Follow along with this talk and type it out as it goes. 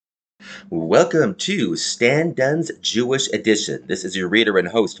Welcome to Stan Dunn's Jewish Edition. This is your reader and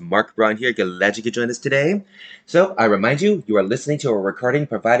host, Marc Braun here. Glad you could join us today. So, I remind you, you are listening to a recording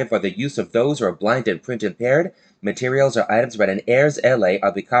provided for the use of those who are blind and print impaired. Materials or items read in AIRSLA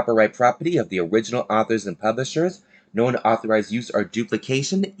are the copyright property of the original authors and publishers. No unauthorized use or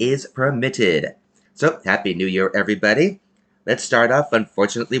duplication is permitted. So, Happy New Year, everybody. Let's start off,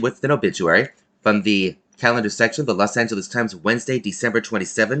 unfortunately, with an obituary from the calendar section, the Los Angeles Times, Wednesday, December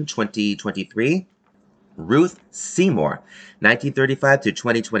 27, 2023. Ruth Seymour, 1935 to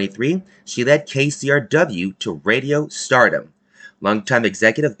 2023. She led KCRW to radio stardom. Longtime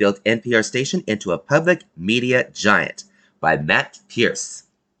executive built NPR station into a public media giant. By Matt Pierce.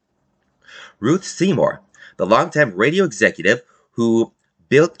 Ruth Seymour, the longtime radio executive who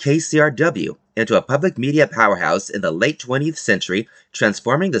built KCRW into a public media powerhouse in the late 20th century,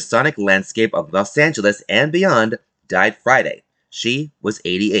 transforming the sonic landscape of Los Angeles and beyond, died Friday. She was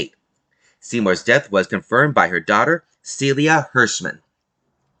 88. Seymour's death was confirmed by her daughter, Celia Hirschman.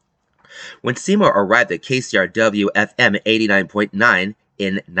 When Seymour arrived at KCRW FM 89.9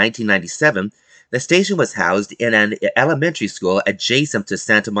 in 1997, the station was housed in an elementary school adjacent to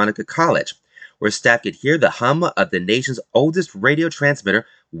Santa Monica College, where staff could hear the hum of the nation's oldest radio transmitter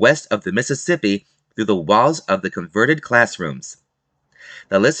west of the Mississippi through the walls of the converted classrooms.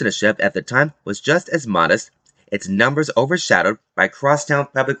 The listenership at the time was just as modest, its numbers overshadowed by crosstown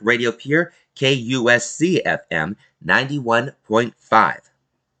public radio peer KUSC FM 91.5.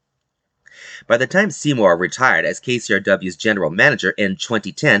 By the time Seymour retired as KCRW's general manager in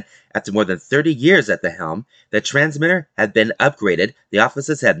 2010, after more than 30 years at the helm, the transmitter had been upgraded, the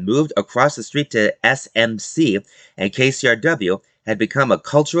offices had moved across the street to SMC, and KCRW had become a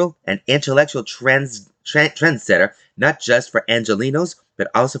cultural and intellectual trendsetter, not just for Angelenos, but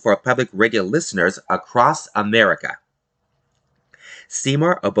also for public radio listeners across America.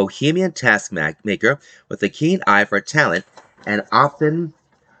 Seymour, a bohemian taskmaker with a keen eye for talent and often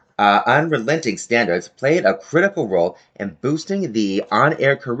unrelenting standards, played a critical role in boosting the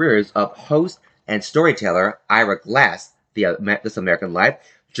on-air careers of host and storyteller Ira Glass, This American Life,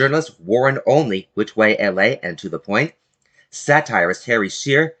 journalist Warren Only, Which Way LA and To the Point, satirist Harry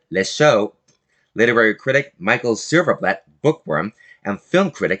Shearer, Le Show, literary critic Michael Silverblatt, Bookworm, and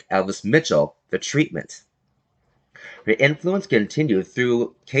film critic Elvis Mitchell, The Treatment. Her influence continued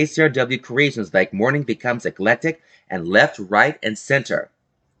through KCRW creations like Morning Becomes Eclectic and Left, Right, and Center.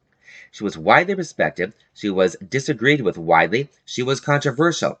 She was widely respected, she was disagreed with widely, she was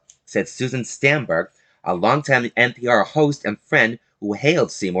controversial, said Susan Stamberg, a longtime NPR host and friend who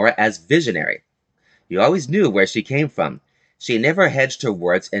hailed Seymour as visionary. You always knew where she came from. She never hedged her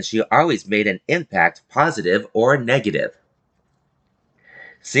words, and she always made an impact, positive or negative.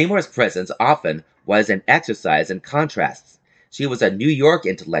 Seymour's presence often was an exercise in contrasts. She was a New York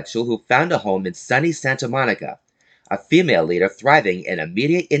intellectual who found a home in sunny Santa Monica, a female leader thriving in a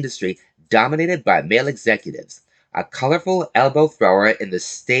media industry dominated by male executives, a colorful elbow thrower in the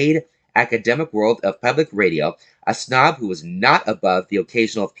staid academic world of public radio, a snob who was not above the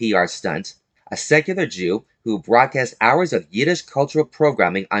occasional PR stunt, a secular Jew who broadcast hours of Yiddish cultural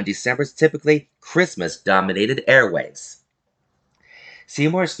programming on December's typically Christmas-dominated airwaves.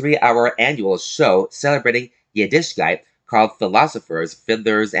 Seymour's 3-hour annual show celebrating Yiddishkeit, called Philosophers,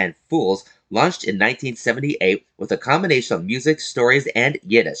 Fiddlers, and Fools, launched in 1978 with a combination of music, stories, and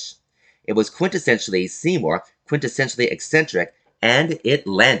Yiddish. It was quintessentially Seymour, quintessentially eccentric, and it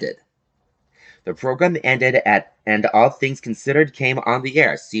landed. The program ended at "And All Things Considered" came on the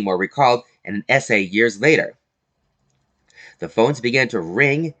air, Seymour recalled in an essay years later. The phones began to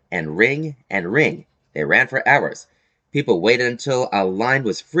ring and ring and ring. They ran for hours. People waited until a line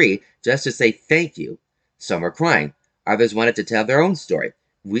was free just to say thank you. Some were crying. Others wanted to tell their own story.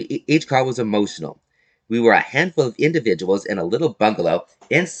 Each call was emotional. We were a handful of individuals in a little bungalow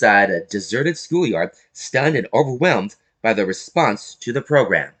inside a deserted schoolyard, stunned and overwhelmed by the response to the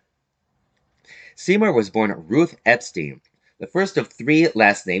program. Seymour was born Ruth Epstein, the first of 3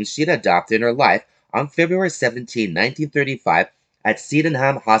 last names she'd adopted in her life, on February 17, 1935, at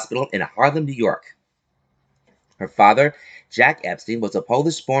Sydenham Hospital in Harlem, New York. Her father, Jack Epstein, was a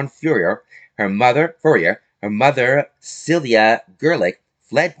Polish-born furrier. Her mother, Celia Gerlich,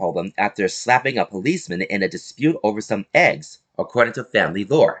 fled Poland after slapping a policeman in a dispute over some eggs, according to family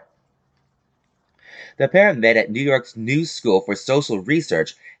lore. The pair met at New York's New School for Social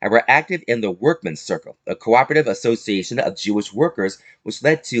Research and were active in the Workmen's Circle, a cooperative association of Jewish workers which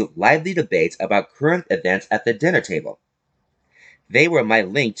led to lively debates about current events at the dinner table. They were my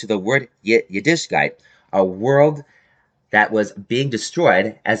link to the word Yiddishkeit, a world that was being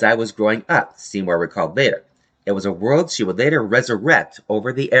destroyed as I was growing up, Seymour recalled later. It was a world she would later resurrect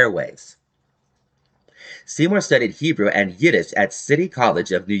over the airwaves. Seymour studied Hebrew and Yiddish at City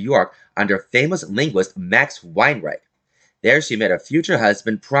College of New York under famous linguist Max Weinreich. There she met her future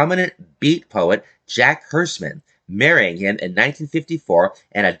husband, prominent beat poet Jack Hirschman, marrying him in 1954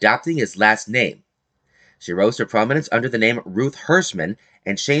 and adopting his last name. She rose to prominence under the name Ruth Hirschman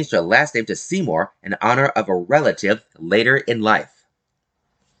and changed her last name to Seymour in honor of a relative later in life.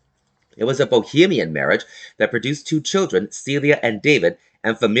 It was a bohemian marriage that produced two children, Celia and David,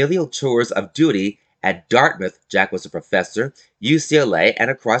 and familial tours of duty at Dartmouth, Jack was a professor, UCLA,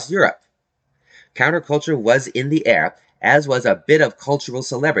 and across Europe. Counterculture was in the air, as was a bit of cultural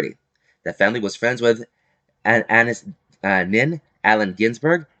celebrity. The family was friends with Anis Nin, Allen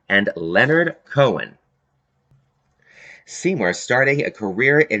Ginsberg, and Leonard Cohen. Seymour, starting a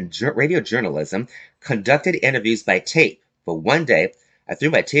career in radio journalism, conducted interviews by tape, but one day I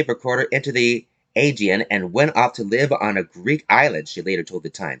threw my tape recorder into the Aegean and went off to live on a Greek island, she later told the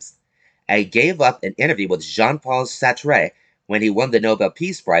Times. I gave up an interview with Jean-Paul Sartre when he won the Nobel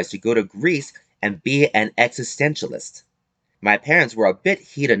Peace Prize to go to Greece and be an existentialist. My parents were a bit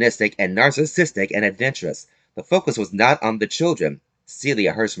hedonistic and narcissistic and adventurous. The focus was not on the children,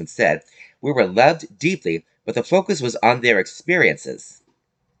 Celia Hirschman said. We were loved deeply, but the focus was on their experiences.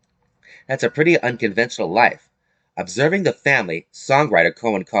 That's a pretty unconventional life. Observing the family, songwriter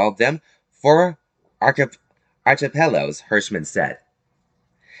Cohen called them four archipelagos, Hirschman said.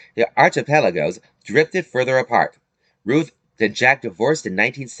 The archipelagos drifted further apart. Ruth and Jack divorced in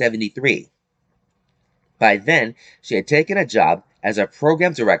 1973. By then, she had taken a job as a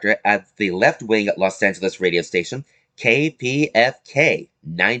program director at the left-wing Los Angeles radio station KPFK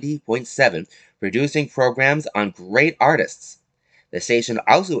 90.7, producing programs on great artists. The station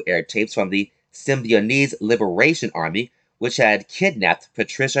also aired tapes from the Symbionese Liberation Army, which had kidnapped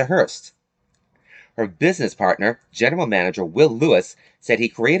Patricia Hearst. Her business partner, General Manager Will Lewis, said he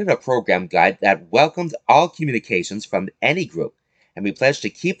created a program guide that welcomed all communications from any group, and we pledged to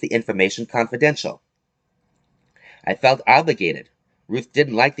keep the information confidential. I felt obligated. Ruth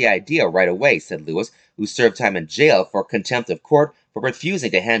didn't like the idea right away, said Lewis, who served time in jail for contempt of court for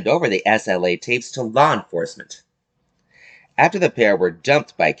refusing to hand over the SLA tapes to law enforcement. After the pair were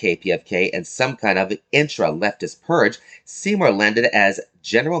dumped by KPFK in some kind of intra-leftist purge, Seymour landed as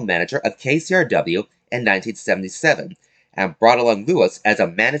general manager of KCRW in 1977 and brought along Lewis as a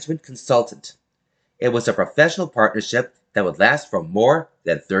management consultant. It was a professional partnership that would last for more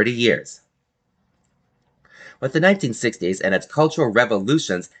than 30 years. With the 1960s and its cultural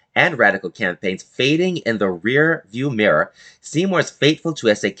revolutions and radical campaigns fading in the rear-view mirror, Seymour's fateful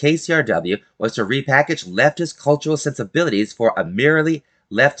twist at KCRW was to repackage leftist cultural sensibilities for a merely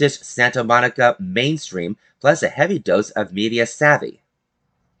leftist Santa Monica mainstream, plus a heavy dose of media savvy.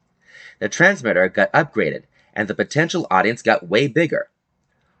 The transmitter got upgraded, and the potential audience got way bigger.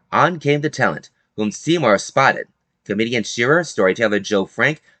 On came the talent, whom Seymour spotted: comedian Shearer, storyteller Joe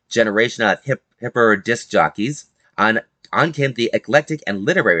Frank, generation of hipper disc jockeys. On came the eclectic and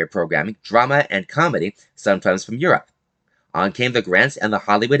literary programming, drama and comedy, sometimes from Europe. On came the grants and the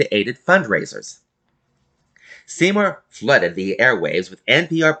Hollywood-aided fundraisers. Seymour flooded the airwaves with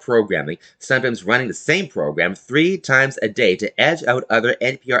NPR programming, sometimes running the same program 3 times a day to edge out other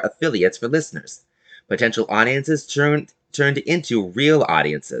NPR affiliates for listeners. Potential audiences turned into real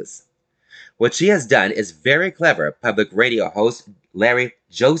audiences. What she has done is very clever, public radio host Larry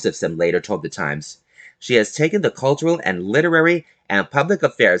Josephson later told the Times. She has taken the cultural and literary and public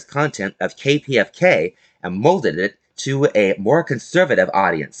affairs content of KPFK and molded it to a more conservative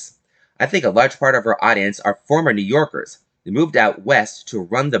audience. I think a large part of her audience are former New Yorkers who moved out west to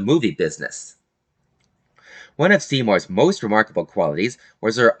run the movie business. One of Seymour's most remarkable qualities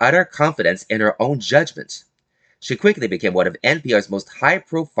was her utter confidence in her own judgment. She quickly became one of NPR's most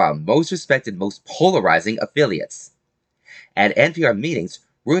high-profile, most respected, most polarizing affiliates. At NPR meetings,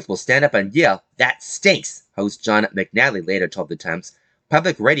 Ruth will stand up and yell, "That stinks," host John McNally later told the Times.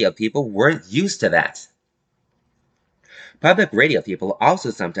 Public radio people weren't used to that. Public radio people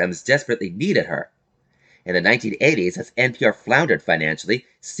also sometimes desperately needed her. In the 1980s, as NPR floundered financially,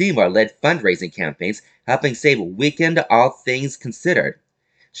 Seymour led fundraising campaigns, helping save Weekend All Things Considered.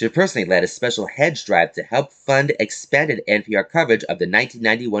 She personally led a special hedge drive to help fund expanded NPR coverage of the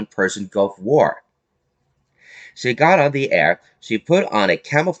 1991 Persian Gulf War. She got on the air, she put on a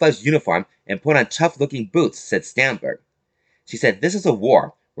camouflage uniform and put on tough-looking boots, said Stamberg. She said, "This is a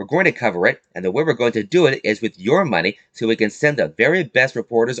war. We're going to cover it, and the way we're going to do it is with your money so we can send the very best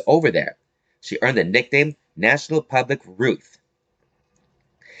reporters over there." She earned the nickname National Public Ruth.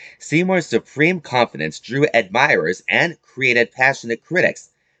 Seymour's supreme confidence drew admirers and created passionate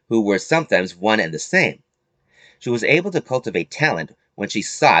critics, who were sometimes one and the same. She was able to cultivate talent when she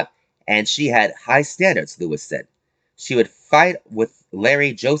saw it, and she had high standards, Lewis said. She would fight with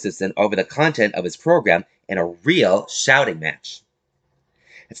Larry Josephson over the content of his program in a real shouting match.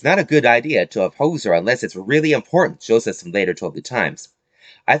 It's not a good idea to oppose her unless it's really important, Josephson later told the Times.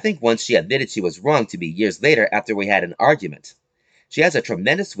 I think once she admitted she was wrong to me years later after we had an argument. She has a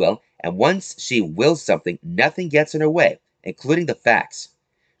tremendous will, and once she wills something, nothing gets in her way, including the facts.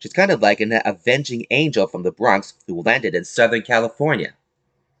 She's kind of like an avenging angel from the Bronx who landed in Southern California.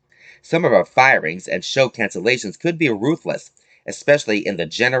 Some of her firings and show cancellations could be ruthless, especially in the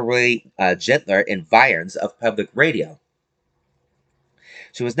generally gentler environs of public radio.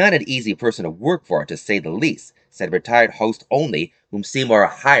 She was not an easy person to work for, to say the least, said retired host Only, whom Seymour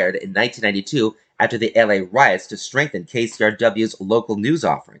hired in 1992 after the LA riots to strengthen KCRW's local news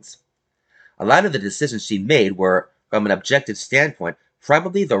offerings. A lot of the decisions she made were, from an objective standpoint,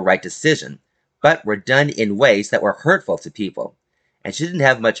 probably the right decision, but were done in ways that were hurtful to people, and she didn't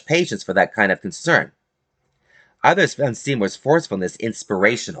have much patience for that kind of concern. Others found Seymour's forcefulness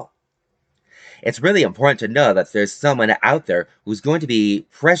inspirational. It's really important to know that there's someone out there who's going to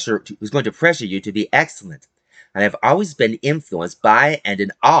pressure you to be excellent. And I've always been influenced by and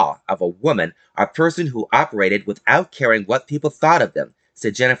in awe of a woman, a person who operated without caring what people thought of them,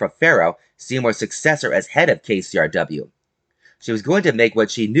 said Jennifer Farrow, Seymour's successor as head of KCRW. She was going to make what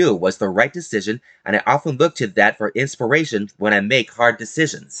she knew was the right decision, and I often look to that for inspiration when I make hard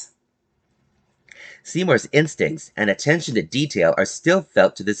decisions. Seymour's instincts and attention to detail are still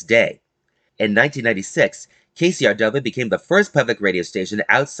felt to this day. In 1996, KCRW became the first public radio station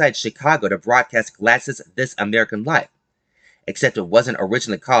outside Chicago to broadcast Glass's This American Life. Except it wasn't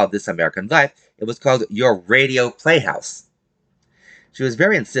originally called This American Life, it was called Your Radio Playhouse. She was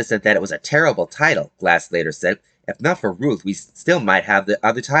very insistent that it was a terrible title, Glass later said. If not for Ruth, we still might have the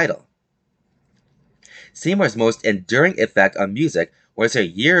other title. Seymour's most enduring effect on music was her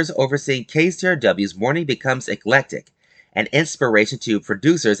years overseeing KCRW's Morning Becomes Eclectic, an inspiration to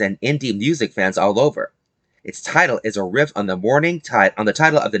producers and indie music fans all over. Its title is a riff on the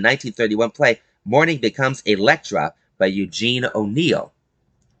title of the 1931 play Morning Becomes Electra by Eugene O'Neill.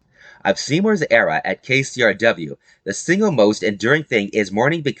 Of Seymour's era at KCRW, the single most enduring thing is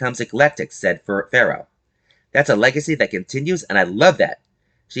Morning Becomes Eclectic, said Farrow. That's a legacy that continues, and I love that.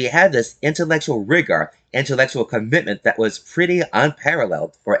 She had this intellectual rigor, intellectual commitment that was pretty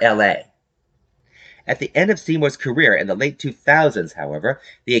unparalleled for LA. At the end of Seymour's career in the late 2000s, however,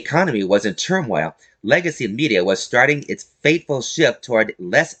 the economy was in turmoil, legacy media was starting its fateful shift toward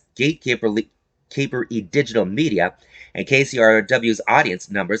less gatekeeper-y digital media, and KCRW's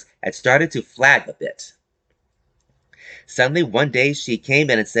audience numbers had started to flag a bit. Suddenly, one day, she came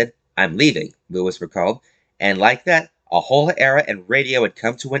in and said, "I'm leaving," Lewis recalled, and like that, a whole era in radio had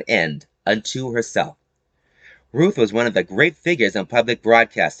come to an end, unto herself. Ruth was one of the great figures in public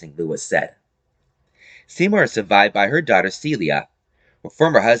broadcasting, Lewis said. Seymour is survived by her daughter Celia. Her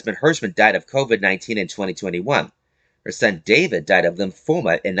former husband Hirschman died of COVID-19 in 2021. Her son David died of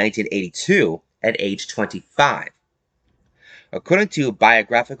lymphoma in 1982 at age 25. According to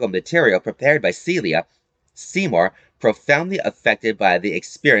biographical material prepared by Celia, Seymour, profoundly affected by the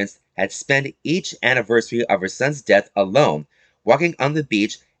experience, had spent each anniversary of her son's death alone, walking on the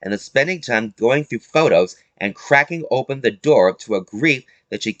beach and then spending time going through photos and cracking open the door to a grief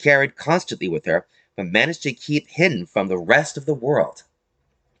that she carried constantly with her, but managed to keep hidden from the rest of the world.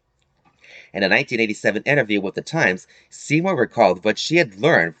 In a 1987 interview with The Times, Seymour recalled what she had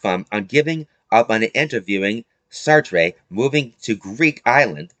learned on giving up on interviewing Sartre, moving to a Greek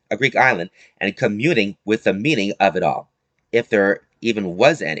island, and communing with the meaning of it all, if there even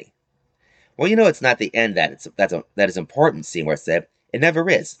was any. Well, you know, it's not the end that is important, Seymour said. It never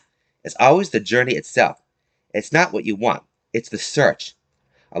is. It's always the journey itself. It's not what you want. It's the search.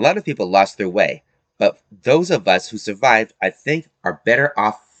 A lot of people lost their way, but those of us who survived, I think, are better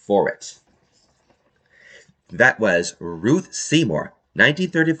off for it. That was Ruth Seymour,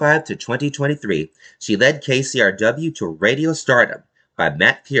 1935 to 2023. She led KCRW to radio stardom, by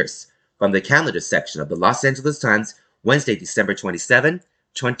Matt Pierce, from the calendar section of the Los Angeles Times, Wednesday, December 27,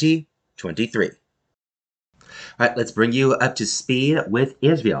 2023. All right, let's bring you up to speed with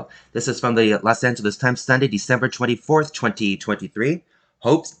Israel. This is from the Los Angeles Times, Sunday, December 24th, 2023.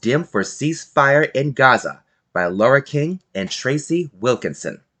 Hopes dim for ceasefire in Gaza by Laura King and Tracy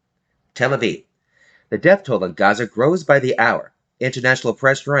Wilkinson. Tel Aviv. The death toll in Gaza grows by the hour. International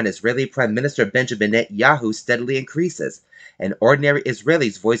pressure on Israeli Prime Minister Benjamin Netanyahu steadily increases, and ordinary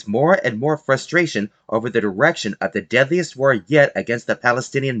Israelis voice more and more frustration over the direction of the deadliest war yet against the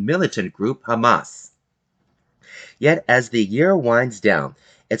Palestinian militant group Hamas. Yet as the year winds down,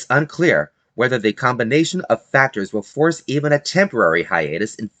 it's unclear whether the combination of factors will force even a temporary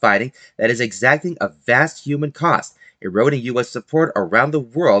hiatus in fighting that is exacting a vast human cost, eroding U.S. support around the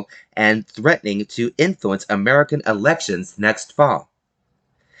world, and threatening to influence American elections next fall.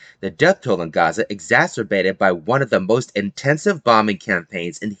 The death toll in Gaza, exacerbated by one of the most intensive bombing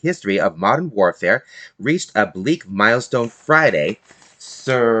campaigns in history of modern warfare, reached a bleak milestone Friday,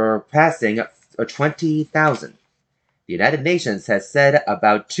 surpassing 20,000. The United Nations has said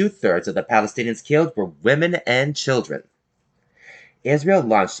about two-thirds of the Palestinians killed were women and children. Israel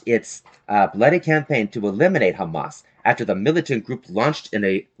launched its bloody campaign to eliminate Hamas after the militant group launched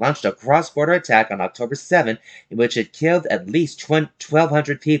a cross-border attack on October 7 in which it killed at least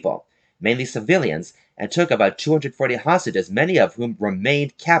 1,200 people, mainly civilians, and took about 240 hostages, many of whom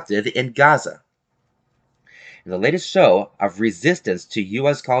remained captive in Gaza. In the latest show of resistance to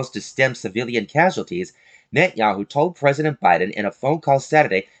U.S. calls to stem civilian casualties, Netanyahu told President Biden in a phone call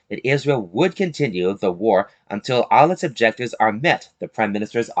Saturday that Israel would continue the war until all its objectives are met, the Prime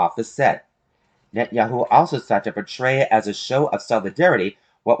Minister's office said. Netanyahu also sought to portray as a show of solidarity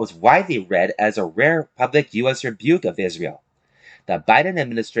what was widely read as a rare public U.S. rebuke of Israel. The Biden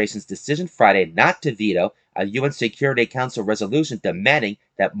administration's decision Friday not to veto a UN Security Council resolution demanding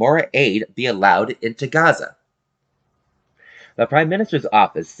that more aid be allowed into Gaza. The Prime Minister's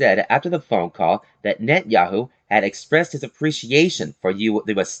office said after the phone call that Netanyahu had expressed his appreciation for the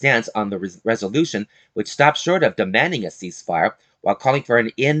U.S. stance on the resolution, which stopped short of demanding a ceasefire, while calling for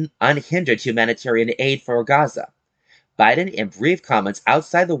an unhindered humanitarian aid for Gaza. Biden, in brief comments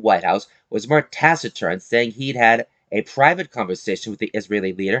outside the White House, was more taciturn, saying he'd had a private conversation with the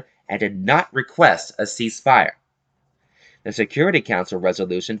Israeli leader and did not request a ceasefire. The Security Council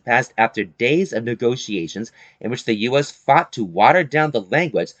resolution passed after days of negotiations in which the U.S. fought to water down the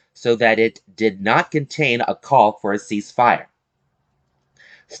language so that it did not contain a call for a ceasefire.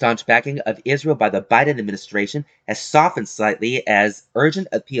 Staunch backing of Israel by the Biden administration has softened slightly as urgent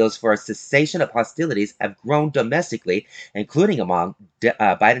appeals for a cessation of hostilities have grown domestically, including among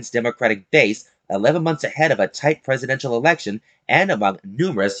Biden's Democratic base 11 months ahead of a tight presidential election and among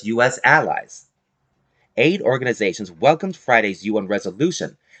numerous U.S. allies. Aid organizations welcomed Friday's UN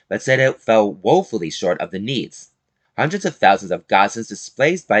resolution, but said it fell woefully short of the needs. Hundreds of thousands of Gazans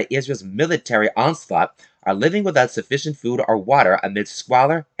displaced by Israel's military onslaught are living without sufficient food or water amid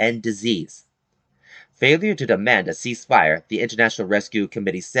squalor and disease. Failure to demand a ceasefire, the International Rescue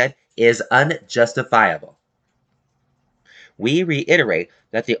Committee said, is unjustifiable. We reiterate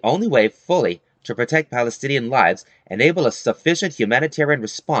that the only way fully to protect Palestinian lives, enable a sufficient humanitarian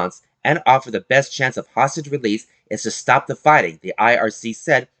response, and offer the best chance of hostage release is to stop the fighting, the IRC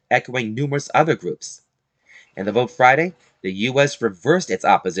said, echoing numerous other groups. In the vote Friday, the U.S. reversed its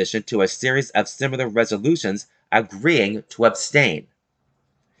opposition to a series of similar resolutions, agreeing to abstain.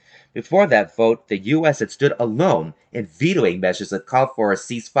 Before that vote, the U.S. had stood alone in vetoing measures that called for a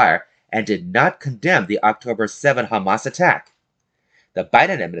ceasefire and did not condemn the October 7 Hamas attack. The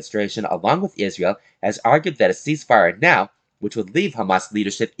Biden administration, along with Israel, has argued that a ceasefire now, which would leave Hamas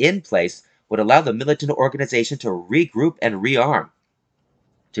leadership in place, would allow the militant organization to regroup and rearm.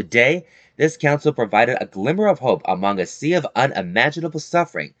 Today, this council provided a glimmer of hope among a sea of unimaginable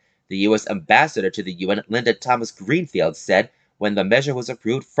suffering, the U.S. ambassador to the UN, Linda Thomas-Greenfield, said when the measure was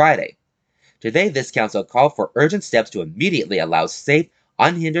approved Friday. Today, this council called for urgent steps to immediately allow safe,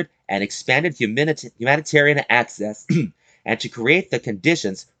 unhindered, and expanded humanitarian access and to create the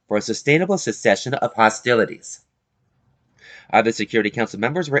conditions for a sustainable cessation of hostilities. Other Security Council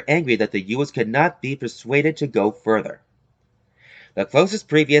members were angry that the U.S. could not be persuaded to go further. The closest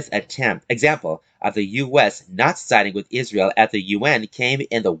previous example of the U.S. not siding with Israel at the UN came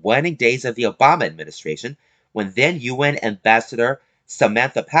in the waning days of the Obama administration, when then UN Ambassador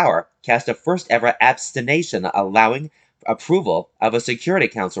Samantha Power cast a first-ever abstention allowing approval of a Security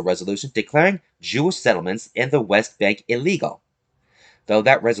Council resolution declaring Jewish settlements in the West Bank illegal. Though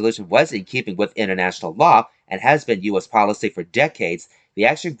that resolution was in keeping with international law and has been U.S. policy for decades, the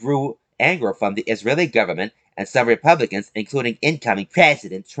action grew anger from the Israeli government and some Republicans, including incoming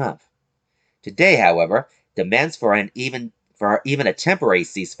President Trump. Today, however, demands for even a temporary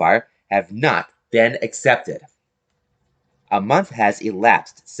ceasefire have not been accepted. A month has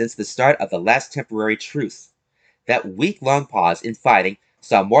elapsed since the start of the last temporary truce. That week-long pause in fighting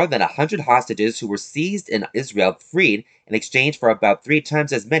saw more than 100 hostages who were seized in Israel freed in exchange for about 3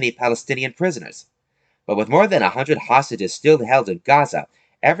 times as many Palestinian prisoners. But with more than 100 hostages still held in Gaza,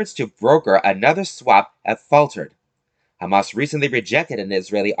 efforts to broker another swap have faltered. Hamas recently rejected an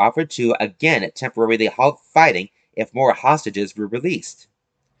Israeli offer to again temporarily halt fighting if more hostages were released.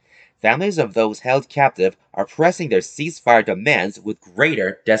 Families of those held captive are pressing their ceasefire demands with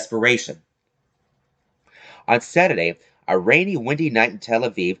greater desperation. On Saturday, a rainy, windy night in Tel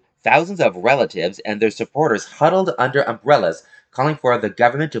Aviv, thousands of relatives and their supporters huddled under umbrellas, calling for the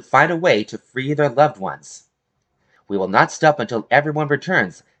government to find a way to free their loved ones. "We will not stop until everyone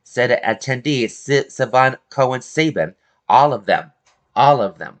returns," said attendee Sivan Cohen-Sabin. All of them. All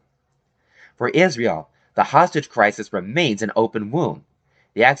of them. For Israel, the hostage crisis remains an open wound.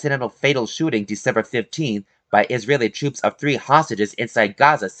 The accidental fatal shooting December 15 by Israeli troops of 3 hostages inside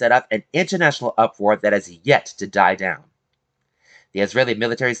Gaza set up an international uproar that has yet to die down. The Israeli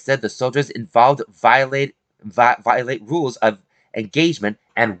military said the soldiers involved violate rules of engagement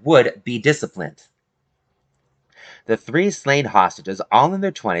and would be disciplined. The 3 slain hostages, all in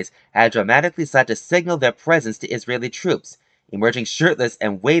their 20s, had dramatically sought to signal their presence to Israeli troops, emerging shirtless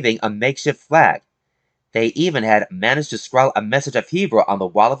and waving a makeshift flag. They even had managed to scrawl a message of Hebrew on the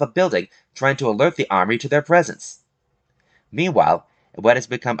wall of a building, trying to alert the army to their presence. Meanwhile, in what has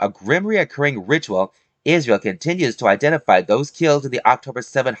become a grim recurring ritual, Israel continues to identify those killed in the October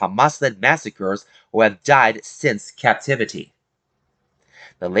 7 Hamas-led massacres who have died since captivity.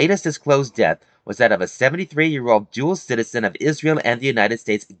 The latest disclosed death was that of a 73-year-old dual citizen of Israel and the United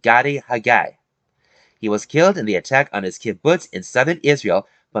States, Gadi Haggai. He was killed in the attack on his kibbutz in southern Israel,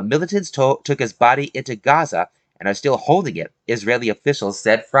 but militants took his body into Gaza and are still holding it, Israeli officials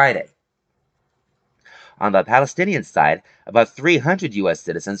said Friday. On the Palestinian side, about 300 U.S.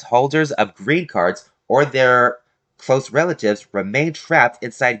 citizens, holders of green cards, or their close relatives remain trapped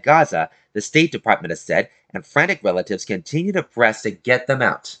inside Gaza, the State Department has said, and frantic relatives continue to press to get them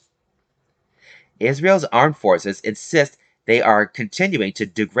out. Israel's armed forces insist they are continuing to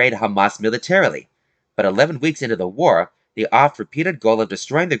degrade Hamas militarily, but 11 weeks into the war, the oft-repeated goal of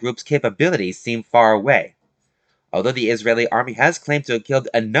destroying the group's capabilities seems far away. Although the Israeli army has claimed to have killed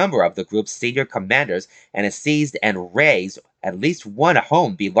a number of the group's senior commanders and has seized and razed at least one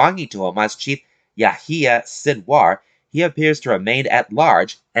home belonging to Hamas chief Yahya Sinwar, he appears to remain at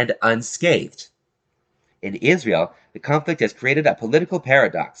large and unscathed. In Israel, the conflict has created a political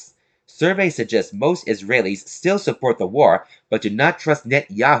paradox. Surveys suggest most Israelis still support the war, but do not trust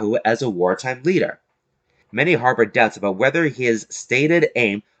Netanyahu as a wartime leader. Many harbor doubts about whether his stated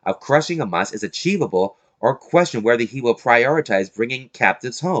aim of crushing Hamas is achievable or question whether he will prioritize bringing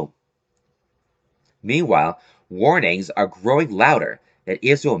captives home. Meanwhile, warnings are growing louder that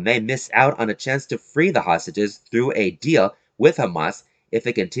Israel may miss out on a chance to free the hostages through a deal with Hamas if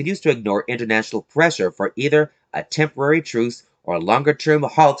it continues to ignore international pressure for either a temporary truce or a longer-term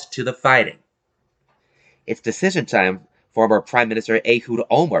halt to the fighting. "It's decision time," former Prime Minister Ehud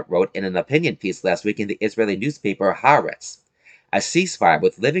Olmert wrote in an opinion piece last week in the Israeli newspaper Haaretz. A ceasefire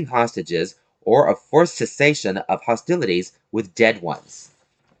with living hostages or a forced cessation of hostilities with dead ones.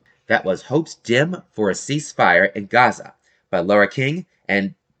 That was Hopes Dim for a Ceasefire in Gaza by Laura King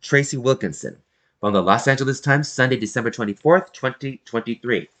and Tracy Wilkinson from the Los Angeles Times, Sunday, December 24th,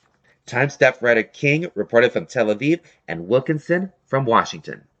 2023. Time staff writer King reported from Tel Aviv and Wilkinson from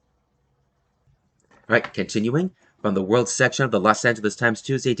Washington. All right, continuing from the World section of the Los Angeles Times,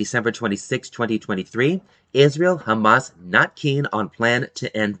 Tuesday, December 26, 2023. Israel, Hamas not keen on plan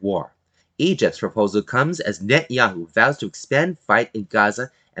to end war. Egypt's proposal comes as Netanyahu vows to expand fight in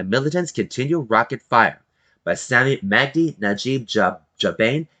Gaza and militants continue rocket fire. By Sami Magdi, Najib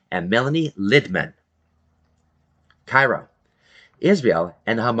Jabain, and Melanie Lidman. Cairo. Israel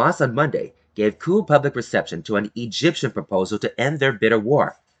and Hamas on Monday gave cool public reception to an Egyptian proposal to end their bitter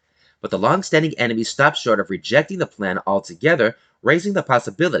war. But the long-standing enemy stopped short of rejecting the plan altogether, raising the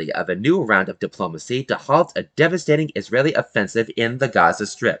possibility of a new round of diplomacy to halt a devastating Israeli offensive in the Gaza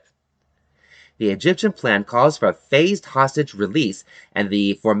Strip. The Egyptian plan calls for a phased hostage release and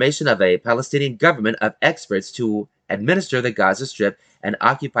the formation of a Palestinian government of experts to administer the Gaza Strip and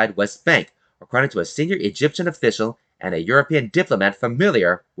occupied West Bank, according to a senior Egyptian official and a European diplomat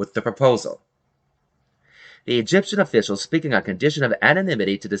familiar with the proposal. The Egyptian official, speaking on condition of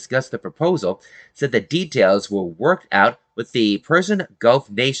anonymity to discuss the proposal, said the details were worked out with the Persian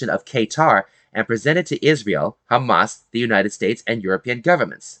Gulf nation of Qatar and presented to Israel, Hamas, the United States, and European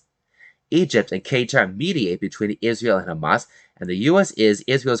governments. Egypt and Qatar mediate between Israel and Hamas, and the U.S. is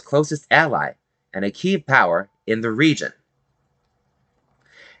Israel's closest ally and a key power in the region.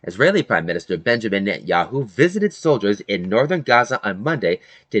 Israeli Prime Minister Benjamin Netanyahu visited soldiers in northern Gaza on Monday,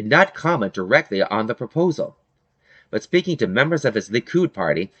 did not comment directly on the proposal. But speaking to members of his Likud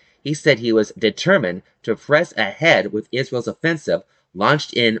party, he said he was determined to press ahead with Israel's offensive,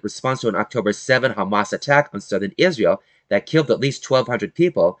 launched in response to an October 7 Hamas attack on southern Israel that killed at least 1,200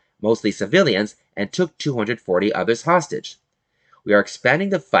 people, mostly civilians, and took 240 others hostage. "We are expanding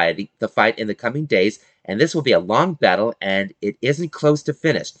the fight in the coming days, and this will be a long battle, and it isn't close to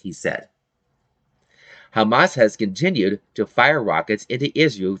finished," he said. Hamas has continued to fire rockets into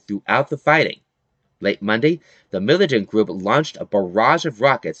Israel throughout the fighting. Late Monday, the militant group launched a barrage of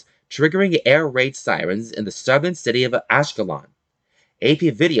rockets, triggering air raid sirens in the southern city of Ashkelon. AP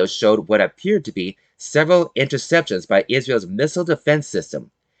video showed what appeared to be several interceptions by Israel's missile defense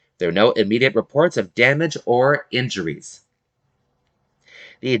system. There are no immediate reports of damage or injuries.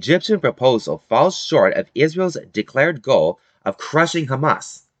 The Egyptian proposal falls short of Israel's declared goal of crushing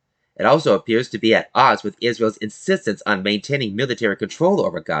Hamas. It also appears to be at odds with Israel's insistence on maintaining military control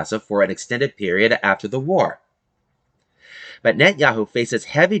over Gaza for an extended period after the war. But Netanyahu faces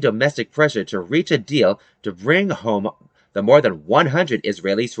heavy domestic pressure to reach a deal to bring home the more than 100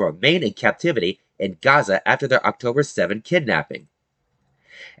 Israelis who remain in captivity in Gaza after their October 7 kidnapping.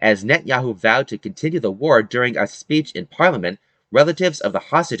 As Netanyahu vowed to continue the war during a speech in parliament, relatives of the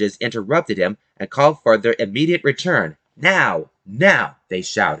hostages interrupted him and called for their immediate return. Now! Now! They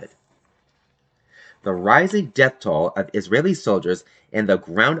shouted. The rising death toll of Israeli soldiers in the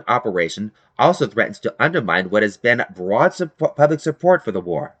ground operation also threatens to undermine what has been broad public support for the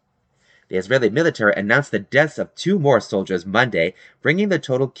war. The Israeli military announced the deaths of 2 more soldiers Monday, bringing the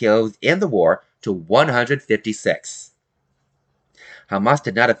total killed in the war to 156. Hamas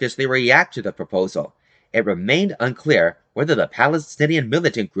did not officially react to the proposal. It remained unclear whether the Palestinian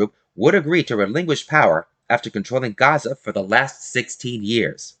militant group would agree to relinquish power after controlling Gaza for the last 16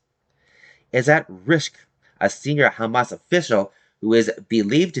 years. Izzat Rishk, a senior Hamas official who is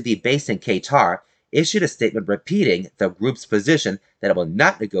believed to be based in Qatar, issued a statement repeating the group's position that it will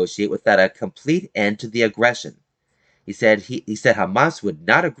not negotiate without a complete end to the aggression. He said Hamas would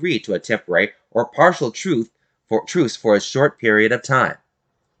not agree to a temporary or partial truce for a short period of time.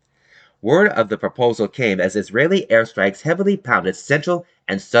 Word of the proposal came as Israeli airstrikes heavily pounded central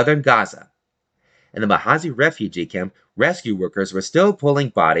and southern Gaza. In the Mahazi refugee camp, rescue workers were still pulling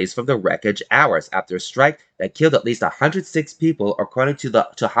bodies from the wreckage hours after a strike that killed at least 106 people, according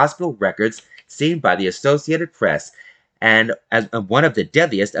to hospital records seen by the Associated Press, and as one of the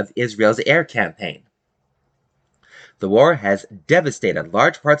deadliest of Israel's air campaign. The war has devastated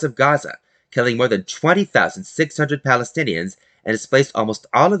large parts of Gaza, killing more than 20,600 Palestinians and displaced almost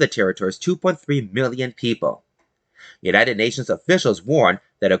all of the territory's 2.3 million people. United Nations officials warn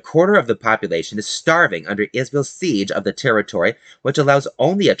that a quarter of the population is starving under Israel's siege of the territory, which allows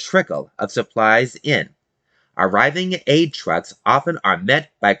only a trickle of supplies in. Arriving aid trucks often are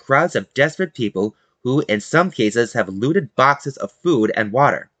met by crowds of desperate people who, in some cases, have looted boxes of food and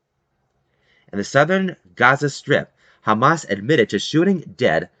water. In the southern Gaza Strip, Hamas admitted to shooting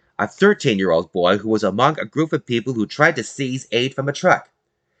dead a 13-year-old boy who was among a group of people who tried to seize aid from a truck.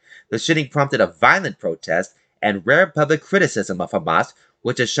 The shooting prompted a violent protest and rare public criticism of Hamas,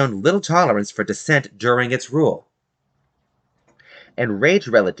 which has shown little tolerance for dissent during its rule. Enraged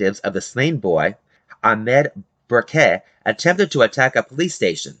relatives of the slain boy, Ahmed Burke, attempted to attack a police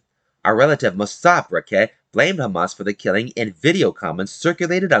station. A relative, Moussa Burke, blamed Hamas for the killing in video comments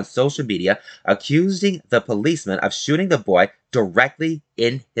circulated on social media, accusing the policeman of shooting the boy directly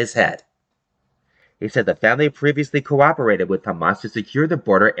in his head. He said the family previously cooperated with Hamas to secure the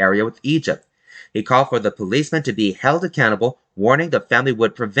border area with Egypt. He called for the policeman to be held accountable, warning the family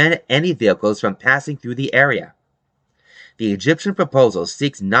would prevent any vehicles from passing through the area. The Egyptian proposal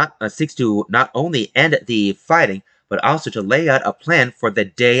seeks to not only end the fighting, but also to lay out a plan for the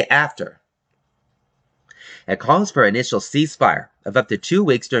day after. It calls for an initial ceasefire of up to 2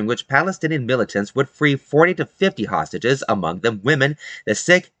 weeks during which Palestinian militants would free 40 to 50 hostages, among them women, the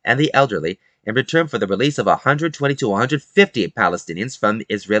sick, and the elderly, in return for the release of 120 to 150 Palestinians from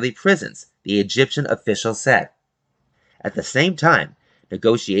Israeli prisons, the Egyptian official said. At the same time,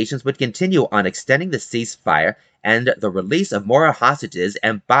 negotiations would continue on extending the ceasefire and the release of more hostages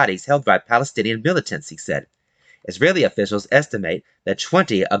and bodies held by Palestinian militants, he said. Israeli officials estimate that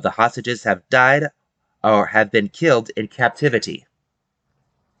 20 of the hostages have died or have been killed in captivity.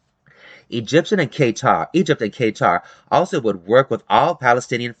 Egypt and Qatar also would work with all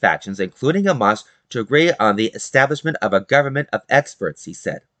Palestinian factions, including Hamas, to agree on the establishment of a government of experts, he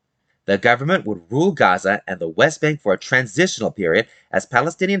said. The government would rule Gaza and the West Bank for a transitional period as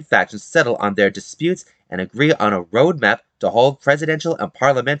Palestinian factions settle on their disputes and agree on a roadmap to hold presidential and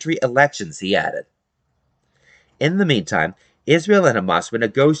parliamentary elections, he added. In the meantime, Israel and Hamas would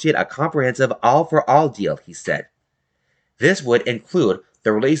negotiate a comprehensive all-for-all deal, he said. This would include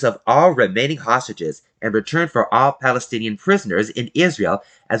the release of all remaining hostages in return for all Palestinian prisoners in Israel,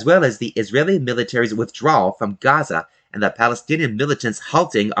 as well as the Israeli military's withdrawal from Gaza and the Palestinian militants'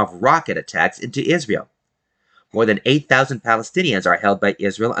 halting of rocket attacks into Israel. More than 8,000 Palestinians are held by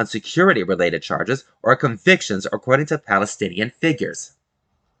Israel on security-related charges or convictions, according to Palestinian figures.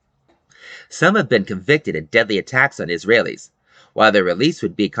 Some have been convicted in deadly attacks on Israelis. While their release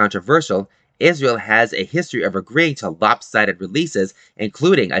would be controversial, Israel has a history of agreeing to lopsided releases,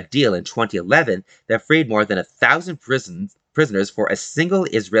 including a deal in 2011 that freed more than 1,000 prisoners for a single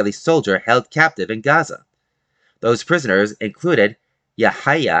Israeli soldier held captive in Gaza. Those prisoners included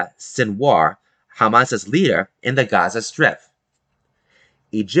Yahya Sinwar, Hamas's leader in the Gaza Strip.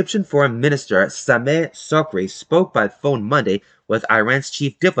 Egyptian Foreign Minister Sameh Sokri spoke by phone Monday with Iran's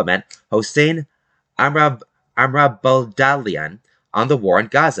chief diplomat Hossein Amrabaldalian on the war in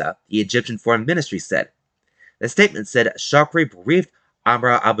Gaza, the Egyptian Foreign Ministry said. The statement said Sokri briefed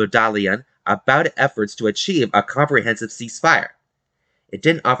Amrabaldalian about efforts to achieve a comprehensive ceasefire. It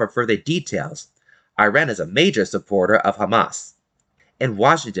didn't offer further details. Iran is a major supporter of Hamas. In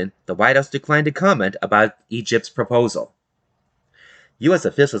Washington, the White House declined to comment about Egypt's proposal. U.S.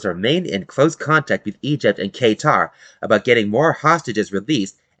 officials remain in close contact with Egypt and Qatar about getting more hostages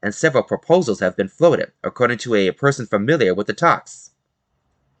released, and several proposals have been floated, according to a person familiar with the talks.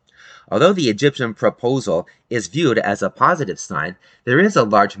 Although the Egyptian proposal is viewed as a positive sign, there is a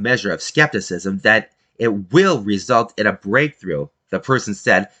large measure of skepticism that it will result in a breakthrough, the person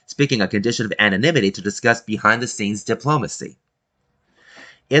said, speaking a condition of anonymity to discuss behind-the-scenes diplomacy.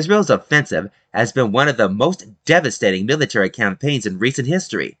 Israel's offensive has been one of the most devastating military campaigns in recent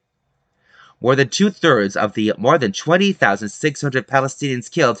history. More than two-thirds of the more than 20,600 Palestinians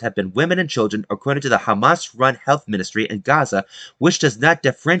killed have been women and children, according to the Hamas-run health ministry in Gaza, which does not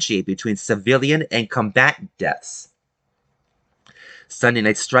differentiate between civilian and combatant deaths. Sunday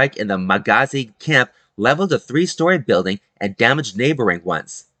night's strike in the Maghazi camp leveled a three-story building and damaged neighboring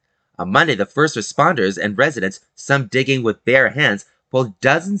ones. On Monday, the first responders and residents, some digging with bare hands, pulled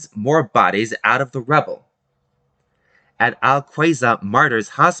dozens more bodies out of the rubble. At Al-Qawza Martyrs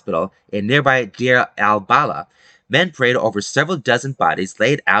Hospital in nearby Deir al-Bala, men prayed over several dozen bodies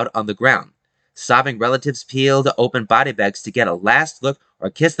laid out on the ground. Sobbing relatives peeled open body bags to get a last look or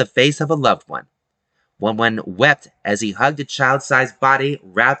kiss the face of a loved one. One wept as he hugged a child-sized body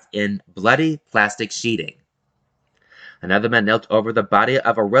wrapped in bloody plastic sheeting. Another man knelt over the body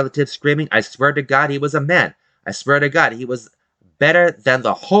of a relative screaming, "I swear to God he was a man. I swear to God he was better than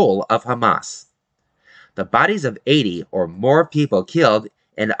the whole of Hamas." The bodies of 80 or more people killed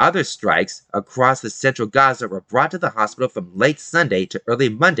in other strikes across the central Gaza were brought to the hospital from late Sunday to early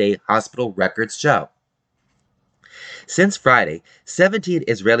Monday, hospital records show. Since Friday, 17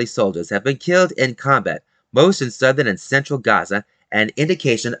 Israeli soldiers have been killed in combat, most in southern and central Gaza, an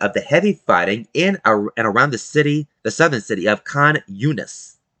indication of the heavy fighting in and around the southern city of Khan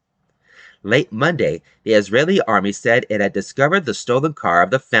Yunis. Late Monday, the Israeli army said it had discovered the stolen car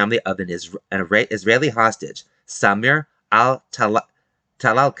of the family of an Israeli hostage, Samir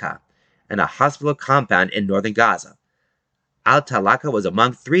al-Talalka, in a hospital compound in northern Gaza. Al-Talalka was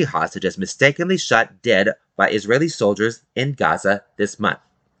among 3 hostages mistakenly shot dead by Israeli soldiers in Gaza this month.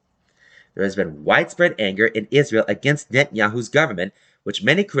 There has been widespread anger in Israel against Netanyahu's government, which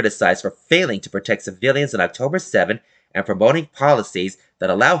many criticize for failing to protect civilians on October 7 and promoting policies that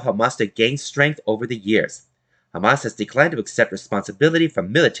allow Hamas to gain strength over the years. Hamas has declined to accept responsibility for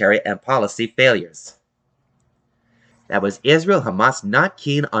military and policy failures. That was Israel Hamas not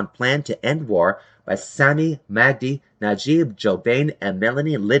keen on plan to end war by Sami Magdi, Najib Jobain, and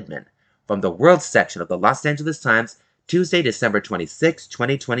Melanie Lidman from the World section of the Los Angeles Times, Tuesday, December 26,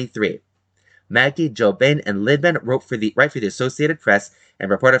 2023. Magdi, Jobain, and Lidman write for the Associated Press and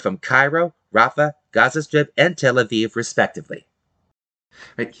reported from Cairo, Rafah, Gaza Strip, and Tel Aviv, respectively.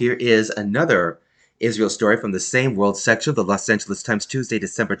 Right, here is another Israel story from the same World section of the Los Angeles Times, Tuesday,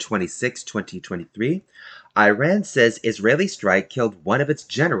 December 26, 2023. Iran says Israeli strike killed one of its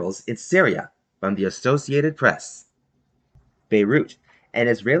generals in Syria, from the Associated Press. Beirut. An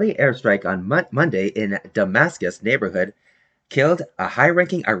Israeli airstrike on Monday in Damascus neighborhood killed a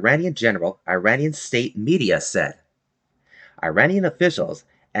high-ranking Iranian general, Iranian state media said. Iranian officials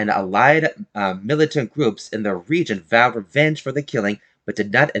and allied militant groups in the region vowed revenge for the killing, but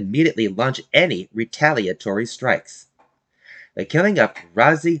did not immediately launch any retaliatory strikes. The killing of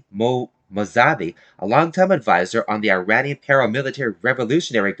Razi Mozavi, a longtime advisor on the Iranian paramilitary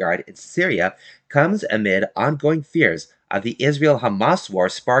Revolutionary Guard in Syria, comes amid ongoing fears of the Israel-Hamas war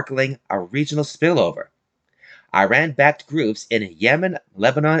sparkling a regional spillover. Iran-backed groups in Yemen,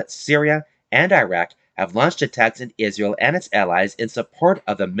 Lebanon, Syria, and Iraq have launched attacks in Israel and its allies in support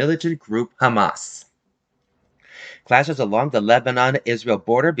of the militant group Hamas. Clashes along the Lebanon-Israel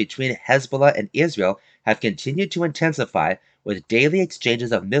border between Hezbollah and Israel have continued to intensify, with daily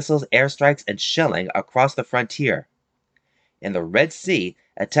exchanges of missiles, airstrikes, and shelling across the frontier. In the Red Sea,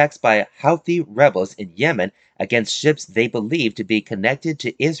 attacks by Houthi rebels in Yemen against ships they believe to be connected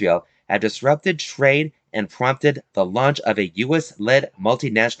to Israel have disrupted trade and prompted the launch of a U.S.-led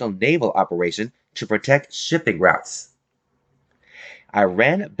multinational naval operation to protect shipping routes.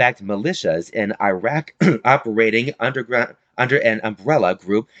 Iran-backed militias in Iraq operating under an umbrella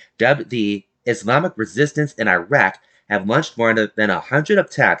group dubbed the Islamic Resistance in Iraq have launched more than 100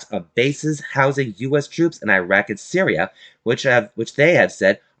 attacks on bases housing U.S. troops in Iraq and Syria, which they have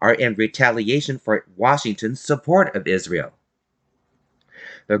said are in retaliation for Washington's support of Israel.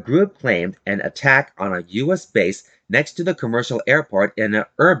 The group claimed an attack on a U.S. base next to the commercial airport in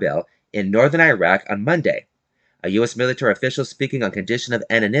Erbil in northern Iraq on Monday. A U.S. military official speaking on condition of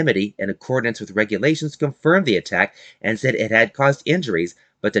anonymity in accordance with regulations confirmed the attack and said it had caused injuries,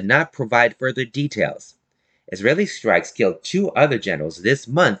 but did not provide further details. Israeli strikes killed 2 other generals this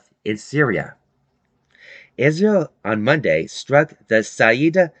month in Syria. Israel on Monday struck the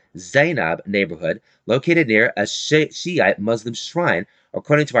Sayyida Zainab neighborhood located near a Shiite Muslim shrine,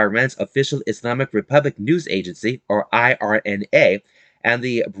 according to Iran's official Islamic Republic news agency, or IRNA, and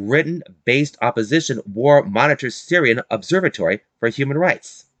the Britain-based opposition War Monitor's Syrian Observatory for Human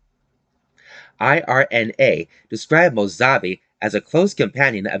Rights. IRNA described Mousavi as a close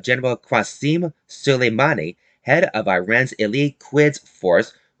companion of General Qasem Soleimani, head of Iran's elite Quds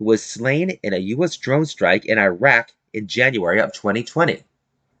force, who was slain in a U.S. drone strike in Iraq in January of 2020.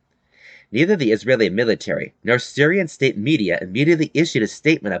 Neither the Israeli military nor Syrian state media immediately issued a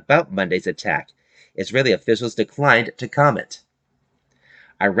statement about Monday's attack. Israeli officials declined to comment.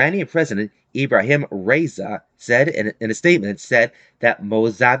 Iranian President Ibrahim Reza said in a statement that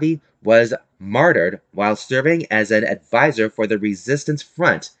Mousavi was martyred while serving as an advisor for the resistance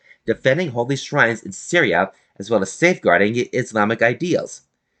front, defending holy shrines in Syria as well as safeguarding Islamic ideals.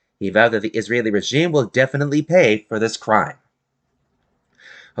 He vowed that the Israeli regime will definitely pay for this crime.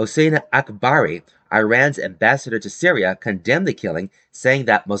 Hossein Akbari, Iran's ambassador to Syria, condemned the killing, saying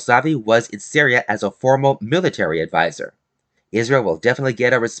that Mousavi was in Syria as a formal military advisor. Israel will definitely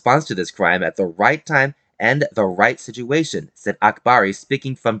get a response to this crime at the right time and the right situation, said Akbari,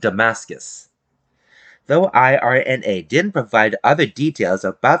 speaking from Damascus. Though IRNA didn't provide other details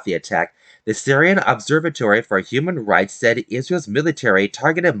about the attack, the Syrian Observatory for Human Rights said Israel's military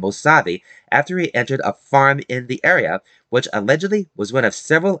targeted Mousavi after he entered a farm in the area, which allegedly was one of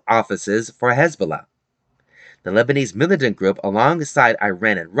several offices for Hezbollah. The Lebanese militant group, alongside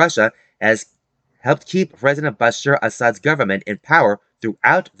Iran and Russia, has helped keep President Bashar Assad's government in power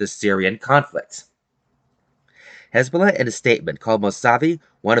throughout the Syrian conflict. Hezbollah, in a statement, called Mousavi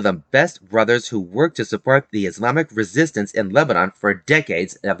one of the best brothers who worked to support the Islamic resistance in Lebanon for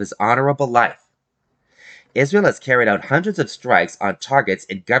decades of his honorable life. Israel has carried out hundreds of strikes on targets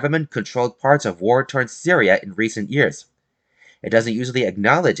in government-controlled parts of war-torn Syria in recent years. It doesn't usually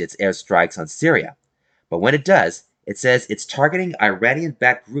acknowledge its airstrikes on Syria, but when it does, it says it's targeting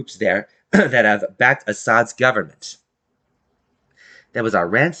Iranian-backed groups there that have backed Assad's government. That was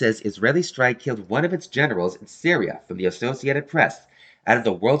Iran says Israeli strike killed one of its generals in Syria, from the Associated Press, out of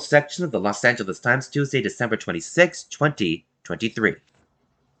the world section of the Los Angeles Times, Tuesday, December 26, 2023. All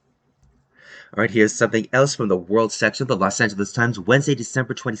right, here's something else from the world section of the Los Angeles Times, Wednesday,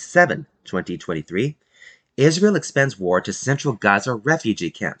 December 27, 2023. Israel expands war to central Gaza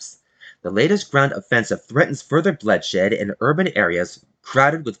refugee camps. The latest ground offensive threatens further bloodshed in urban areas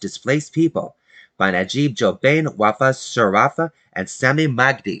crowded with displaced people, by Najib Jobain, Wafa Sharafa, and Sami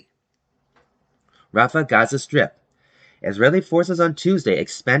Magdi. Rafah, Gaza Strip. Israeli forces on Tuesday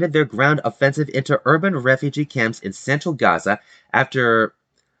expanded their ground offensive into urban refugee camps in central Gaza after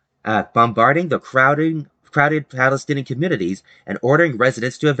bombarding the crowded Palestinian communities and ordering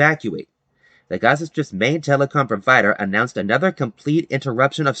residents to evacuate. The Gaza Strip's main telecom provider announced another complete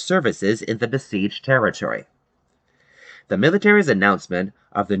interruption of services in the besieged territory. The military's announcement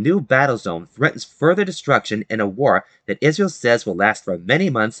of the new battle zone threatens further destruction in a war that Israel says will last for many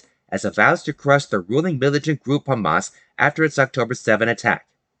months as it vows to crush the ruling militant group Hamas after its October 7 attack.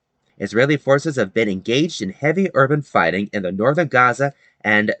 Israeli forces have been engaged in heavy urban fighting in the northern Gaza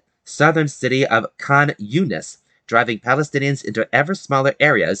and southern city of Khan Yunis, driving Palestinians into ever smaller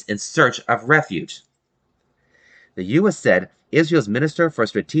areas in search of refuge. The U.S. said Israel's Minister for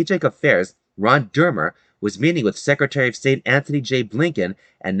Strategic Affairs, Ron Dermer, was meeting with Secretary of State Anthony J. Blinken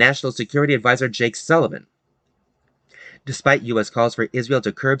and National Security Advisor Jake Sullivan. Despite U.S. calls for Israel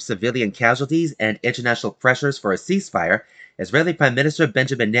to curb civilian casualties and international pressures for a ceasefire, Israeli Prime Minister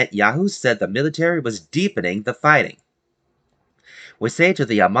Benjamin Netanyahu said the military was deepening the fighting. "We say to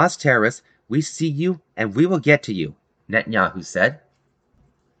the Hamas terrorists, we see you and we will get to you," Netanyahu said.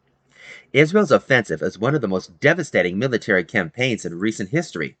 Israel's offensive is one of the most devastating military campaigns in recent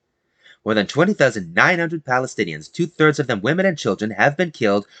history. More than 20,900 Palestinians, two-thirds of them women and children, have been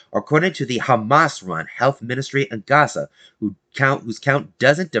killed, according to the Hamas-run health ministry in Gaza, whose count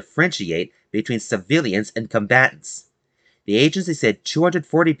doesn't differentiate between civilians and combatants. The agency said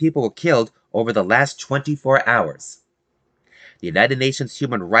 240 people were killed over the last 24 hours. The United Nations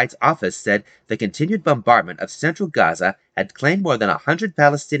Human Rights Office said the continued bombardment of central Gaza had claimed more than 100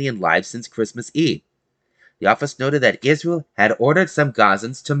 Palestinian lives since Christmas Eve. The office noted that Israel had ordered some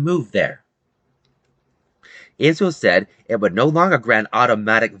Gazans to move there. Israel said it would no longer grant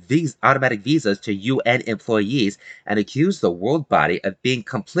automatic visas to UN employees and accused the world body of being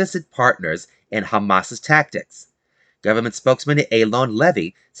complicit partners in Hamas's tactics. Government spokesman Eylon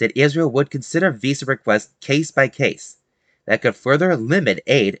Levy said Israel would consider visa requests case by case. That could further limit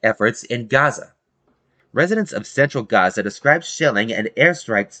aid efforts in Gaza. Residents of central Gaza described shelling and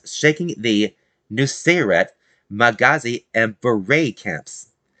airstrikes shaking the Nusayrat, Maghazi, and Buray camps.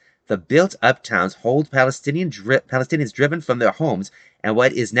 The built-up towns hold Palestinians driven from their homes and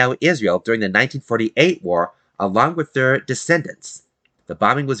what is now Israel during the 1948 war, along with their descendants. The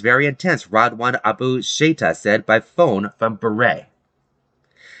bombing was very intense, Radwan Abu Shaita said by phone from Buray.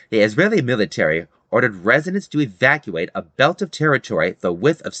 The Israeli military ordered residents to evacuate a belt of territory the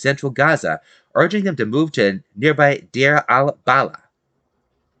width of central Gaza, urging them to move to nearby Deir al-Balah.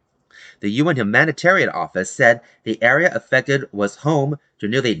 The UN Humanitarian Office said the area affected was home to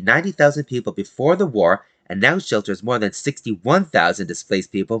nearly 90,000 people before the war and now shelters more than 61,000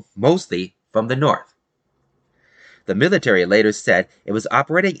 displaced people, mostly from the north. The military later said it was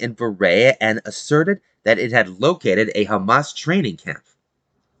operating in Buray and asserted that it had located a Hamas training camp.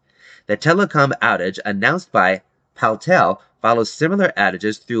 The telecom outage announced by Paltel follows similar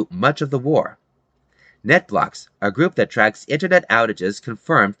outages through much of the war. NetBlocks, a group that tracks internet outages,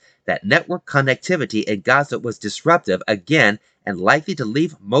 confirmed that network connectivity in Gaza was disruptive again and likely to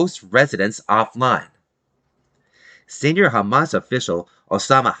leave most residents offline. Senior Hamas official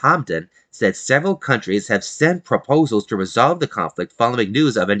Osama Hamdan said several countries have sent proposals to resolve the conflict following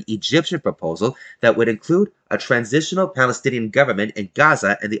news of an Egyptian proposal that would include a transitional Palestinian government in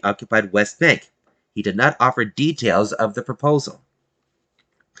Gaza and the occupied West Bank. He did not offer details of the proposal.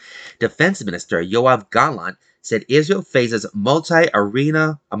 Defense Minister Yoav Gallant said Israel faces a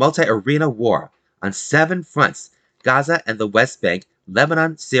multi-arena war on 7 fronts: Gaza and the West Bank,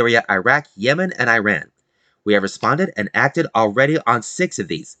 Lebanon, Syria, Iraq, Yemen, and Iran. We have responded and acted already on 6 of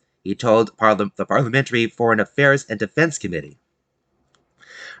these, he told the Parliamentary Foreign Affairs and Defense Committee.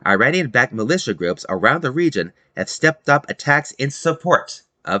 Iranian-backed militia groups around the region have stepped up attacks in support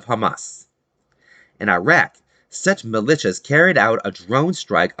of Hamas. In Iraq, such militias carried out a drone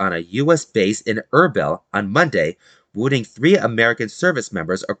strike on a U.S. base in Erbil on Monday, wounding 3 American service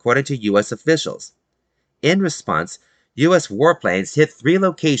members, according to U.S. officials. In response, U.S. warplanes hit 3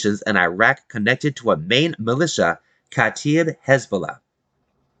 locations in Iraq connected to a main militia, Kataib Hezbollah.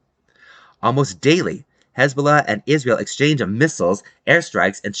 Almost daily, Hezbollah and Israel exchange missiles,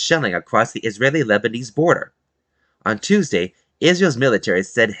 airstrikes, and shelling across the Israeli-Lebanese border. On Tuesday, Israel's military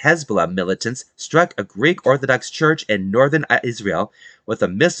said Hezbollah militants struck a Greek Orthodox church in northern Israel with a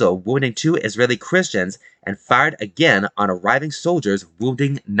missile, wounding 2 Israeli Christians, and fired again on arriving soldiers,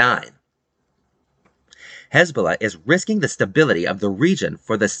 wounding 9. Hezbollah is risking the stability of the region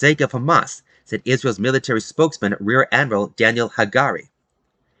for the sake of Hamas, said Israel's military spokesman Rear Admiral Daniel Hagari.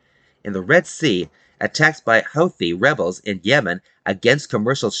 In the Red Sea, attacks by Houthi rebels in Yemen against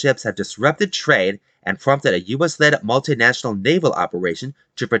commercial ships have disrupted trade and prompted a U.S.-led multinational naval operation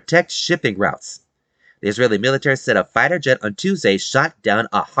to protect shipping routes. The Israeli military said a fighter jet on Tuesday shot down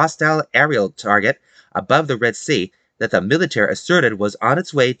a hostile aerial target above the Red Sea that the military asserted was on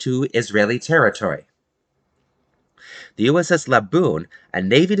its way to Israeli territory. The USS Laboon, a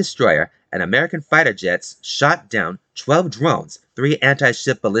Navy destroyer, and American fighter jets shot down 12 drones, 3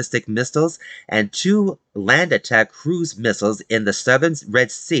 anti-ship ballistic missiles, and 2 land attack cruise missiles in the southern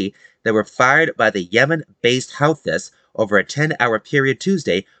Red Sea that were fired by the Yemen-based Houthis over a 10-hour period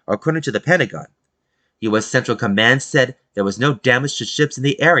Tuesday, according to the Pentagon. U.S. Central Command said there was no damage to ships in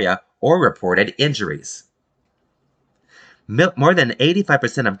the area or reported injuries. More than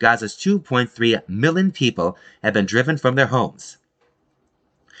 85% of Gaza's 2.3 million people have been driven from their homes.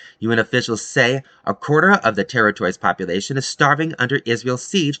 UN officials say a quarter of the territory's population is starving under Israel's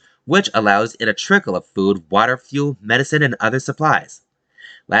siege, which allows in a trickle of food, water, fuel, medicine, and other supplies.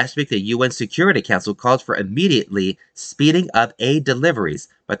 Last week, the UN Security Council called for immediately speeding up aid deliveries,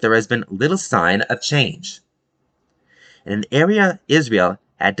 but there has been little sign of change. In an area Israel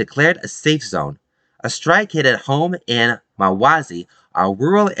had declared a safe zone, a strike hit at home in Mawazi, a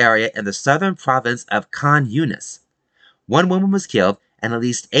rural area in the southern province of Khan Yunis. 1 woman was killed and at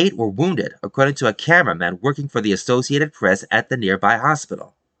least 8 were wounded, according to a cameraman working for the Associated Press at the nearby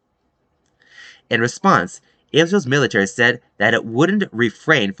hospital. In response, Israel's military said that it wouldn't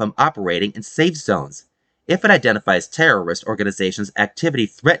refrain from operating in safe zones if it identifies terrorist organizations' activity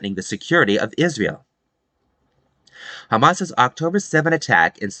threatening the security of Israel. Hamas's October 7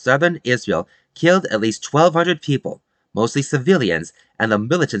 attack in southern Israel killed at least 1,200 people, mostly civilians, and the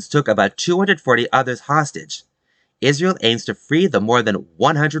militants took about 240 others hostage. Israel aims to free the more than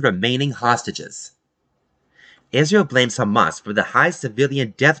 100 remaining hostages. Israel blames Hamas for the high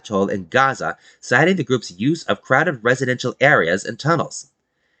civilian death toll in Gaza, citing the group's use of crowded residential areas and tunnels.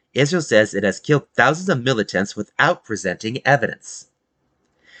 Israel says it has killed thousands of militants without presenting evidence.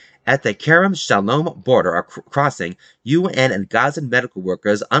 At the Kerem Shalom border crossing, UN and Gazan medical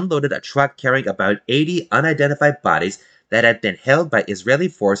workers unloaded a truck carrying about 80 unidentified bodies that had been held by Israeli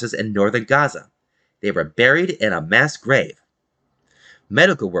forces in northern Gaza. They were buried in a mass grave.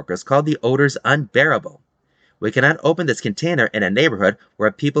 Medical workers called the odors unbearable. "We cannot open this container in a neighborhood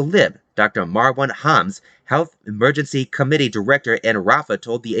where people live," Dr. Marwan Hams, Health Emergency Committee Director in Rafah,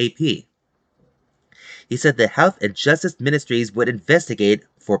 told the AP. He said the health and justice ministries would investigate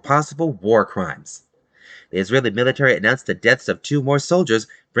for possible war crimes. The Israeli military announced the deaths of 2 more soldiers,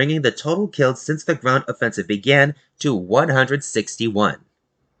 bringing the total killed since the ground offensive began to 161.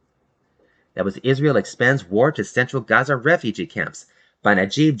 That was Israel expands war to central Gaza refugee camps, by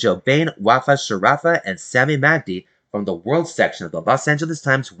Najib Jobain, Wafa Sharafa, and Sami Magdi from the World section of the Los Angeles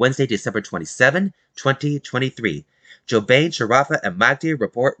Times, Wednesday, December 27, 2023. Jobain, Sharafa, and Magdi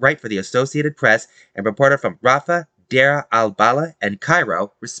write for the Associated Press and reported from Rafah, Deir al-Balah, and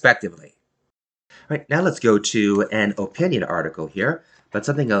Cairo, respectively. All right, now let's go to an opinion article here, but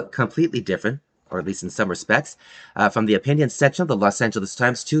something completely different, or at least in some respects, from the opinion section of the Los Angeles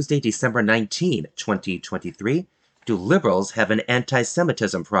Times, Tuesday, December 19, 2023. Do liberals have an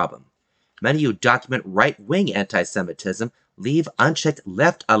anti-Semitism problem? Many who document right-wing anti-Semitism leave unchecked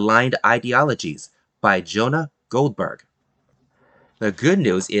left-aligned ideologies, by Jonah Goldberg. The good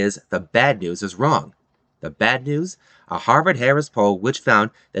news is the bad news is wrong. The bad news? A Harvard-Harris poll which found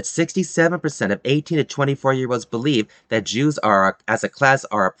that 67% of 18 to 24-year-olds believe that Jews as a class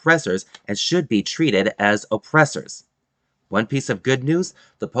are oppressors and should be treated as oppressors. One piece of good news,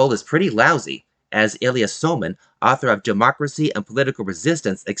 the poll is pretty lousy, as Ilya Soman, author of Democracy and Political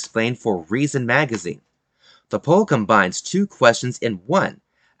Resistance, explained for Reason magazine. The poll combines 2 questions in one,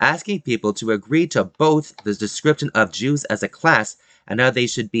 asking people to agree to both the description of Jews as a class and how they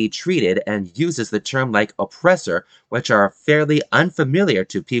should be treated, and uses the term like oppressor, which are fairly unfamiliar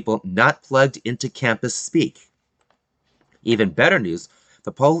to people not plugged into campus speak. Even better news,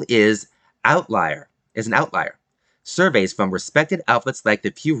 the poll is an outlier. Surveys from respected outlets like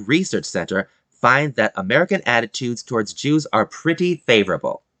the Pew Research Center find that American attitudes towards Jews are pretty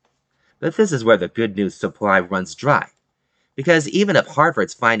favorable. But this is where the good news supply runs dry. Because even if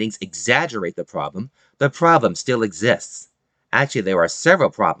Harvard's findings exaggerate the problem still exists. Actually, there are several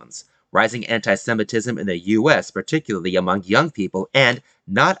problems. Rising anti-Semitism in the U.S., particularly among young people, and,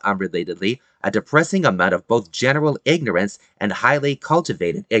 not unrelatedly, a depressing amount of both general ignorance and highly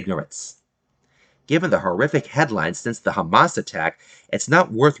cultivated ignorance. Given the horrific headlines since the Hamas attack, it's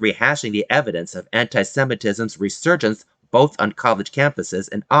not worth rehashing the evidence of anti-Semitism's resurgence both on college campuses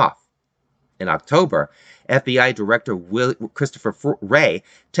and off. In October, FBI Director Christopher Wray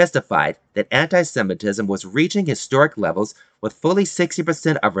testified that anti-Semitism was reaching historic levels, with fully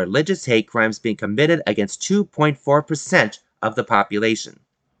 60% of religious hate crimes being committed against 2.4% of the population.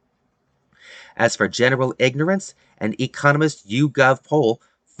 As for general ignorance, an Economist YouGov poll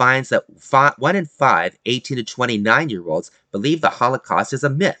finds that 1 in 5 18 to 29-year-olds believe the Holocaust is a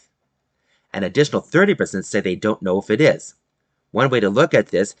myth. An additional 30% say they don't know if it is. One way to look at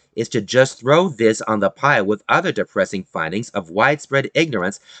this is to just throw this on the pile with other depressing findings of widespread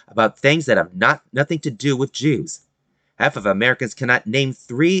ignorance about things that have nothing to do with Jews. Half of Americans cannot name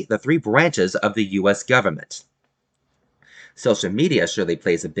the 3 branches of the U.S. government. Social media surely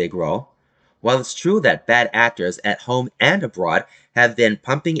plays a big role. While it's true that bad actors at home and abroad have been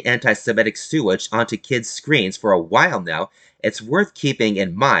pumping anti-Semitic sewage onto kids' screens for a while now, it's worth keeping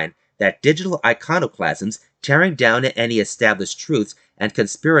in mind that digital iconoclasms, tearing down any established truths, and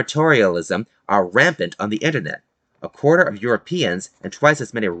conspiratorialism are rampant on the internet. A quarter of Europeans and twice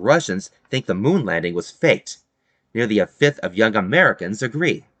as many Russians think the moon landing was faked. Nearly a fifth of young Americans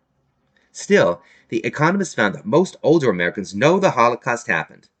agree. Still, The Economist found that most older Americans know the Holocaust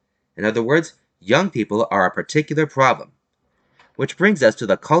happened. In other words, young people are a particular problem. Which brings us to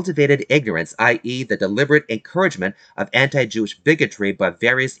the cultivated ignorance, i.e. the deliberate encouragement of anti-Jewish bigotry by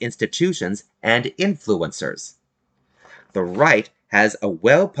various institutions and influencers. The right has a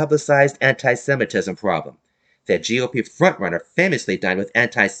well-publicized anti-Semitism problem. The GOP frontrunner famously dined with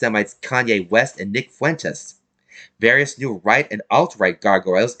anti-Semites Kanye West and Nick Fuentes. Various new right and alt-right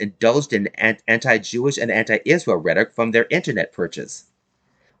gargoyles indulged in anti-Jewish and anti-Israel rhetoric from their internet perches.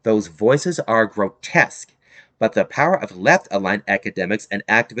 Those voices are grotesque, but the power of left-aligned academics and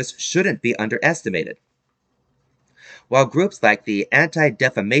activists shouldn't be underestimated. While groups like the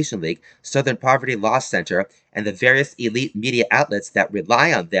Anti-Defamation League, Southern Poverty Law Center, and the various elite media outlets that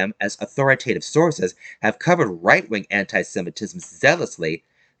rely on them as authoritative sources have covered right-wing anti-Semitism zealously,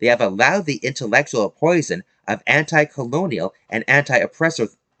 they have allowed the intellectual poison of anti-colonial and anti-oppressor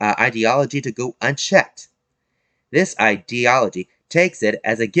ideology to go unchecked. This ideology takes it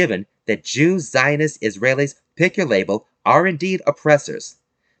as a given that Jews, Zionists, Israelis, pick your label, are indeed oppressors.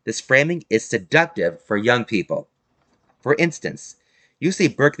 This framing is seductive for young people. For instance,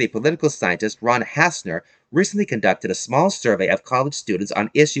 UC Berkeley political scientist Ron Hassner recently conducted a small survey of college students on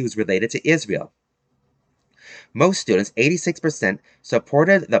issues related to Israel. Most students, 86%,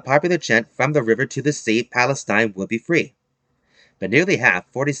 supported the popular chant "From the river to the sea, Palestine will be free." But nearly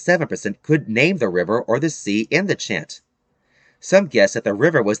half, 47%, could name the river or the sea in the chant. Some guessed that the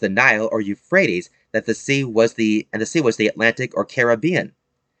river was the Nile or Euphrates, that the sea was the Atlantic or Caribbean.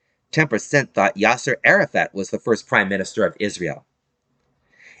 10% thought Yasser Arafat was the first prime minister of Israel.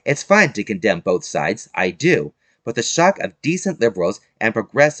 It's fine to condemn both sides, I do, but the shock of decent liberals and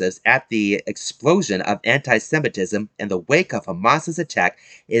progressives at the explosion of anti-Semitism in the wake of Hamas's attack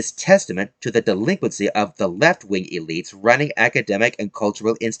is testament to the delinquency of the left-wing elites running academic and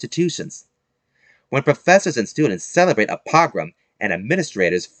cultural institutions. When professors and students celebrate a pogrom and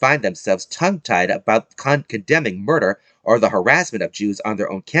administrators find themselves tongue-tied about condemning murder or the harassment of Jews on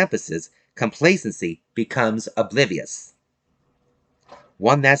their own campuses, complacency becomes oblivious.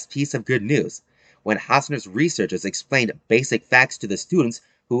 One last piece of good news. When Hassner's researchers explained basic facts to the students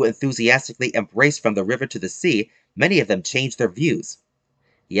who enthusiastically embraced From the River to the Sea, many of them changed their views.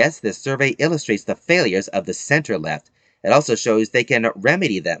 Yes, this survey illustrates the failures of the center-left. It also shows they can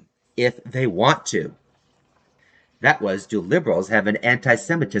remedy them if they want to. That was Do Liberals Have an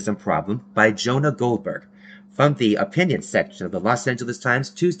Anti-Semitism Problem by Jonah Goldberg, from the opinion section of the Los Angeles Times,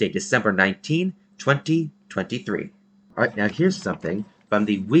 Tuesday, December 19, 2023. All right, now here's something from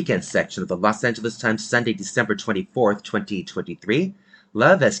the weekend section of the Los Angeles Times, Sunday, December 24th, 2023.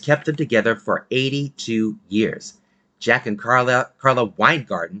 Love has kept them together for 82 years. Jack and Carla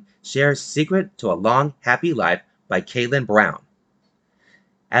Weingarten share Secret to a Long, Happy Life by Kaylin Brown.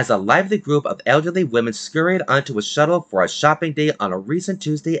 As a lively group of elderly women scurried onto a shuttle for a shopping day on a recent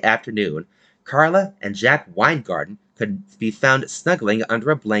Tuesday afternoon, Carla and Jack Weingarten could be found snuggling under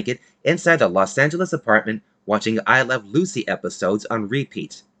a blanket inside their Los Angeles apartment watching I Love Lucy episodes on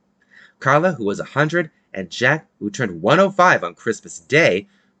repeat. Carla, who was 100, and Jack, who turned 105 on Christmas Day,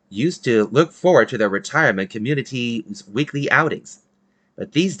 used to look forward to their retirement community's weekly outings.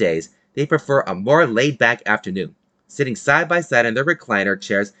 But these days, they prefer a more laid-back afternoon, sitting side by side in their recliner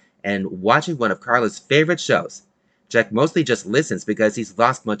chairs and watching one of Carla's favorite shows. Jack mostly just listens because he's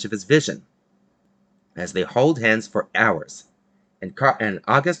lost much of his vision. As they hold hands for hours. In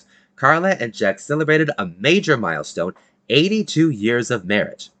August, Carla and Jack celebrated a major milestone, 82 years of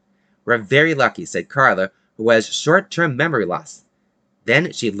marriage. "We're very lucky," said Carla, who has short-term memory loss.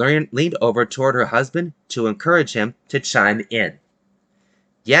 Then she leaned over toward her husband to encourage him to chime in.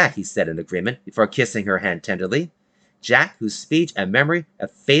 "Yeah," he said in agreement, before kissing her hand tenderly. Jack, whose speech and memory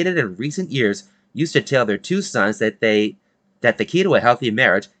have faded in recent years, used to tell their two sons that the key to a healthy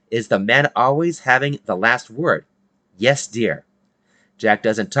marriage is the man always having the last word. "Yes, dear." Jack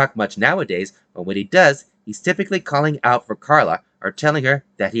doesn't talk much nowadays, but when he does, he's typically calling out for Carla or telling her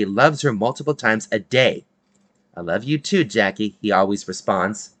that he loves her multiple times a day. "I love you too, Jackie," he always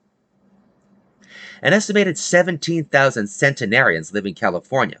responds. An estimated 17,000 centenarians live in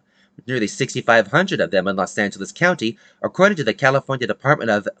California, with nearly 6,500 of them in Los Angeles County, according to the California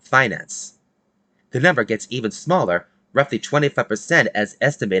Department of Finance. The number gets even smaller, roughly 25% as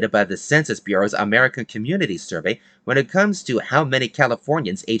estimated by the Census Bureau's American Community Survey, when it comes to how many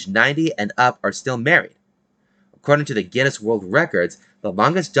Californians aged 90 and up are still married. According to the Guinness World Records, the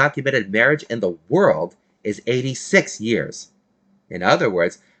longest documented marriage in the world is 86 years. In other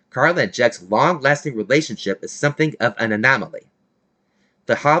words, Carla and Jack's long-lasting relationship is something of an anomaly.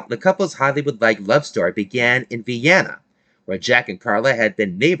 The couple's Hollywood-like love story began in Vienna, where Jack and Carla had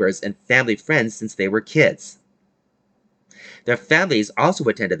been neighbors and family friends since they were kids. Their families also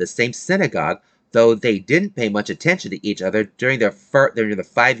attended the same synagogue, though they didn't pay much attention to each other during the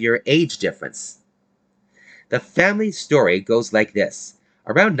 5-year age difference. The family story goes like this.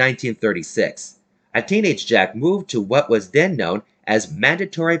 Around 1936, a teenage Jack moved to what was then known as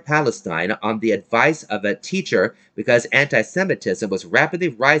Mandatory Palestine on the advice of a teacher because anti-Semitism was rapidly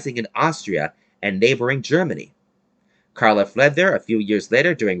rising in Austria and neighboring Germany. Carla fled there a few years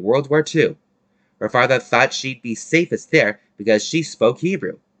later during World War II. Her father thought she'd be safest there because she spoke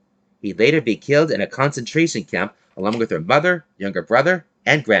Hebrew. He'd later be killed in a concentration camp along with her mother, younger brother,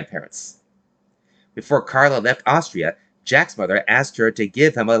 and grandparents. Before Carla left Austria, Jack's mother asked her to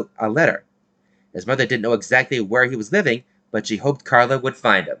give him a letter. His mother didn't know exactly where he was living, but she hoped Carla would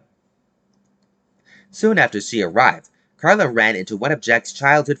find him. Soon after she arrived, Carla ran into one of Jack's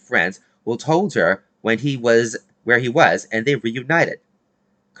childhood friends who told her where he was, and they reunited.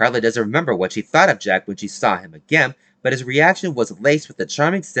 Carla doesn't remember what she thought of Jack when she saw him again, but his reaction was laced with the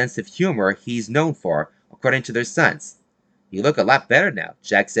charming sense of humor he's known for, according to their sons. "You look a lot better now,"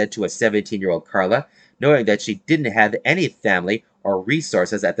 Jack said to a 17-year-old Carla, knowing that she didn't have any family or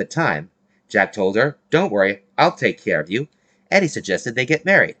resources at the time. Jack told her, "Don't worry, I'll take care of you," and he suggested they get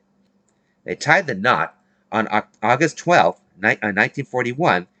married. They tied the knot on August 12,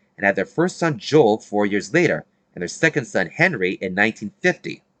 1941, and had their first son Joel 4 years later, and their second son Henry in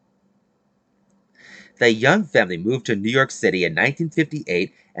 1950. The young family moved to New York City in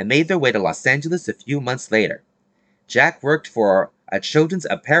 1958 and made their way to Los Angeles a few months later. Jack worked for a children's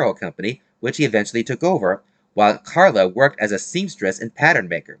apparel company, which he eventually took over, while Carla worked as a seamstress and pattern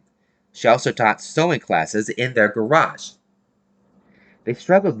maker. She also taught sewing classes in their garage. They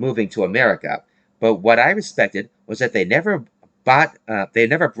struggled moving to America, but what I respected was that they never brought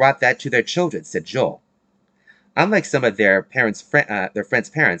that to their children, said Joel. Unlike some of their friends'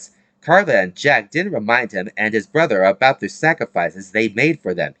 parents, Carla and Jack didn't remind him and his brother about the sacrifices they made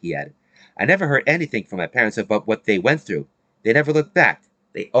for them, he added. "I never heard anything from my parents about what they went through. They never looked back.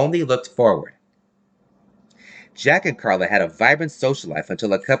 They only looked forward." Jack and Carla had a vibrant social life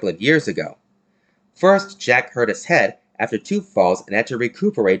until a couple of years ago. First, Jack hurt his head after 2 falls and had to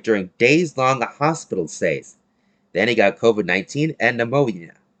recuperate during days-long hospital stays. Then he got COVID-19 and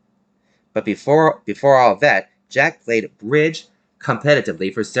pneumonia. But before all that, Jack played bridge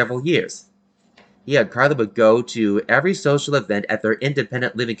competitively for several years. He and Carla would go to every social event at their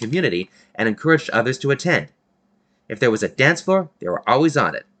independent living community and encouraged others to attend. If there was a dance floor, they were always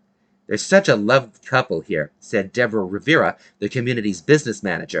on it. "They're such a loved couple here," said Deborah Rivera, the community's business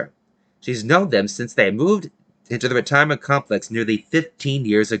manager. She's known them since they moved into the retirement complex nearly 15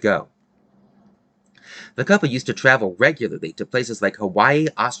 years ago. The couple used to travel regularly to places like Hawaii,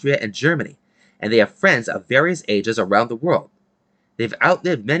 Austria, and Germany, and they have friends of various ages around the world. They've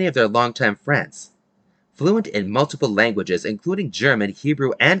outlived many of their longtime friends. Fluent in multiple languages, including German,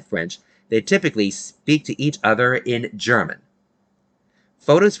 Hebrew, and French, they typically speak to each other in German.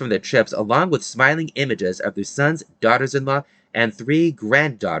 Photos from their trips, along with smiling images of their sons, daughters-in-law, and 3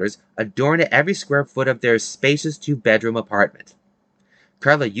 granddaughters, adorn every square foot of their spacious 2-bedroom apartment.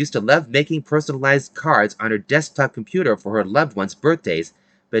 Carla used to love making personalized cards on her desktop computer for her loved ones' birthdays,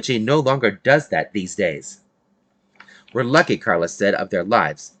 but she no longer does that these days. "We're lucky," Carla said of their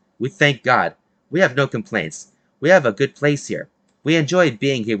lives. "We thank God. We have no complaints. We have a good place here. We enjoy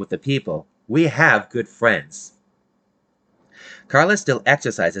being here with the people. We have good friends." Carla still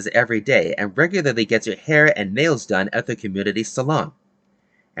exercises every day and regularly gets her hair and nails done at the community salon.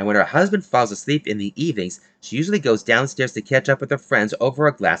 And when her husband falls asleep in the evenings, she usually goes downstairs to catch up with her friends over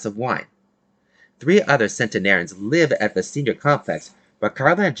a glass of wine. 3 other centenarians live at the senior complex, but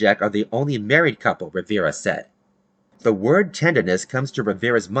Carla and Jack are the only married couple, Rivera said. The word tenderness comes to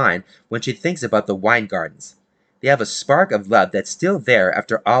Rivera's mind when she thinks about the wine gardens. "They have a spark of love that's still there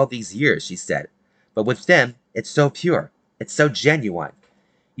after all these years," she said. "But with them, it's so pure. It's so genuine.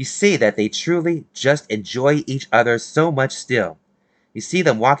 You see that they truly just enjoy each other so much still. You see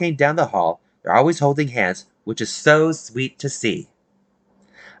them walking down the hall. They're always holding hands, which is so sweet to see."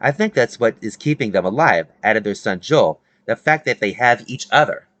 "I think that's what is keeping them alive," added their son Joel, "the fact that they have each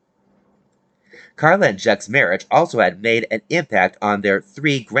other." Carla and Jack's marriage also had made an impact on their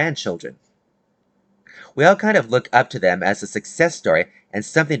 3 grandchildren. "We all kind of look up to them as a success story and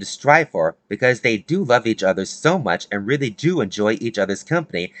something to strive for because they do love each other so much and really do enjoy each other's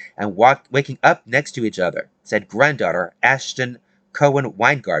company and waking up next to each other," said granddaughter Ashton Cohen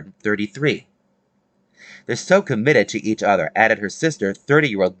Weingarten, 33. "They're so committed to each other," added her sister,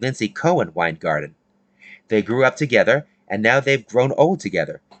 30-year-old Lindsay Cohen Weingarten. "They grew up together, and now they've grown old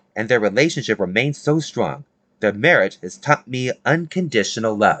together, and their relationship remains so strong. Their marriage has taught me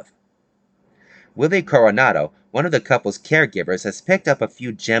unconditional love." Willie Coronado, one of the couple's caregivers, has picked up a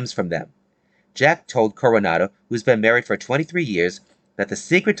few gems from them. Jack told Coronado, who's been married for 23 years, that the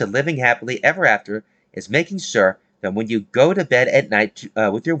secret to living happily ever after is making sure that when you go to bed at night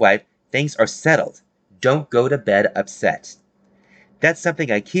with your wife, things are settled. Don't go to bed upset. That's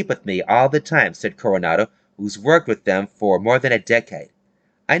something I keep with me all the time, said Coronado, who's worked with them for more than a decade.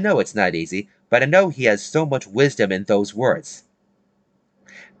 I know it's not easy, but I know he has so much wisdom in those words.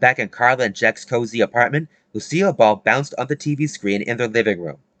 Back in Carla and Jack's cozy apartment, Lucille Ball bounced on the TV screen in their living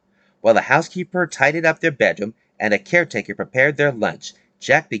room. While the housekeeper tidied up their bedroom and a caretaker prepared their lunch,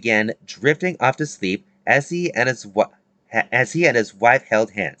 Jack began drifting off to sleep as he and his wife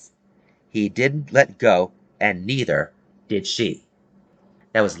held hands. He didn't let go, and neither did she.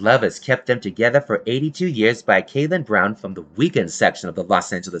 That was Love Has Kept Them Together for 82 Years by Caitlin Brown from the weekend section of the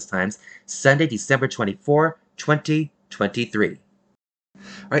Los Angeles Times, Sunday, December 24, 2023. All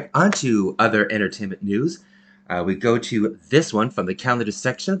right, on to other entertainment news. We go to this one from the calendar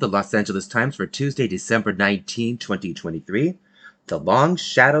section of the Los Angeles Times for Tuesday, December 19, 2023. The Long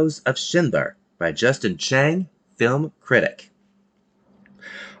Shadows of Schindler by Justin Chang, film critic.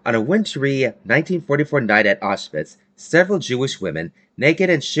 On a wintry 1944 night at Auschwitz, several Jewish women, naked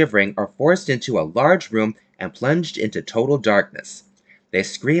and shivering, are forced into a large room and plunged into total darkness. They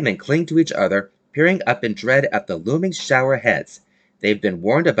scream and cling to each other, peering up in dread at the looming shower heads. They've been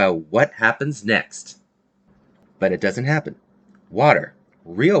warned about what happens next. But it doesn't happen. Water,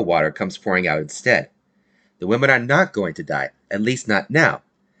 real water, comes pouring out instead. The women are not going to die, at least not now.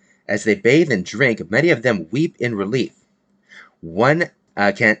 As they bathe and drink, many of them weep in relief. One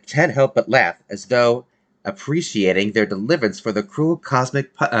can't help but laugh, as though appreciating their deliverance for the cruel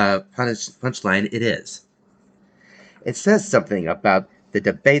cosmic punchline it is. It says something about the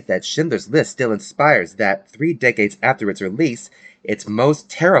debate that Schindler's List still inspires that 3 decades after its release, its most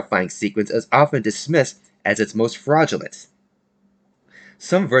terrifying sequence is often dismissed as its most fraudulent.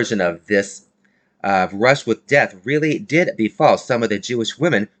 Some version of this rush with death really did befall some of the Jewish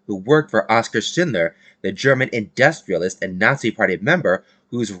women who worked for Oskar Schindler, the German industrialist and Nazi Party member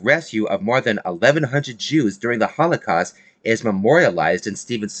whose rescue of more than 1,100 Jews during the Holocaust is memorialized in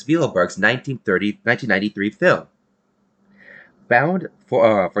Steven Spielberg's 1993 film. Bound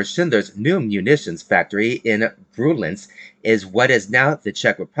for Schindler's new munitions factory in Brunlitz is what is now the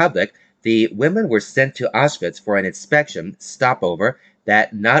Czech Republic. The women were sent to Auschwitz for an inspection stopover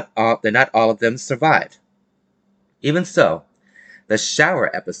that not all of them survived. Even so, the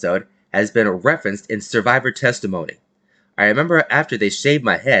shower episode has been referenced in survivor testimony. I remember after they shaved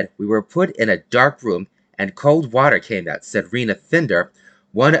my head, we were put in a dark room and cold water came out, said Rena Finder,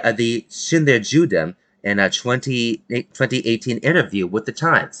 one of the Schindler Juden, in a 2018 interview with the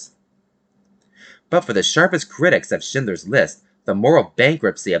Times. But for the sharpest critics of Schindler's List, the moral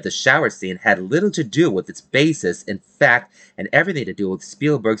bankruptcy of the shower scene had little to do with its basis in fact and everything to do with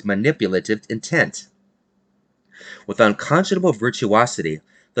Spielberg's manipulative intent. With unconscionable virtuosity,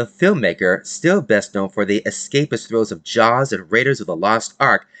 the filmmaker, still best known for the escapist thrills of Jaws and Raiders of the Lost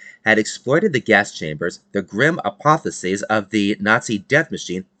Ark, had exploited the gas chambers, the grim apotheosis of the Nazi death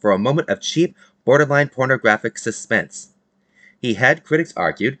machine, for a moment of cheap, borderline pornographic suspense. He had, critics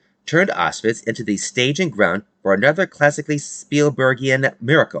argued, turned Auschwitz into the staging ground for another classically Spielbergian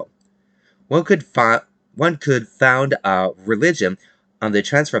miracle. One could found a religion on the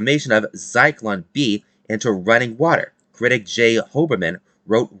transformation of Zyklon B into running water. Critic Jay Hoberman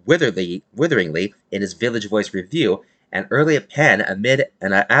wrote witheringly in his Village Voice review, an early pen amid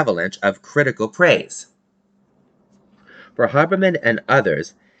an avalanche of critical praise. For Hoberman and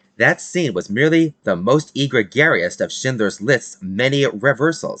others, that scene was merely the most egregious of Schindler's List's many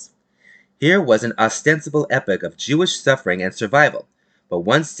reversals. Here was an ostensible epic of Jewish suffering and survival, but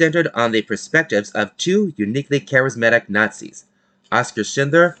one centered on the perspectives of two uniquely charismatic Nazis, Oskar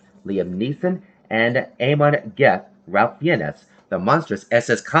Schindler, Liam Neeson, and Amon Geth, Ralph Fiennes, the monstrous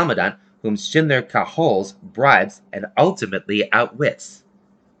SS commandant whom Schindler cajoles, bribes, and ultimately outwits.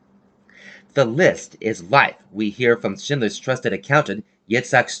 The list is life, we hear from Schindler's trusted accountant,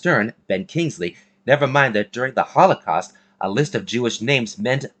 Yitzhak Stern, Ben Kingsley. Never mind that during the Holocaust, a list of Jewish names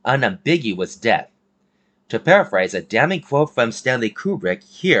meant unambiguous death. To paraphrase a damning quote from Stanley Kubrick,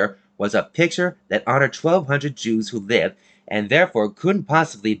 here was a picture that honored 1,200 Jews who lived, and therefore couldn't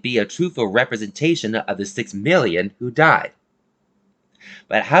possibly be a truthful representation of the 6 million who died.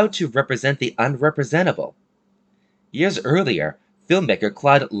 But how to represent the unrepresentable? Years earlier, filmmaker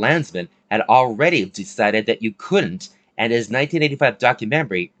Claude Lanzmann had already decided that you couldn't, and his 1985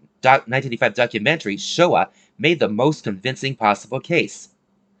 documentary Shoah made the most convincing possible case.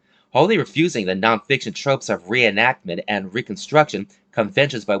 Wholly refusing the nonfiction tropes of reenactment and reconstruction,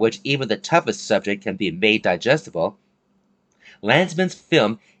 conventions by which even the toughest subject can be made digestible, Lanzmann's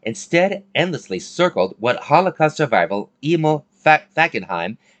film instead endlessly circled what Holocaust survivor Emil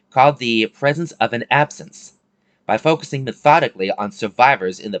Fackenheim called the presence of an absence. By focusing methodically on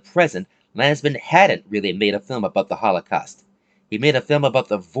survivors in the present, Lanzmann hadn't really made a film about the Holocaust. He made a film about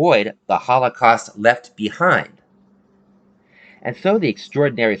the void the Holocaust left behind. And so the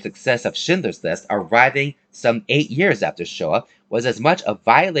extraordinary success of Schindler's List, arriving some 8 years after Shoah, was as much a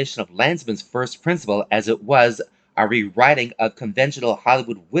violation of Landsman's first principle as it was a rewriting of conventional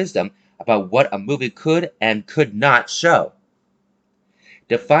Hollywood wisdom about what a movie could and could not show.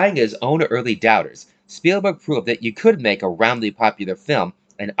 Defying his own early doubters, Spielberg proved that you could make a roundly popular film,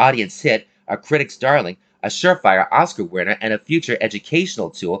 an audience hit, a critic's darling, a surefire Oscar winner, and a future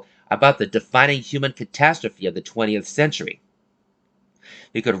educational tool about the defining human catastrophe of the 20th century.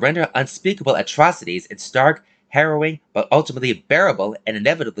 You could render unspeakable atrocities in stark, harrowing, but ultimately bearable and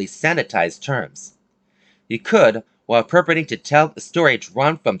inevitably sanitized terms. You could, while purporting to tell a story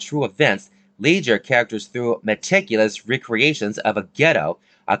drawn from true events, lead your characters through meticulous recreations of a ghetto,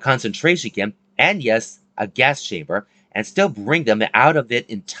 a concentration camp, and yes, a gas chamber, and still bring them out of it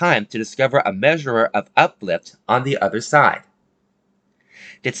in time to discover a measure of uplift on the other side.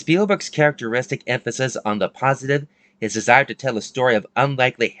 Did Spielberg's characteristic emphasis on the positive, his desire to tell a story of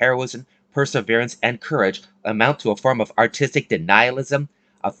unlikely heroism, perseverance, and courage, amount to a form of artistic denialism,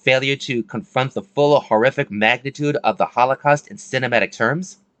 a failure to confront the full horrific magnitude of the Holocaust in cinematic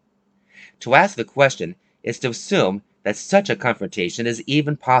terms? To ask the question is to assume that such a confrontation is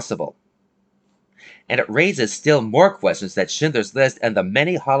even possible. And it raises still more questions that Schindler's List and the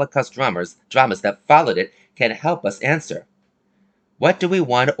many Holocaust dramas that followed it can help us answer. What do we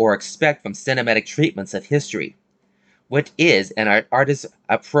want or expect from cinematic treatments of history? What is an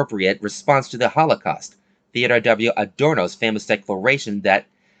artist-appropriate response to the Holocaust? Theodore W. Adorno's famous declaration that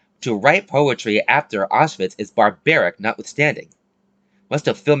to write poetry after Auschwitz is barbaric notwithstanding. Must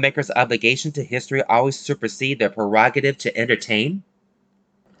a filmmaker's obligation to history always supersede their prerogative to entertain?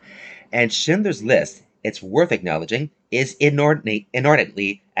 And Schindler's List, it's worth acknowledging, is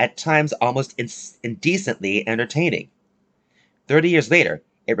inordinately, at times almost indecently entertaining. 30 years later,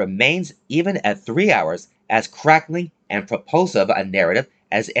 it remains, even at 3 hours, as crackling and propulsive a narrative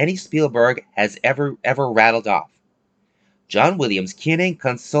as any Spielberg has ever rattled off. John Williams' keening,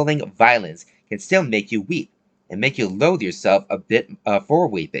 consoling violins can still make you weep, and make you loathe yourself a bit for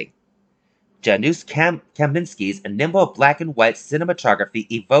weeping. Janusz Kaminski's nimble black and white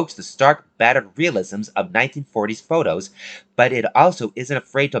cinematography evokes the stark, battered realisms of 1940s photos, but it also isn't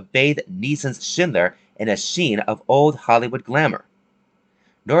afraid to bathe Neeson's Schindler in a sheen of old Hollywood glamour.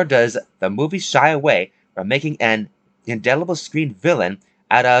 Nor does the movie shy away from making an indelible screen villain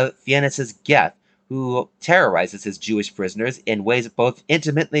out of Fiennes's Geth, who terrorizes his Jewish prisoners in ways both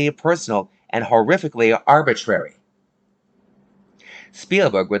intimately personal and horrifically arbitrary.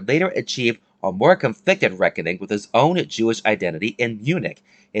 Spielberg would later achieve a more conflicted reckoning with his own Jewish identity in Munich,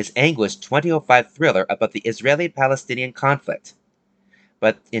 his anguished 2005 thriller about the Israeli-Palestinian conflict.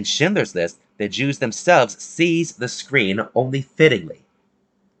 But in Schindler's List, the Jews themselves seize the screen only fittingly.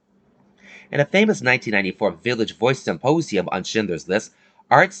 In a famous 1994 Village Voice symposium on Schindler's List,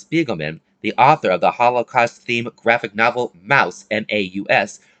 Art Spiegelman, the author of the Holocaust-themed graphic novel Maus,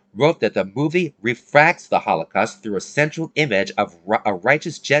 M-A-U-S, wrote that the movie refracts the Holocaust through a central image of a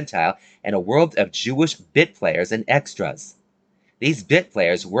righteous Gentile and a world of Jewish bit players and extras. These bit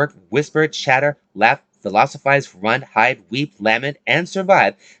players work, whisper, chatter, laugh, philosophize, run, hide, weep, lament, and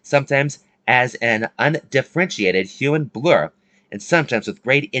survive, sometimes as an undifferentiated human blur, and sometimes with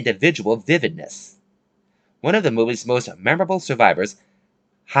great individual vividness. One of the movie's most memorable survivors,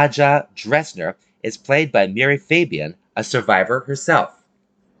 Haja Dressner, is played by Miri Fabian, a survivor herself.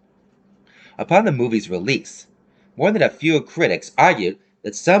 Upon the movie's release, more than a few critics argued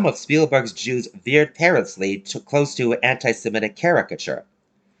that some of Spielberg's Jews veered perilously close to anti-Semitic caricature.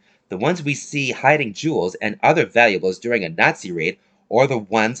 The ones we see hiding jewels and other valuables during a Nazi raid, or the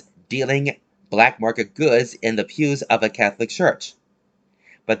ones dealing black market goods in the pews of a Catholic church.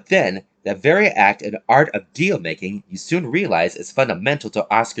 But then, the very act and art of deal-making you soon realize is fundamental to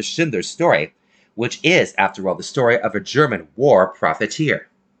Oskar Schindler's story, which is, after all, the story of a German war profiteer.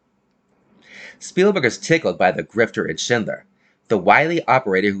 Spielberg is tickled by the grifter in Schindler, the wily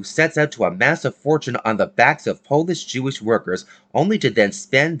operator who sets out to amass a fortune on the backs of Polish Jewish workers, only to then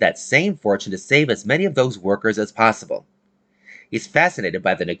spend that same fortune to save as many of those workers as possible. He's fascinated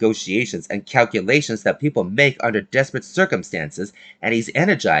by the negotiations and calculations that people make under desperate circumstances, and he's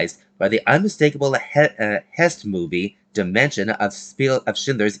energized by the unmistakable Hest movie dimension of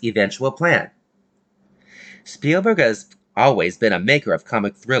Schindler's eventual plan. Spielberg has always been a maker of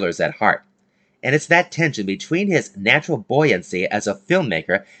comic thrillers at heart, and it's that tension between his natural buoyancy as a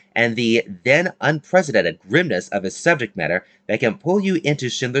filmmaker and the then unprecedented grimness of his subject matter that can pull you into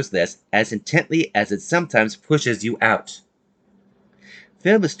Schindler's List as intently as it sometimes pushes you out.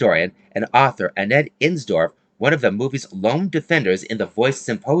 Film historian and author Annette Insdorf one of the movie's lone defenders in the Voice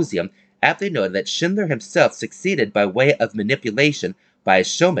Symposium, aptly noted that Schindler himself succeeded by way of manipulation by his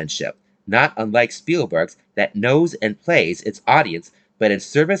showmanship, not unlike Spielberg's, that knows and plays its audience, but in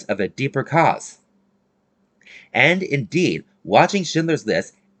service of a deeper cause. And indeed, watching Schindler's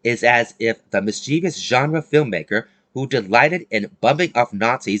List is as if the mischievous genre filmmaker who delighted in bumping off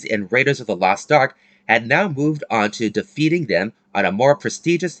Nazis in Raiders of the Lost Ark had now moved on to defeating them on a more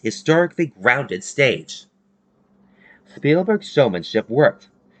prestigious, historically grounded stage. Spielberg's showmanship worked.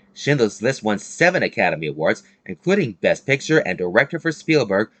 Schindler's List won 7 Academy Awards, including Best Picture and Director for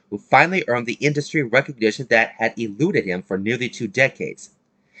Spielberg, who finally earned the industry recognition that had eluded him for nearly 2 decades.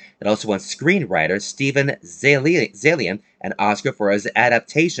 It also won screenwriter Stephen Zalian an Oscar for his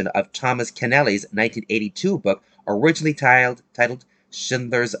adaptation of Thomas Keneally's 1982 book, originally titled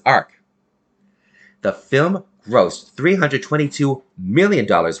Schindler's Ark. The film grossed $322 million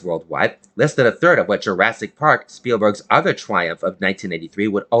worldwide, less than a third of what Jurassic Park, Spielberg's other triumph of 1983,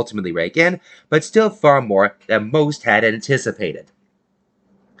 would ultimately rake in, but still far more than most had anticipated.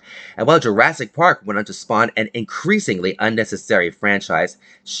 And while Jurassic Park went on to spawn an increasingly unnecessary franchise,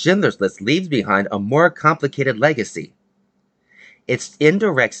 Schindler's List leaves behind a more complicated legacy. Its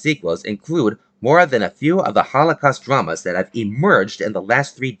indirect sequels include more than a few of the Holocaust dramas that have emerged in the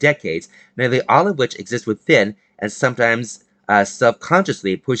last 3 decades, nearly all of which exist within and sometimes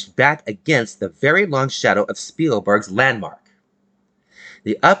subconsciously pushed back against the very long shadow of Spielberg's landmark.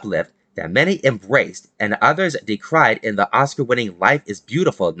 The uplift that many embraced and others decried in the Oscar-winning Life is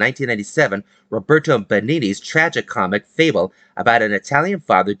Beautiful 1997, Roberto Benigni's tragicomic fable about an Italian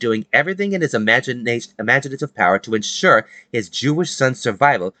father doing everything in his imaginative power to ensure his Jewish son's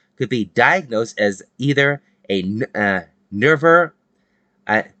survival, could be diagnosed as either a nervivor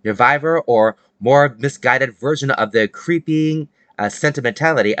or more misguided version of the creeping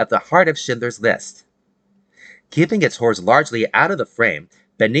sentimentality at the heart of Schindler's List. Keeping its horrors largely out of the frame,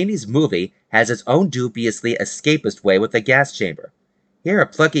 Benigni's movie has its own dubiously escapist way with the gas chamber. Here, a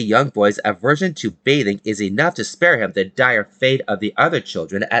plucky young boy's aversion to bathing is enough to spare him the dire fate of the other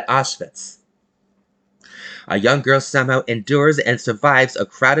children at Auschwitz. A young girl somehow endures and survives a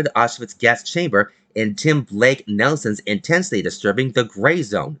crowded Auschwitz gas chamber in Tim Blake Nelson's intensely disturbing The Gray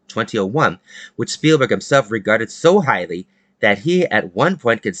Zone, 2001, which Spielberg himself regarded so highly that he at one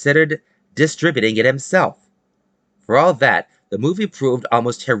point considered distributing it himself. For all that, the movie proved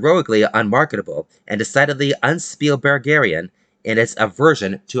almost heroically unmarketable and decidedly un-Spielbergerian in its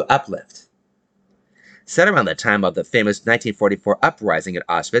aversion to uplift. Set around the time of the famous 1944 uprising at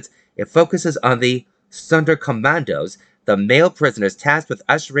Auschwitz, it focuses on the Sonderkommandos, the male prisoners tasked with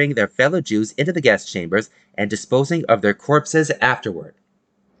ushering their fellow Jews into the gas chambers and disposing of their corpses afterward.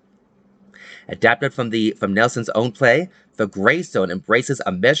 Adapted from Nelson's own play, The Gray Zone embraces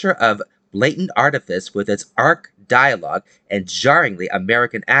a measure of blatant artifice with its arc dialogue and jarringly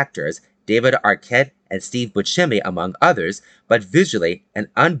American actors, David Arquette and Steve Buscemi among others, but visually an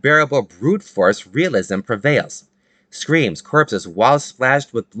unbearable brute force realism prevails. Screams, corpses, walls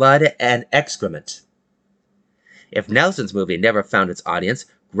splashed with blood and excrement. If Nelson's movie never found its audience,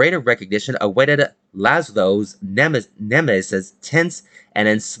 greater recognition awaited Laszlo's nemesis, tense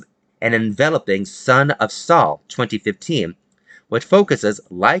and enveloping Son of Saul, 2015, which focuses,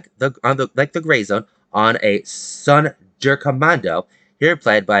 like the Gray Zone, on a Sonderkommando, here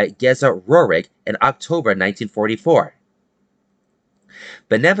played by Geza Rohrig in October 1944.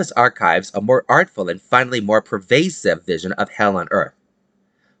 Benevis archives a more artful and finally more pervasive vision of hell on earth.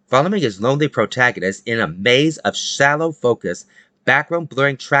 Following his lonely protagonist in a maze of shallow focus, background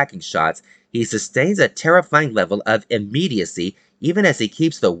blurring tracking shots, he sustains a terrifying level of immediacy even as he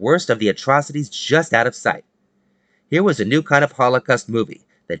keeps the worst of the atrocities just out of sight. Here was a new kind of Holocaust movie,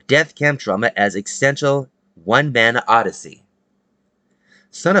 the death camp drama as essential one-man odyssey.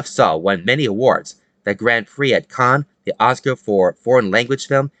 Son of Saul won many awards, the Grand Prix at Cannes, the Oscar for Foreign Language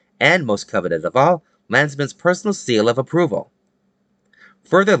Film, and, most coveted of all, Landsman's personal seal of approval.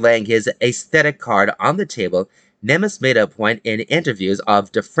 Further laying his aesthetic card on the table, Nemes made a point in interviews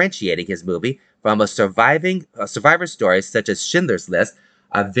of differentiating his movie from a survivor story such as Schindler's List,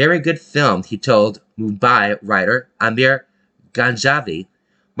 a very good film, he told Mumbai writer Amir Ganjavi.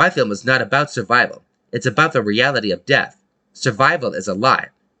 My film is not about survival. It's about the reality of death. Survival is a lie.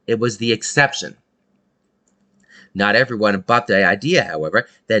 It was the exception. Not everyone bought the idea, however,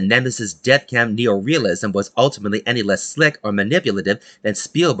 that Nemes's death camp neorealism was ultimately any less slick or manipulative than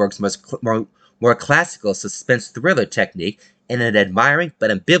Spielberg's more classical suspense thriller technique. In an admiring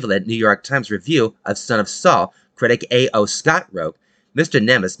but ambivalent New York Times review of Son of Saul, critic A.O. Scott wrote, Mr.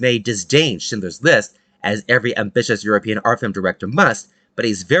 Nemes may disdain Schindler's List, as every ambitious European art film director must, but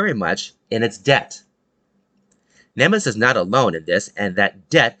he's very much in its debt. Nemes is not alone in this, and that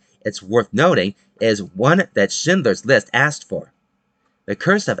death, it's worth noting, is one that Schindler's List asked for. The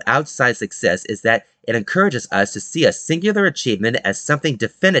curse of outside success is that it encourages us to see a singular achievement as something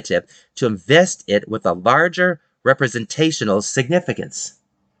definitive, to invest it with a larger representational significance.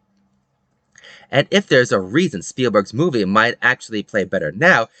 And if there's a reason Spielberg's movie might actually play better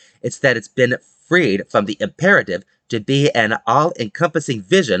now, it's that it's been freed from the imperative to be an all-encompassing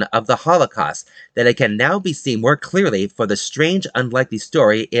vision of the Holocaust, that it can now be seen more clearly for the strange, unlikely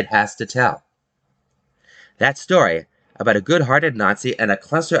story it has to tell. That story, about a good-hearted Nazi and a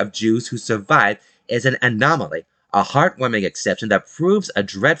cluster of Jews who survived, is an anomaly, a heartwarming exception that proves a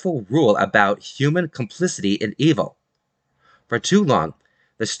dreadful rule about human complicity in evil. For too long,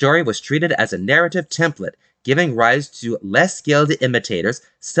 the story was treated as a narrative template, giving rise to less skilled imitators,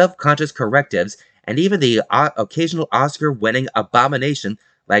 self-conscious correctives, and even the occasional Oscar-winning abomination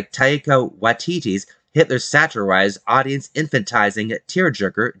like Taika Waititi's Hitler-satirized audience-infantizing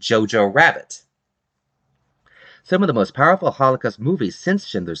tearjerker Jojo Rabbit. Some of the most powerful Holocaust movies since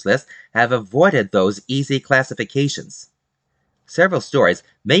Schindler's List have avoided those easy classifications. Several stories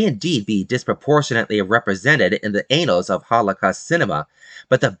may indeed be disproportionately represented in the annals of Holocaust cinema,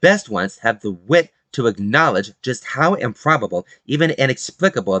 but the best ones have the wit to acknowledge just how improbable, even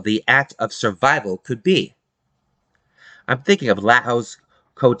inexplicable, the act of survival could be. I'm thinking of Laos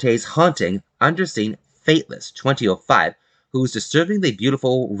Cote's haunting, underseen Fateless 2005, whose disturbingly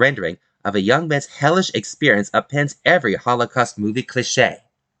beautiful rendering of a young man's hellish experience appends every Holocaust movie cliché.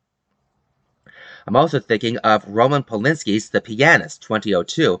 I'm also thinking of Roman Polanski's The Pianist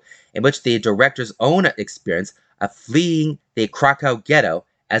 2002, in which the director's own experience of fleeing the Krakow ghetto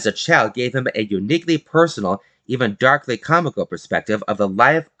as a child gave him a uniquely personal, even darkly comical perspective of the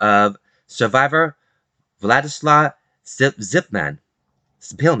life of survivor Vladislav Spilman.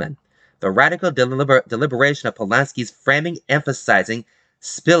 The radical deliberation of Polanski's framing, emphasizing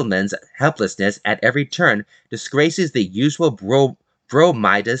Spillman's helplessness at every turn, disgraces the usual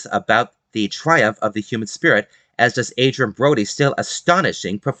bromidas about the triumph of the human spirit, as does Adrien Brody's still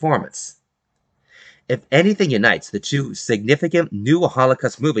astonishing performance. If anything unites the two significant new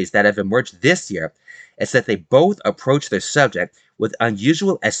Holocaust movies that have emerged this year, it's that they both approach their subject with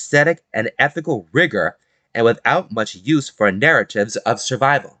unusual aesthetic and ethical rigor, and without much use for narratives of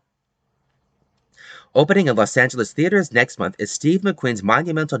survival. Opening in Los Angeles theaters next month is Steve McQueen's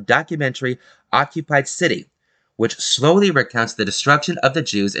monumental documentary Occupied City, which slowly recounts the destruction of the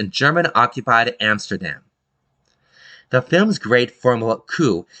Jews in German-occupied Amsterdam. The film's great formal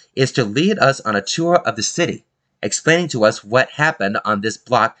coup is to lead us on a tour of the city, explaining to us what happened on this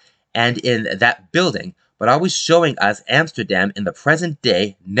block and in that building, but always showing us Amsterdam in the present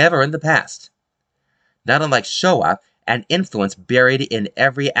day, never in the past. Not unlike Shoah, an influence buried in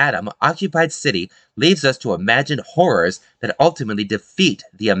every atom, Occupied City leaves us to imagine horrors that ultimately defeat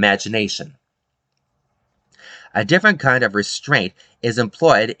the imagination. A different kind of restraint is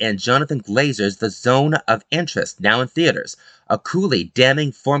employed in Jonathan Glazer's The Zone of Interest, now in theaters, a coolly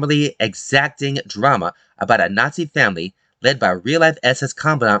damning, formally exacting drama about a Nazi family led by real-life SS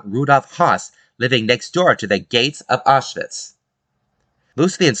commandant Rudolf Haas living next door to the gates of Auschwitz.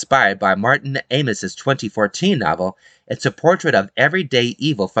 Loosely inspired by Martin Amis's 2014 novel, it's a portrait of everyday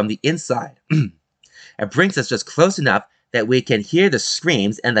evil from the inside. It brings us just close enough that we can hear the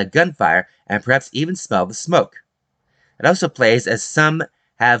screams and the gunfire and perhaps even smell the smoke. It also plays, as some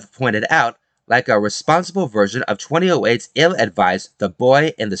have pointed out, like a responsible version of 2008's ill-advised The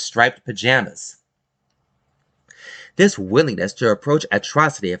Boy in the Striped Pajamas. This willingness to approach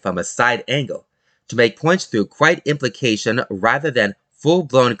atrocity from a side angle, to make points through quiet implication rather than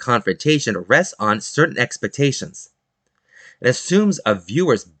full-blown confrontation, rests on certain expectations. It assumes a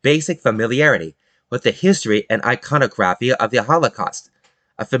viewer's basic familiarity with the history and iconography of the Holocaust,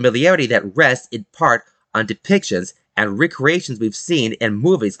 a familiarity that rests in part on depictions and recreations we've seen in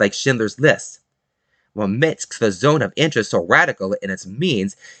movies like Schindler's List. What makes The Zone of Interest so radical in its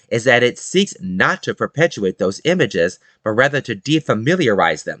means is that it seeks not to perpetuate those images, but rather to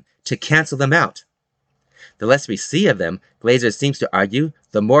defamiliarize them, to cancel them out. The less we see of them, Glazer seems to argue,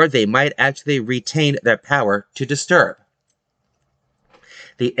 the more they might actually retain their power to disturb.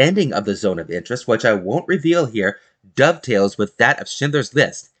 The ending of The Zone of Interest, which I won't reveal here, dovetails with that of Schindler's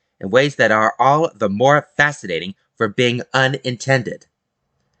List in ways that are all the more fascinating for being unintended.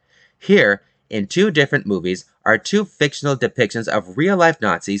 Here, in two different movies, are two fictional depictions of real-life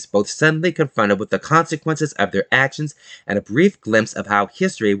Nazis, both suddenly confronted with the consequences of their actions and a brief glimpse of how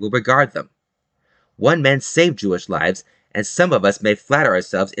history will regard them. One man saved Jewish lives, and some of us may flatter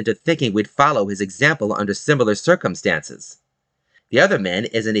ourselves into thinking we'd follow his example under similar circumstances. The other man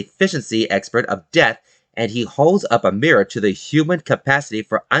is an efficiency expert of death and he holds up a mirror to the human capacity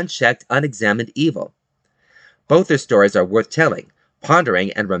for unchecked, unexamined evil. Both their stories are worth telling,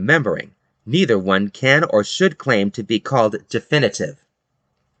 pondering, and remembering. Neither one can or should claim to be called definitive.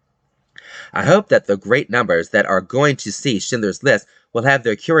 I hope that the great numbers that are going to see Schindler's List will have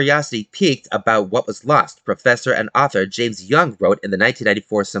their curiosity piqued about what was lost, Professor and author James Young wrote in the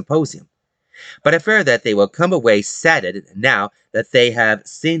 1994 symposium. But I fear that they will come away saddened now that they have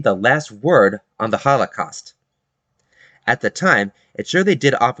seen the last word on the Holocaust. At the time, it surely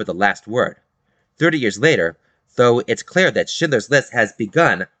did offer the last word. 30 years later, though it's clear that Schindler's List has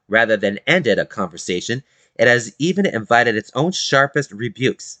begun rather than ended a conversation, it has even invited its own sharpest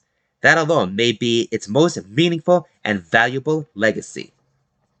rebukes. That alone may be its most meaningful and valuable legacy.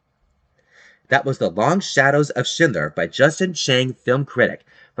 That was The Long Shadows of Schindler by Justin Chang, film critic,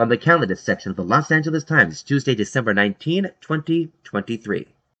 from the calendar section of the Los Angeles Times, Tuesday, December 19, 2023.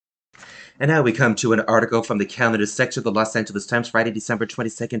 And now we come to an article from the calendar section of the Los Angeles Times, Friday, December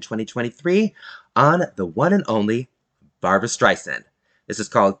 22nd, 2023, on the one and only Barbra Streisand. This is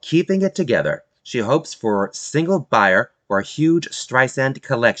called Keeping It Together. She hopes for single buyer for a huge Streisand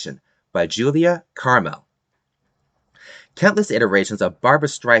collection by Julia Carmel. Countless iterations of Barbra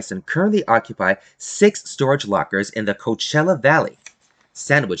Streisand currently occupy 6 storage lockers in the Coachella Valley.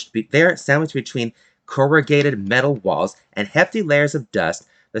 Sandwiched between corrugated metal walls and hefty layers of dust,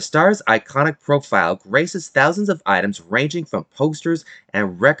 the star's iconic profile graces thousands of items ranging from posters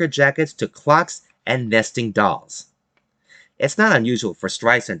and record jackets to clocks and nesting dolls. It's not unusual for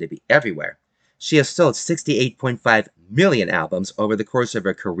Streisand to be everywhere. She has sold 68.5 million albums over the course of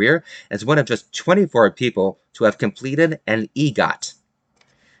her career as one of just 24 people to have completed an EGOT.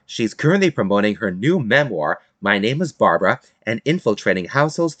 She's currently promoting her new memoir, My Name is Barbara, and infiltrating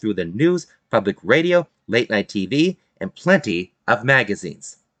households through the news, public radio, late-night TV, and plenty of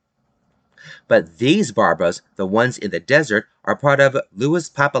magazines. But these Barbras, the ones in the desert, are part of Louis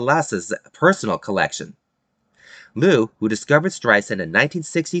Papalassa's personal collection. Lou, who discovered Streisand in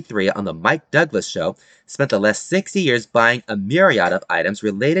 1963 on The Mike Douglas Show, spent the last 60 years buying a myriad of items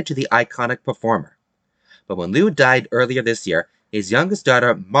related to the iconic performer. But when Lou died earlier this year, his youngest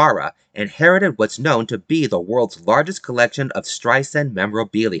daughter, Mara, inherited what's known to be the world's largest collection of Streisand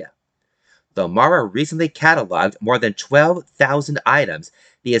memorabilia. Though Mara recently cataloged more than 12,000 items,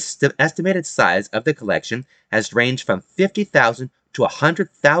 the estimated size of the collection has ranged from 50,000 to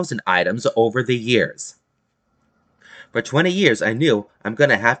 100,000 items over the years. For 20 years, I knew I'm going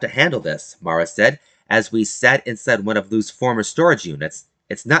to have to handle this, Mara said, as we sat inside one of Lou's former storage units.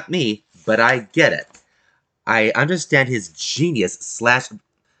 It's not me, but I get it. I understand his genius /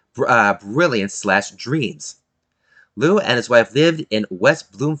 brilliance / dreams. Lou and his wife lived in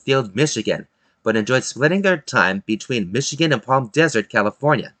West Bloomfield, Michigan, but enjoyed splitting their time between Michigan and Palm Desert,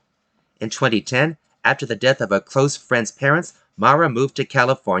 California. In 2010, after the death of a close friend's parents, Mara moved to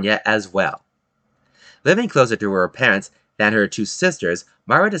California as well. Living closer to her parents than her 2 sisters,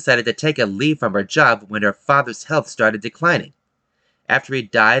 Mara decided to take a leave from her job when her father's health started declining. After he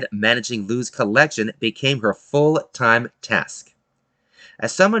died, managing Lou's collection became her full-time task.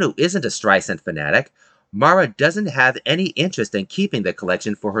 As someone who isn't a Streisand fanatic, Mara doesn't have any interest in keeping the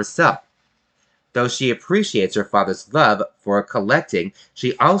collection for herself. Though she appreciates her father's love for collecting,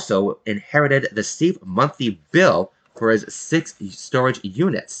 she also inherited the steep monthly bill for his 6 storage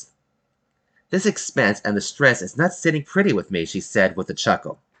units. This expense and the stress is not sitting pretty with me, she said with a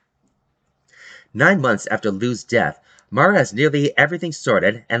chuckle. 9 months after Lou's death, Mara has nearly everything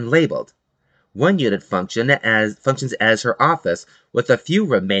sorted and labeled. One unit functions as her office, with a few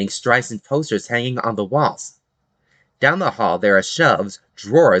remaining Streisand posters hanging on the walls. Down the hall, there are shelves,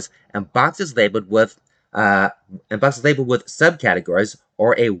 drawers, and boxes labeled with subcategories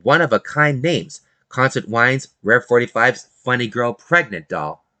or a one-of-a-kind names: concert wines, rare 45s, funny girl, pregnant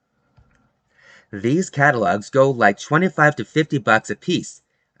doll. These catalogs go like $25 to $50 a piece,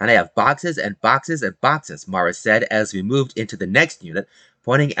 and I have boxes and boxes and boxes, Mara said as we moved into the next unit,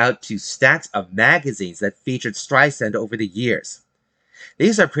 pointing out to stacks of magazines that featured Streisand over the years.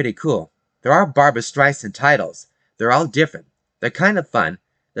 These are pretty cool. There are Barbra Streisand titles. They're all different. They're kind of fun.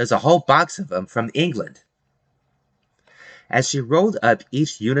 There's a whole box of them from England. As she rolled up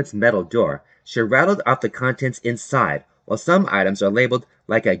each unit's metal door, she rattled off the contents inside, while some items are labeled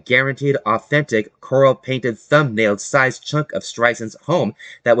like a guaranteed authentic coral-painted thumbnail-sized chunk of Streisand's home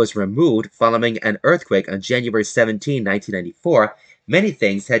that was removed following an earthquake on January 17, 1994. Many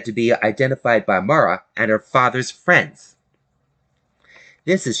things had to be identified by Mara and her father's friends.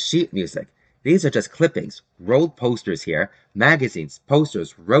 This is sheet music. These are just clippings, rolled posters here, magazines,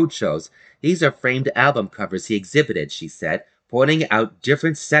 posters, roadshows. These are framed album covers he exhibited, she said, pointing out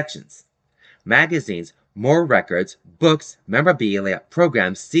different sections. Magazines More records, books, memorabilia,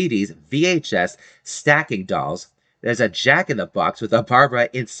 programs, CDs, VHS, stacking dolls. There's a Jack in the Box with a Barbara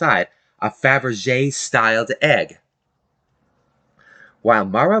inside, a Fabergé-styled egg. While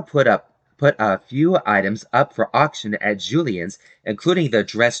Mara put a few items up for auction at Julien's, including the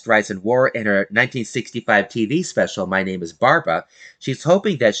dress Streisand wore in her 1965 TV special My Name is Barbara, she's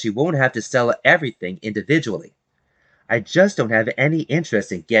hoping that she won't have to sell everything individually. I just don't have any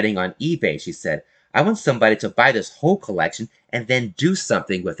interest in getting on eBay, she said. I want somebody to buy this whole collection and then do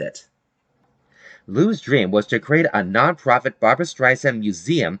something with it. Lou's dream was to create a non-profit Barbra Streisand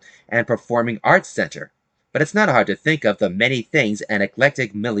museum and performing arts center. But it's not hard to think of the many things an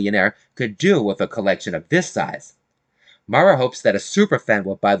eclectic millionaire could do with a collection of this size. Mara hopes that a superfan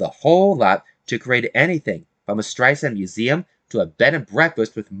will buy the whole lot to create anything, from a Streisand museum to a bed and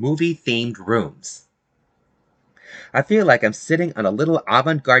breakfast with movie-themed rooms. I feel like I'm sitting on a little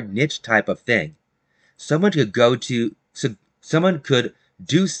avant-garde niche type of thing. Someone could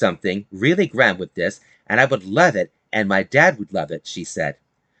do something really grand with this, and I would love it, and my dad would love it, she said.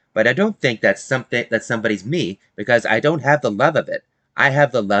 But I don't think that's somebody's me, because I don't have the love of it. I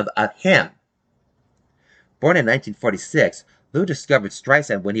have the love of him. Born in 1946, Lou discovered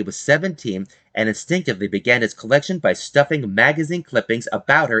Streisand when he was 17 and instinctively began his collection by stuffing magazine clippings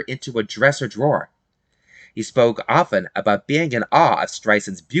about her into a dresser drawer. He spoke often about being in awe of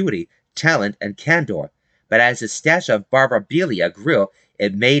Streisand's beauty, talent, and candor, but as his stash of Barbabilia grew, he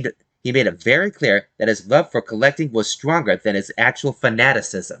made it very clear that his love for collecting was stronger than his actual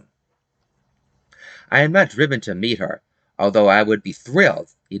fanaticism. I am not driven to meet her, although I would be thrilled,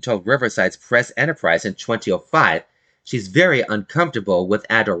 he told Riverside's Press Enterprise in 2005. She's very uncomfortable with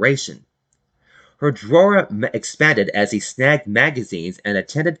adoration. Her drawer expanded as he snagged magazines and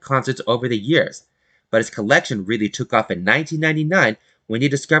attended concerts over the years, but his collection really took off in 1999 when he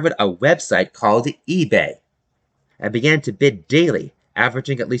discovered a website called eBay and began to bid daily,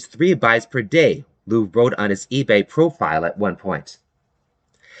 averaging at least 3 buys per day, Lou wrote on his eBay profile at one point.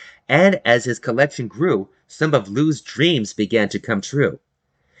 And as his collection grew, some of Lou's dreams began to come true.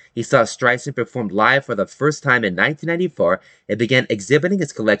 He saw Streisand perform live for the first time in 1994 and began exhibiting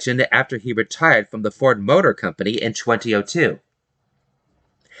his collection after he retired from the Ford Motor Company in 2002.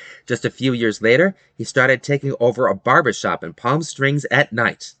 Just a few years later, he started taking over a barbershop in Palm Springs at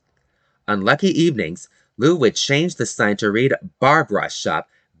night. On lucky evenings, Lou would change the sign to read Barbara Shop,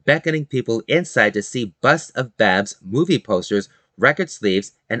 beckoning people inside to see busts of Babs, movie posters, record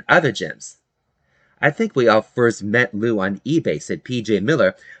sleeves, and other gems. I think we all first met Lou on eBay, said P.J.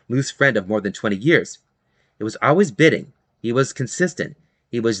 Miller, Lou's friend of more than 20 years. He was always bidding. He was consistent.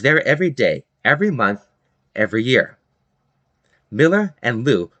 He was there every day, every month, every year. Miller and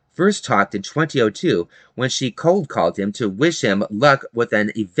Lou first talked in 2002 when she cold called him to wish him luck with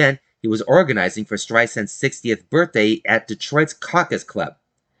an event he was organizing for Streisand's 60th birthday at Detroit's Caucus Club.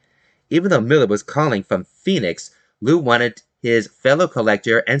 Even though Miller was calling from Phoenix, Lou wanted his fellow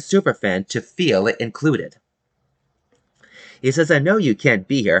collector and superfan to feel included. He says, I know you can't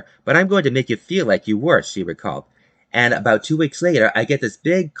be here, but I'm going to make you feel like you were, she recalled. And about 2 weeks later, I get this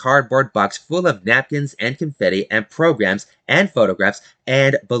big cardboard box full of napkins and confetti and programs and photographs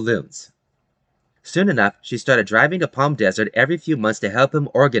and balloons. Soon enough, she started driving to Palm Desert every few months to help him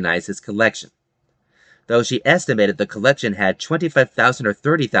organize his collection. Though she estimated the collection had 25,000 or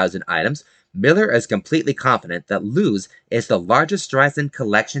 30,000 items, Miller is completely confident that Lou's is the largest Streisand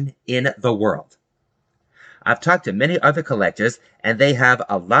collection in the world. I've talked to many other collectors, and they have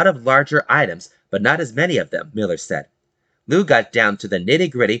a lot of larger items, but not as many of them, Miller said. Lou got down to the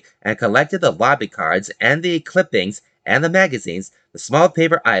nitty-gritty and collected the lobby cards and the clippings and the magazines, the small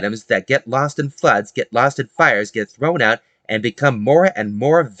paper items that get lost in floods, get lost in fires, get thrown out, and become more and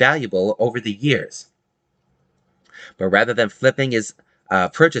more valuable over the years. But rather than flipping his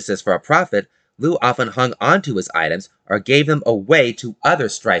purchases for a profit, Lou often hung onto his items or gave them away to other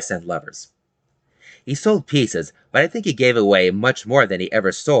Streisand lovers. He sold pieces, but I think he gave away much more than he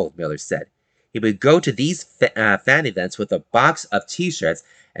ever sold, Miller said. He would go to these fan events with a box of t-shirts,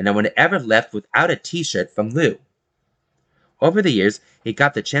 and no one ever left without a t-shirt from Lou. Over the years, he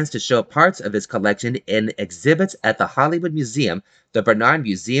got the chance to show parts of his collection in exhibits at the Hollywood Museum, the Bernard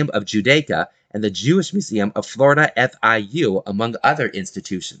Museum of Judaica, and the Jewish Museum of Florida FIU, among other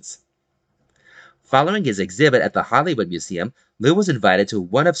institutions. Following his exhibit at the Hollywood Museum, Lou was invited to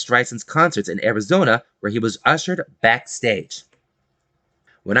one of Streisand's concerts in Arizona, where he was ushered backstage.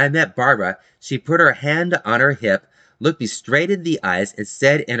 When I met Barbara, she put her hand on her hip, looked me straight in the eyes, and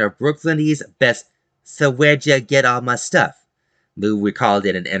said in her Brooklynese best, "So where'd you get all my stuff?" Lou recalled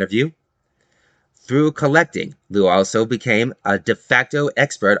in an interview. Through collecting, Lou also became a de facto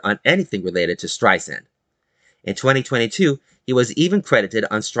expert on anything related to Streisand. In 2022, he was even credited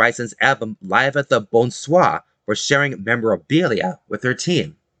on Streisand's album Live at the Bonsoir for sharing memorabilia with her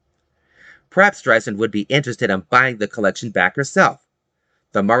team. Perhaps Streisand would be interested in buying the collection back herself.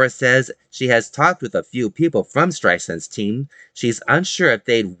 Though Mara says she has talked with a few people from Streisand's team, she's unsure if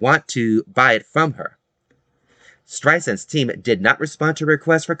they'd want to buy it from her. Streisand's team did not respond to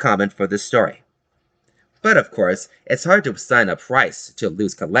requests for comment for this story. But of course, it's hard to assign a price to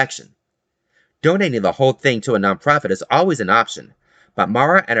Lou's collection. Donating the whole thing to a nonprofit is always an option, but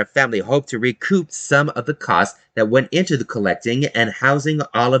Mara and her family hope to recoup some of the costs that went into the collecting and housing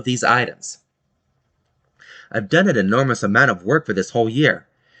all of these items. I've done an enormous amount of work for this whole year.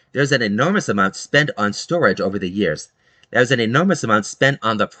 There's an enormous amount spent on storage over the years. There's an enormous amount spent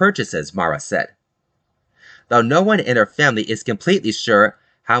on the purchases, Mara said. Though no one in her family is completely sure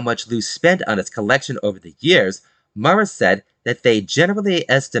how much Lou spent on his collection over the years, Mara said that they generally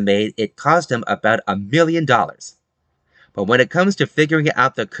estimate it cost him about $1 million. But when it comes to figuring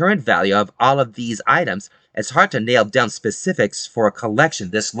out the current value of all of these items, it's hard to nail down specifics for a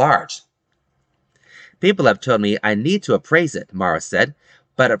collection this large. People have told me I need to appraise it, Mara said,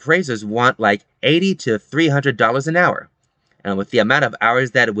 but appraisers want like $80 to $300 an hour. And with the amount of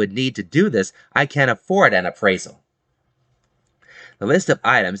hours that it would need to do this, I can't afford an appraisal. The list of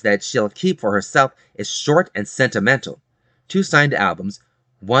items that she'll keep for herself is short and sentimental. 2 signed albums,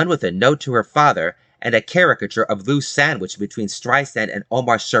 one with a note to her father, and a caricature of Lou sandwiched between Streisand and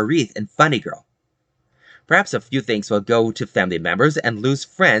Omar Sharif in Funny Girl. Perhaps a few things will go to family members and Lou's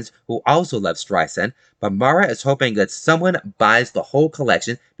friends who also love Streisand, but Mara is hoping that someone buys the whole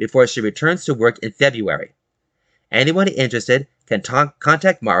collection before she returns to work in February. Anyone interested can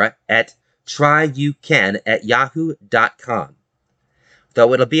contact Mara at tryyoucan@yahoo.com.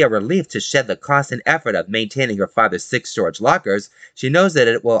 Though it'll be a relief to shed the cost and effort of maintaining her father's 6 storage lockers, she knows that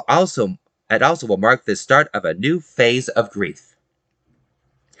it also will mark the start of a new phase of grief.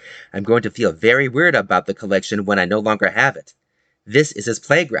 I'm going to feel very weird about the collection when I no longer have it. This is his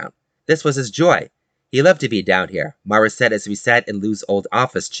playground. This was his joy. He loved to be down here, Mara said as we sat in Lou's old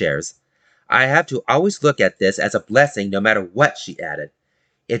office chairs. I have to always look at this as a blessing no matter what, she added.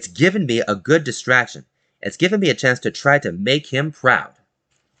 It's given me a good distraction. It's given me a chance to try to make him proud.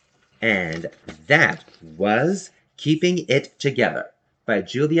 And that was Keeping It Together by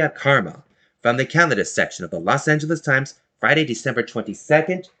Julia Carmel from the calendar section of the Los Angeles Times, Friday, December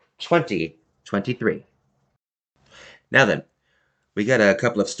 22nd, 2023. Now then, we got a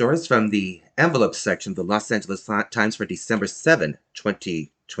couple of stories from the envelope section of the Los Angeles Times for December 7,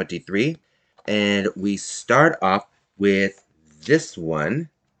 2023. And we start off with this one.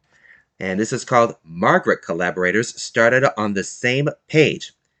 And this is called Margaret Collaborators Started on the Same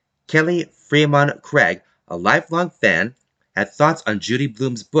Page. Kelly Fremont Craig, a lifelong fan, had thoughts on Judy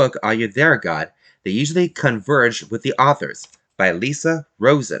Blume's book, Are You There, God? They usually converge with the authors, by Lisa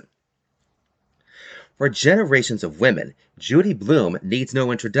Rosen. For generations of women, Judy Blume needs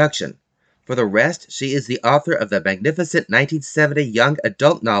no introduction. For the rest, she is the author of the magnificent 1970 young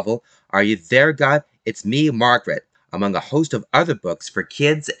adult novel, Are You There, God? It's Me, Margaret, among a host of other books for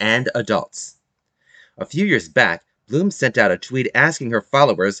kids and adults. A few years back, Blume sent out a tweet asking her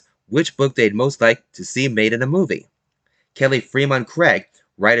followers which book they'd most like to see made in a movie. Kelly Fremont Craig,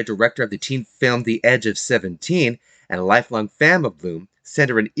 writer-director of the teen film The Edge of 17, and a lifelong fan of Blume, sent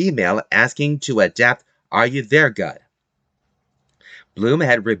her an email asking to adapt Are You There, God? Blume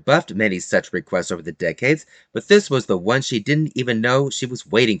had rebuffed many such requests over the decades, but this was the one she didn't even know she was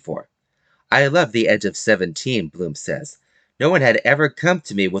waiting for. I love The Edge of 17, Blume says. No one had ever come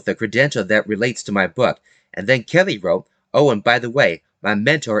to me with a credential that relates to my book. And then Kelly wrote, oh, and by the way, my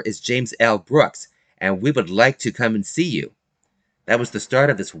mentor is James L. Brooks, and we would like to come and see you. That was the start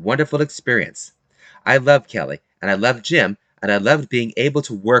of this wonderful experience. I love Kelly, and I love Jim, and I loved being able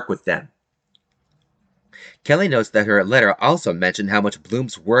to work with them. Kelly notes that her letter also mentioned how much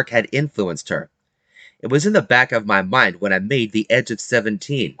Blume's work had influenced her. It was in the back of my mind when I made The Edge of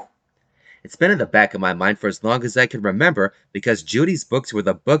 17. It's been in the back of my mind for as long as I can remember because Judy's books were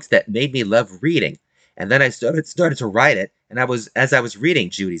the books that made me love reading. And then I started to write it, and as I was reading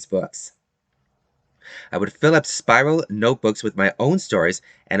Judy's books. I would fill up spiral notebooks with my own stories,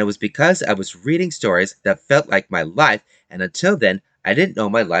 and it was because I was reading stories that felt like my life, and until then, I didn't know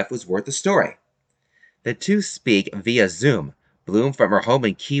my life was worth a story. The two speak via Zoom, Blume from her home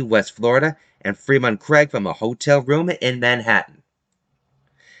in Key West, Florida, and Fremont Craig from a hotel room in Manhattan.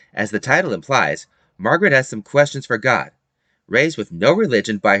 As the title implies, Margaret has some questions for God. Raised with no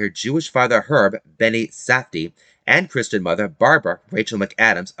religion by her Jewish father Herb, Benny Safdie, and Christian mother Barbara, Rachel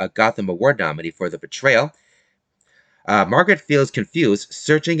McAdams, a Gotham Award nominee for The Betrayal, Margaret feels confused,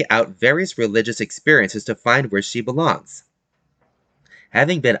 searching out various religious experiences to find where she belongs.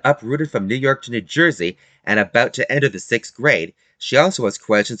 Having been uprooted from New York to New Jersey and about to enter the 6th grade, she also has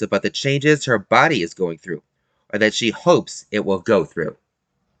questions about the changes her body is going through, or that she hopes it will go through.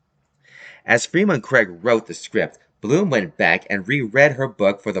 As Freeman Craig wrote the script, Bloom went back and reread her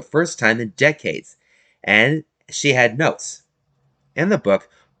book for the first time in decades, and she had notes. In the book,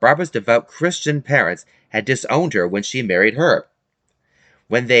 Barbara's devout Christian parents had disowned her when she married Herb.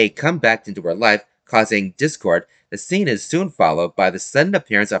 When they come back into her life, causing discord, the scene is soon followed by the sudden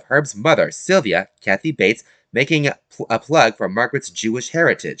appearance of Herb's mother, Sylvia, Kathy Bates, making a plug for Margaret's Jewish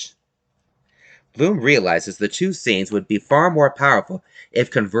heritage. Bloom realizes the two scenes would be far more powerful if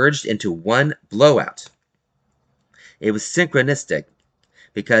converged into one blowout. It was synchronistic,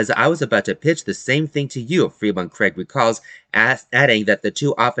 because I was about to pitch the same thing to you, Freeman Craig recalls, adding that the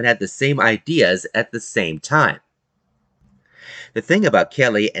two often had the same ideas at the same time. The thing about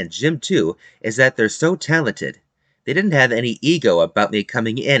Kelly and Jim, too, is that they're so talented. They didn't have any ego about me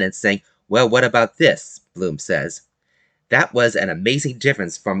coming in and saying, "Well, what about this?" Bloom says. That was an amazing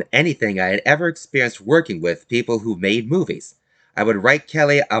difference from anything I had ever experienced working with people who made movies. I would write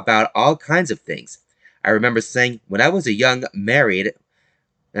Kelly about all kinds of things. I remember saying, when I was a young married,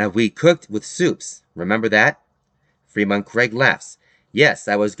 we cooked with soups. Remember that? Freeman Craig laughs. Yes,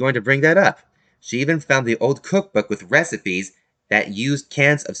 I was going to bring that up. She even found the old cookbook with recipes that used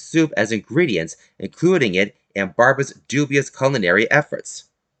cans of soup as ingredients, including it in Barbara's dubious culinary efforts.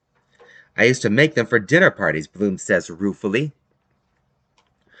 I used to make them for dinner parties, Bloom says ruefully.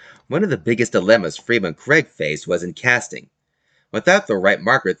 One of the biggest dilemmas Freeman Craig faced was in casting. Without the right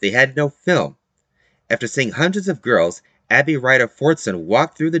Margaret, they had no film. After seeing hundreds of girls, Abby Ryder Fortson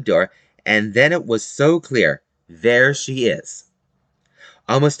walked through the door, and then it was so clear. There she is.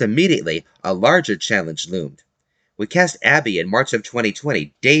 Almost immediately, a larger challenge loomed. We cast Abby in March of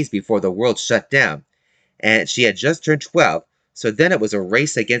 2020, days before the world shut down, and she had just turned 12, so then it was a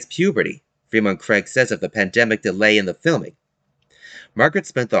race against puberty, Freeman Craig says of the pandemic delay in the filming. Margaret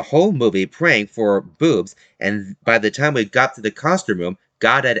spent the whole movie praying for boobs, and by the time we got to the costume room,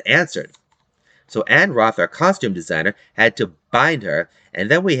 God had answered. So Ann Roth, our costume designer, had to bind her,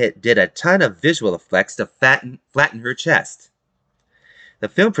 and then we did a ton of visual effects to flatten her chest. The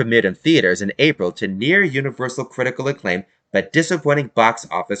film premiered in theaters in April to near universal critical acclaim, but disappointing box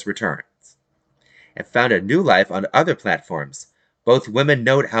office returns. It found a new life on other platforms. Both women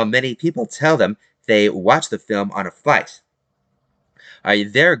note how many people tell them they watched the film on a flight. Are You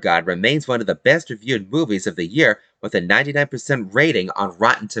There, God remains one of the best reviewed movies of the year with a 99% rating on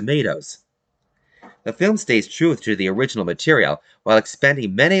Rotten Tomatoes. The film stays true to the original material while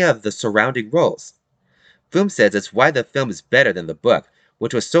expanding many of the surrounding roles. Bloom says it's why the film is better than the book,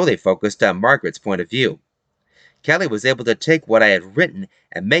 which was solely focused on Margaret's point of view. Kelly was able to take what I had written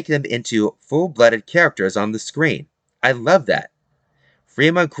and make them into full-blooded characters on the screen. I love that.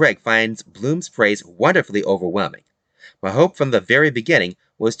 Freeman Craig finds Bloom's praise wonderfully overwhelming. My hope from the very beginning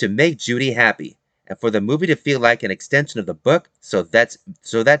was to make Judy happy, and for the movie to feel like an extension of the book, so that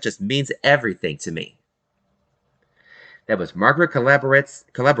just means everything to me. That was Margaret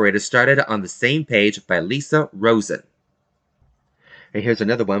Collaborators Started on the Same Page by Lisa Rosen. And here's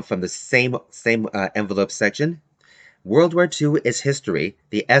another one from the same envelope section. World War II is history.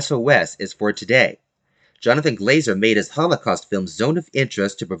 The SOS is for today. Jonathan Glazer made his Holocaust film Zone of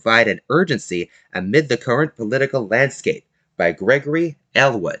Interest to provide an urgency amid the current political landscape by Gregory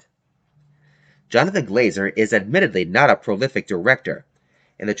Elwood. Jonathan Glazer is admittedly not a prolific director.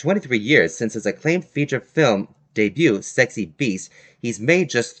 In the 23 years since his acclaimed feature film debut, Sexy Beast, he's made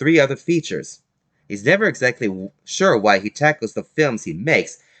just 3 other features. He's never exactly sure why he tackles the films he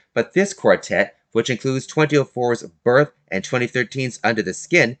makes, but this quartet, which includes 2004's Birth and 2013's Under the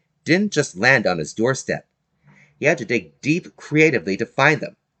Skin, didn't just land on his doorstep. He had to dig deep creatively to find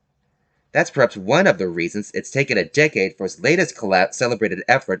them. That's perhaps one of the reasons it's taken a decade for his latest celebrated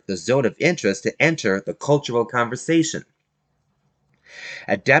effort, The Zone of Interest, to enter the cultural conversation.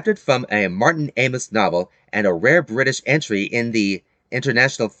 Adapted from a Martin Amis novel and a rare British entry in the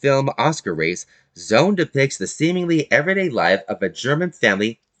International Film Oscar race, Zone depicts the seemingly everyday life of a German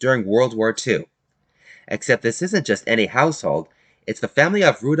family during World War II. Except this isn't just any household, it's the family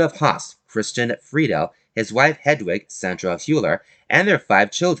of Rudolf Haas, Christian Friedel, his wife Hedwig, Sandra Hüller, and their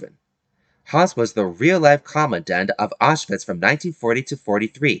 5 children. Haas was the real-life commandant of Auschwitz from 1940 to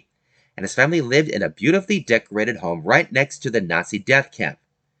 43, and his family lived in a beautifully decorated home right next to the Nazi death camp.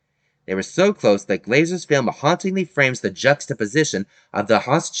 They were so close that Glazer's film hauntingly frames the juxtaposition of the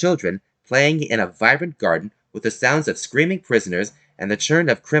Haas children playing in a vibrant garden with the sounds of screaming prisoners and the churn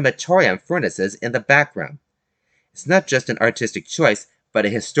of crematorium furnaces in the background. It's not just an artistic choice, but a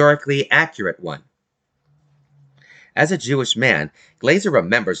historically accurate one. As a Jewish man, Glazer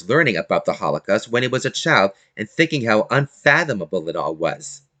remembers learning about the Holocaust when he was a child and thinking how unfathomable it all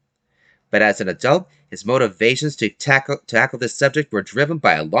was. But as an adult, his motivations to tackle this subject were driven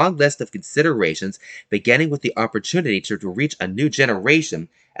by a long list of considerations, beginning with the opportunity to reach a new generation,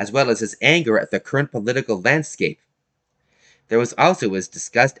 as well as his anger at the current political landscape. There was also his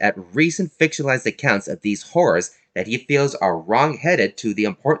disgust at recent fictionalized accounts of these horrors that he feels are wrong-headed to the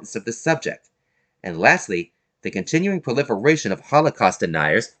importance of the subject. And lastly, the continuing proliferation of Holocaust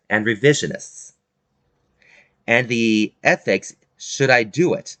deniers and revisionists. And the ethics, should I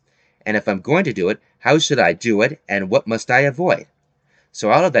do it? And if I'm going to do it, how should I do it, and what must I avoid?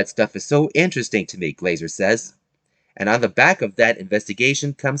 So all of that stuff is so interesting to me, Glazer says. And on the back of that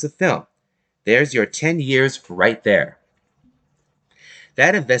investigation comes a film. There's your 10 years right there.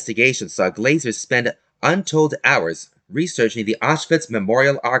 That investigation saw Glazer spend untold hours researching the Auschwitz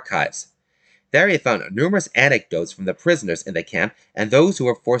Memorial Archives. There he found numerous anecdotes from the prisoners in the camp and those who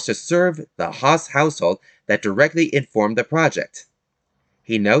were forced to serve the Haas household that directly informed the project.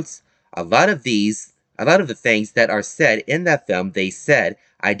 He notes, a lot of the things that are said in that film they said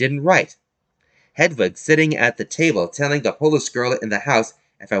I didn't write. Hedwig sitting at the table telling the Polish girl in the house,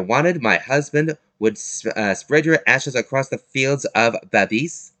 if I wanted, my husband would spread your ashes across the fields of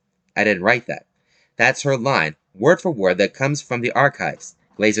Babis. I didn't write that. That's her line, word for word, that comes from the archives,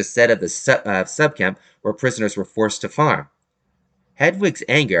 Glazer said of the subcamp where prisoners were forced to farm. Hedwig's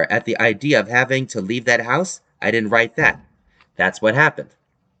anger at the idea of having to leave that house, I didn't write that. That's what happened.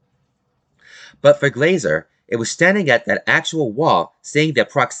 But for Glazer, it was standing at that actual wall, seeing the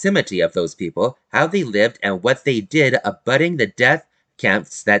proximity of those people, how they lived, and what they did abutting the death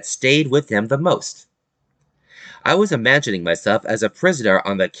camps that stayed with him the most. I was imagining myself as a prisoner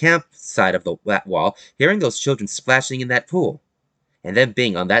on the camp side of that wall, hearing those children splashing in that pool, and then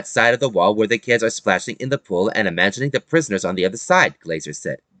being on that side of the wall where the kids are splashing in the pool and imagining the prisoners on the other side, Glazer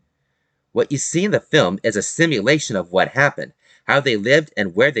said. What you see in the film is a simulation of what happened, how they lived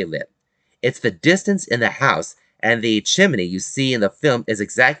and where they lived. It's the distance in the house, and the chimney you see in the film is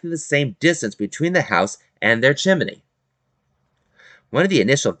exactly the same distance between the house and their chimney. One of the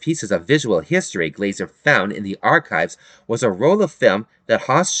initial pieces of visual history Glazer found in the archives was a roll of film that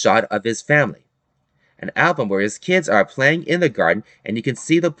Haas shot of his family. An album where his kids are playing in the garden and you can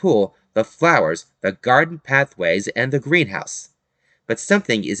see the pool, the flowers, the garden pathways, and the greenhouse. But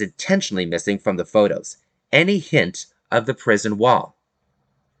something is intentionally missing from the photos, any hint of the prison wall.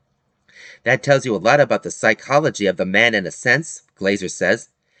 That tells you a lot about the psychology of the man in a sense, Glazer says.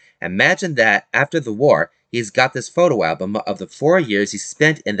 Imagine that after the war, he's got this photo album of the 4 years he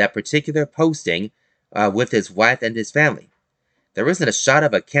spent in that particular posting with his wife and his family. There isn't a shot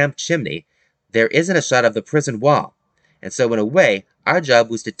of a camp chimney. There isn't a shot of the prison wall. And so in a way, our job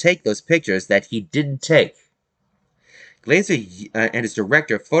was to take those pictures that he didn't take. Glazer and his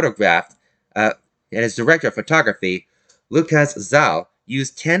director of photography, Lukas Zal,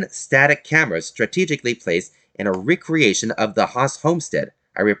 used 10 static cameras strategically placed in a recreation of the Haas homestead,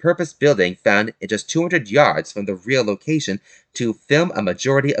 a repurposed building found in just 200 yards from the real location, to film a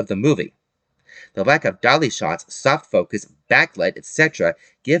majority of the movie. The lack of dolly shots, soft focus, backlight, etc.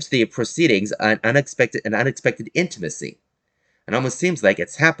 gives the proceedings an unexpected intimacy. It almost seems like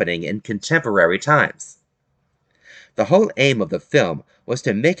it's happening in contemporary times. The whole aim of the film was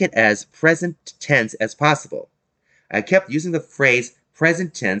to make it as present tense as possible. I kept using the phrase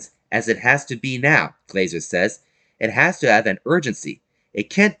present tense as it has to be now, Glazer says. It has to have an urgency. It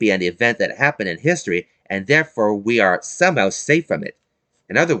can't be an event that happened in history, and therefore we are somehow safe from it.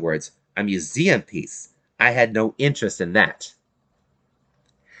 In other words, a museum piece. I had no interest in that.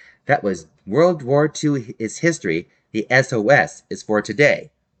 That was World War II is History, the SOS is for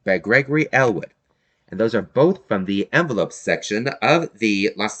Today, by Gregory Elwood. And those are both from the envelope section of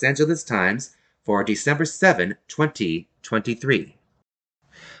the Los Angeles Times for December 7, 2023.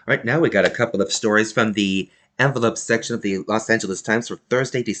 All right, now we got a couple of stories from the envelope section of the Los Angeles Times for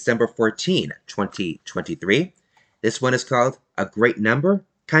Thursday, December 14, 2023. This one is called A Great Number?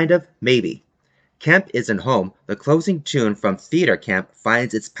 Kind of, maybe. Camp Isn't Home, the closing tune from Theater Camp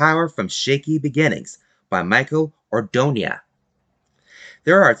finds its power from shaky beginnings, by Michael Ordonia.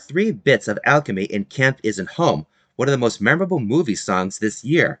 There are 3 bits of alchemy in Camp Isn't Home, one of the most memorable movie songs this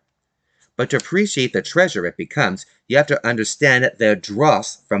year. But to appreciate the treasure it becomes, you have to understand the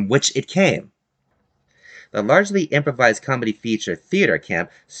dross from which it came. The largely improvised comedy feature Theater Camp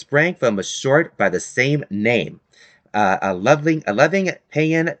sprang from a short by the same name, a loving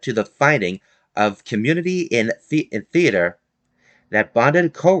paean to the finding of community in theater that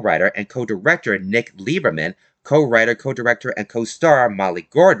bonded co-writer and co-director Nick Lieberman co-writer, co-director, and co-star Molly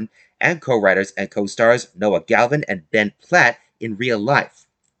Gordon, and co-writers and co-stars Noah Galvin and Ben Platt in real life.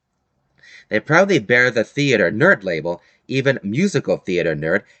 They proudly bear the theater nerd label, even musical theater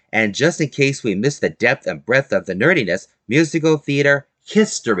nerd, and just in case we miss the depth and breadth of the nerdiness, musical theater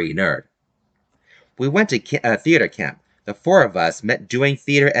history nerd. We went to theater camp. The four of us met doing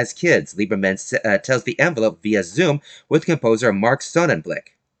theater as kids, Lieberman tells the envelope via Zoom with composer Marc Sonnenblick.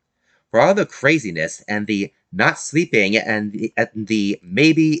 For all the craziness and the not sleeping and the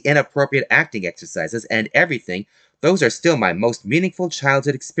maybe inappropriate acting exercises and everything, those are still my most meaningful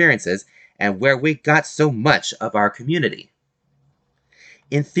childhood experiences and where we got so much of our community.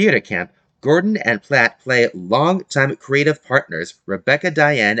 In theater camp, Gordon and Platt play long-time creative partners Rebecca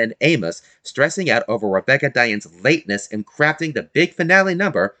Diane and Amos, stressing out over Rebecca Diane's lateness in crafting the big finale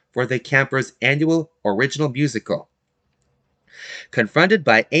number for the campers' annual original musical. Confronted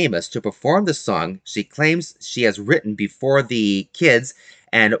by Amos to perform the song she claims she has written before the kids,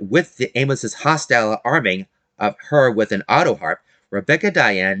 and with Amos's hostile arming of her with an auto harp, Rebecca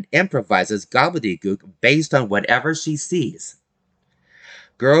Diane improvises gobbledygook based on whatever she sees.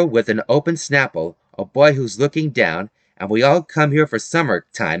 Girl with an open snapple, a boy who's looking down, and we all come here for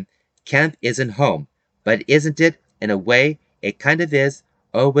summertime. Camp isn't home, but isn't it? In a way, it kind of is.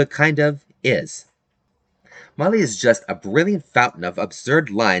 Oh, it kind of is. Molly is just a brilliant fountain of absurd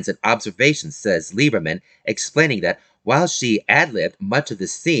lines and observations, says Lieberman, explaining that while she ad-libbed much of the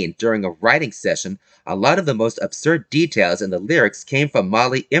scene during a writing session, a lot of the most absurd details in the lyrics came from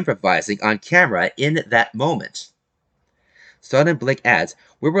Molly improvising on camera in that moment. Sonnenblick adds,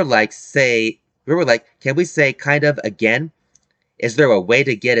 we were like, can we say kind of again? Is there a way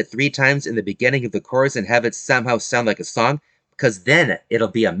to get it 3 times in the beginning of the chorus and have it somehow sound like a song? Because then it'll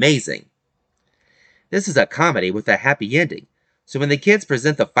be amazing. This is a comedy with a happy ending, so when the kids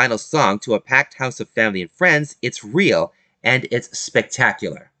present the final song to a packed house of family and friends, it's real and it's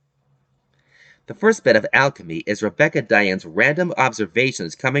spectacular. The first bit of alchemy is Rebecca Diane's random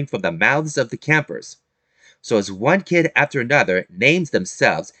observations coming from the mouths of the campers. So as one kid after another names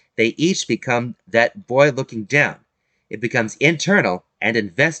themselves, they each become that boy looking down. It becomes internal and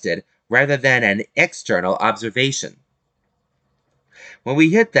invested rather than an external observation. When we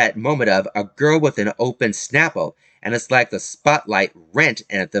hit that moment of a girl with an open snapple, and it's like the spotlight rent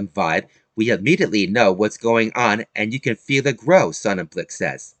anthem vibe, we immediately know what's going on and you can feel it grow, Sonnenblick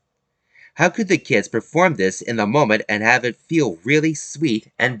says. How could the kids perform this in the moment and have it feel really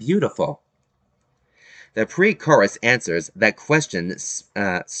sweet and beautiful? The pre-chorus answers that question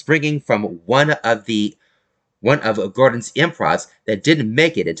springing from one of Gordon's improvs that didn't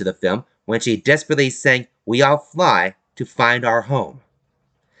make it into the film when she desperately sang "We All Fly to Find Our Home."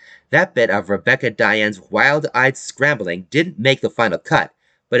 That bit of Rebecca Diane's wild-eyed scrambling didn't make the final cut,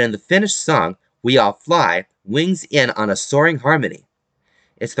 but in the finished song, "We All Fly" wings in on a soaring harmony.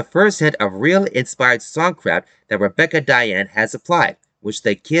 It's the first hint of real inspired songcraft that Rebecca Diane has applied, which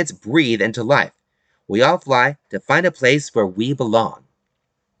the kids breathe into life. We all fly to find a place where we belong.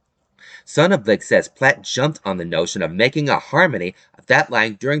 Sonnenblick says Platt jumped on the notion of making a harmony of that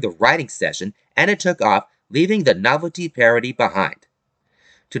line during the writing session, and it took off, leaving the novelty parody behind.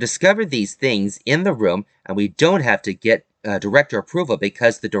 To discover these things in the room, and we don't have to get director approval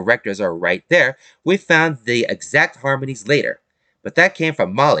because the directors are right there, we found the exact harmonies later. But that came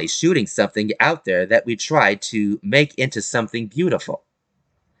from Molly shooting something out there that we tried to make into something beautiful.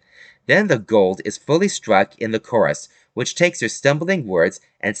 Then the gold is fully struck in the chorus, which takes her stumbling words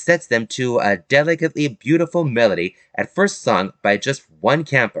and sets them to a delicately beautiful melody at first sung by just one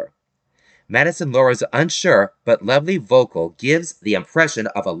camper. Madison Laura's unsure but lovely vocal gives the impression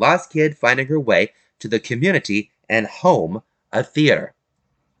of a lost kid finding her way to the community and home of theater.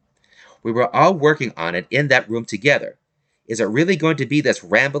 We were all working on it in that room together. Is it really going to be this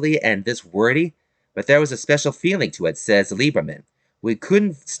rambly and this wordy? But there was a special feeling to it, says Lieberman. We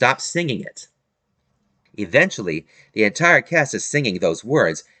couldn't stop singing it. Eventually, the entire cast is singing those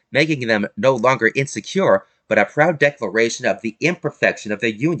words, making them no longer insecure, but a proud declaration of the imperfection of their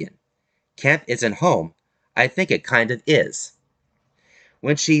union. Camp isn't home. I think it kind of is.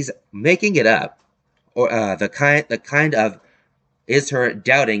 When she's making it up, or the kind of is her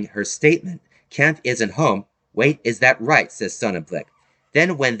doubting her statement, camp isn't home. Wait, is that right? Says Sonnenblick.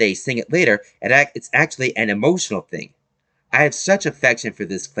 Then when they sing it later, it's actually an emotional thing. I have such affection for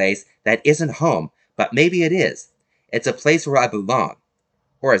this place that isn't home, but maybe it is. It's a place where I belong.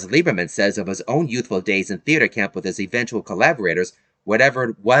 Or as Lieberman says of his own youthful days in theater camp with his eventual collaborators, whatever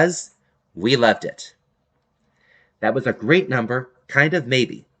it was, we loved it. That was a great number, Kind of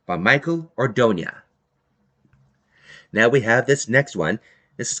Maybe, by Michael Ordonia. Now we have this next one.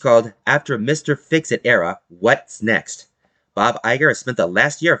 This is called After Mr. Fix-It Era, What's Next? Bob Iger has spent the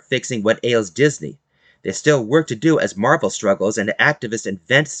last year fixing what ails Disney. There's still work to do as Marvel struggles and activist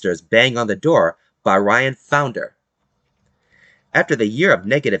investors bang on the door, by Ryan founder. After the year of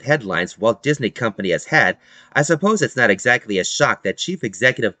negative headlines Walt Disney Company has had, I suppose it's not exactly a shock that Chief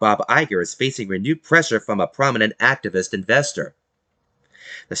Executive Bob Iger is facing renewed pressure from a prominent activist investor.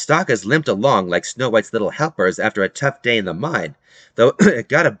 The stock has limped along like Snow White's little helpers after a tough day in the mine, though it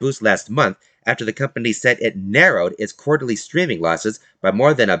got a boost last month after the company said it narrowed its quarterly streaming losses by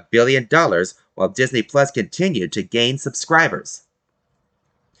more than $1 billion while Disney Plus continued to gain subscribers.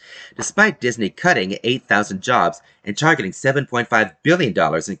 Despite Disney cutting 8,000 jobs and targeting $7.5 billion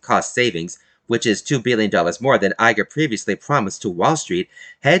in cost savings, which is $2 billion more than Iger previously promised to Wall Street,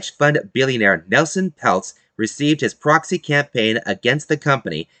 hedge fund billionaire Nelson Peltz received his proxy campaign against the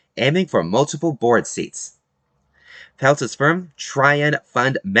company, aiming for multiple board seats. Peltz's firm, Trian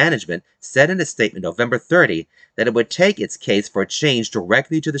Fund Management, said in a statement November 30 that it would take its case for change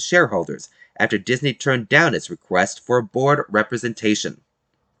directly to the shareholders after Disney turned down its request for board representation.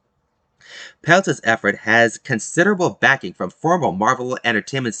 Peltz's effort has considerable backing from former Marvel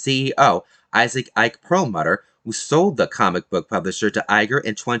Entertainment CEO Isaac Ike Perlmutter, who sold the comic book publisher to Iger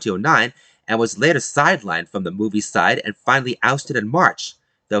in 2009 and was later sidelined from the movie side and finally ousted in March,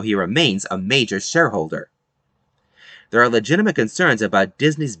 though he remains a major shareholder. There are legitimate concerns about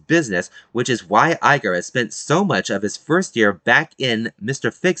Disney's business, which is why Iger has spent so much of his first year back in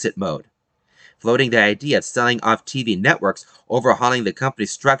Mr. Fix-It mode, floating the idea of selling off TV networks, overhauling the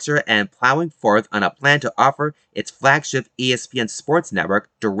company's structure, and plowing forth on a plan to offer its flagship ESPN sports network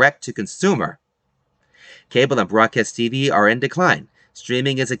direct to consumer. Cable and broadcast TV are in decline,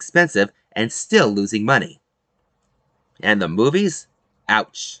 streaming is expensive, and still losing money. And the movies?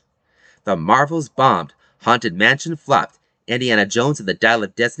 Ouch. The Marvels bombed, Haunted Mansion flopped, Indiana Jones and the Dial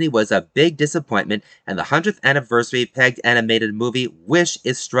of Destiny was a big disappointment, and the 100th anniversary pegged animated movie Wish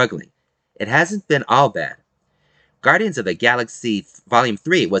is struggling. It hasn't been all bad. Guardians of the Galaxy Volume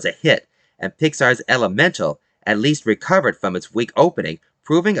 3 was a hit, and Pixar's Elemental at least recovered from its weak opening,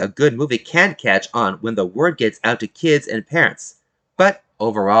 proving a good movie can catch on when the word gets out to kids and parents. But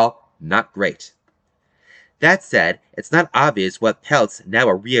overall, not great. That said, it's not obvious what Peltz, now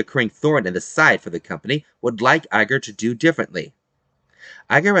a reoccurring thorn in the side for the company, would like Iger to do differently.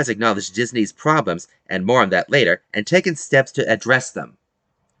 Iger has acknowledged Disney's problems, and more on that later, and taken steps to address them.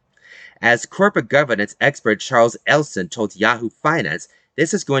 As corporate governance expert Charles Elson told Yahoo Finance,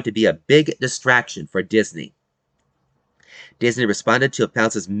 this is going to be a big distraction for Disney. Disney responded to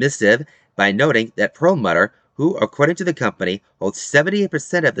Peltz's missive by noting that Perlmutter, who, according to the company, holds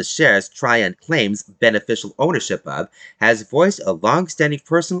 78% of the shares Trian claims beneficial ownership of, has voiced a long-standing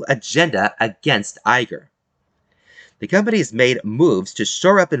personal agenda against Iger. The company has made moves to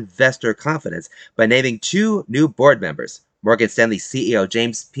shore up investor confidence by naming 2 new board members, Morgan Stanley CEO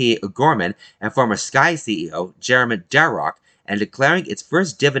James P. Gorman and former Sky CEO Jeremy Darroch, and declaring its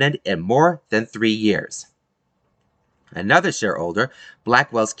first dividend in more than 3 years. Another shareholder,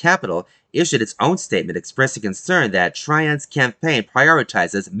 Blackwell's Capital, issued its own statement expressing concern that Trian's campaign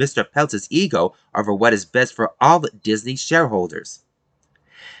prioritizes Mr. Peltz's ego over what is best for all Disney shareholders.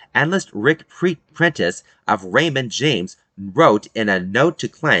 Analyst Rick Prentice of Raymond James wrote in a note to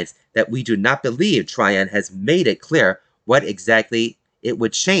clients that we do not believe Trian has made it clear what exactly it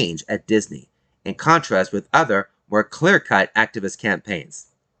would change at Disney, in contrast with other, more clear-cut activist campaigns.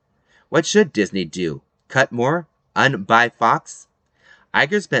 What should Disney do? Cut more? Unbuy Fox?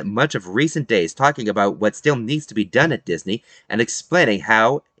 Iger spent much of recent days talking about what still needs to be done at Disney and explaining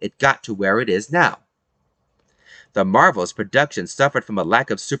how it got to where it is now. The Marvel's production suffered from a lack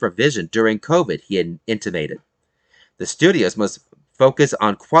of supervision during COVID, he intimated. The studios must focus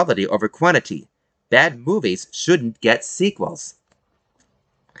on quality over quantity. Bad movies shouldn't get sequels.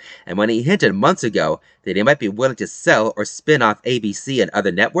 And when he hinted months ago that he might be willing to sell or spin off ABC and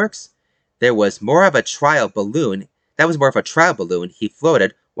other networks, that was more of a trial balloon he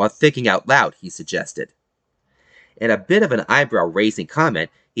floated while thinking out loud, he suggested. In a bit of an eyebrow-raising comment,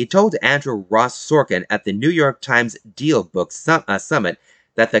 he told Andrew Ross Sorkin at the New York Times Deal Book Summit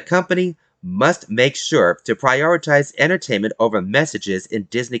that the company must make sure to prioritize entertainment over messages in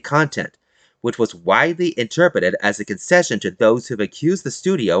Disney content, which was widely interpreted as a concession to those who've accused the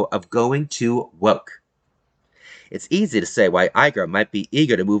studio of going too woke. It's easy to say why Iger might be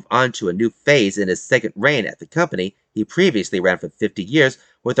eager to move on to a new phase in his second reign at the company he previously ran for 50 years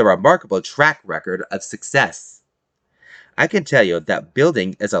with a remarkable track record of success. I can tell you that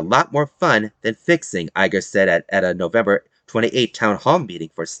building is a lot more fun than fixing, Iger said at a November 28 town hall meeting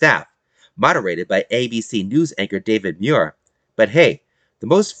for staff, moderated by ABC News anchor David Muir. But hey, The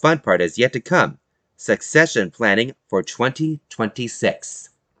most fun part is yet to come. Succession planning for 2026.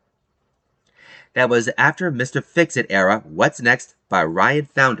 That was after Mr. Fix-It era, What's Next by Ryan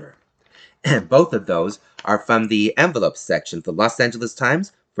Founder. And both of those are from the envelope section of the Los Angeles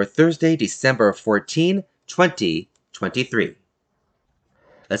Times for Thursday, December 14, 2023.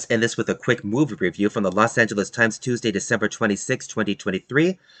 Let's end this with a quick movie review from the Los Angeles Times, Tuesday, December 26,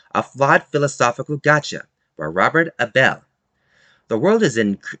 2023. A Flawed Philosophical Gotcha by Robert Abel. The world is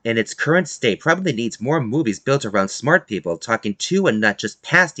in its current state probably needs more movies built around smart people talking to and not just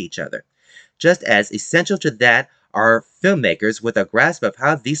past each other. Just as essential to that are filmmakers with a grasp of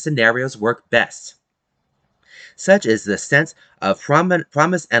how these scenarios work best. Such is the sense of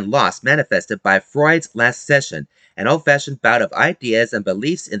promise and loss manifested by Freud's Last Session, an old-fashioned bout of ideas and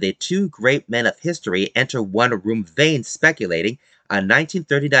beliefs in the two great men of history enter one-room vein speculating a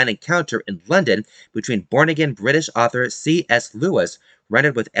 1939 encounter in London between born-again British author C.S. Lewis,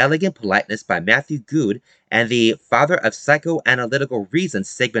 rendered with elegant politeness by Matthew Goode, and the father of psychoanalytical reason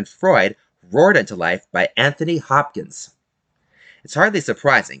Sigmund Freud, roared into life by Anthony Hopkins. It's hardly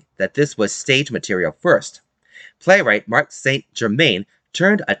surprising that this was stage material first. Playwright Marc St. Germain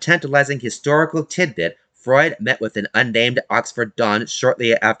turned a tantalizing historical tidbit. Freud met with an unnamed Oxford Don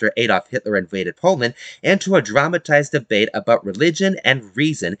shortly after Adolf Hitler invaded Poland into a dramatized debate about religion and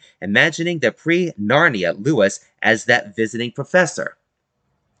reason, imagining the pre-Narnia Lewis as that visiting professor.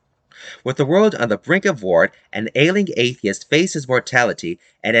 With the world on the brink of war, an ailing atheist faces mortality,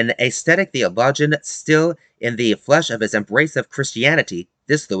 and an aesthetic theologian still in the flush of his embrace of Christianity,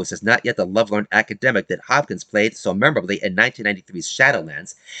 this Lewis is not yet the love-learned academic that Hopkins played so memorably in 1993's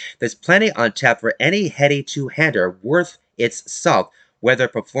Shadowlands. There's plenty on tap for any heady two-hander worth its salt, whether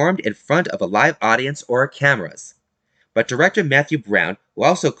performed in front of a live audience or cameras. But director Matthew Braun, who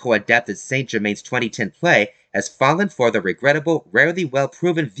also co-adapted St. Germain's 2010 play, has fallen for the regrettable, rarely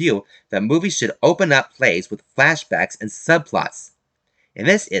well-proven view that movies should open up plays with flashbacks and subplots. In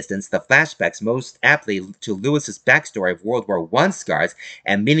this instance, the flashbacks most aptly to Lewis's backstory of World War I scars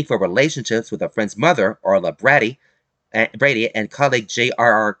and meaningful relationships with a friend's mother, Orla Brady, and colleague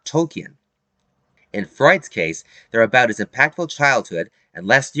J.R.R. Tolkien. In Freud's case, they're about his impactful childhood and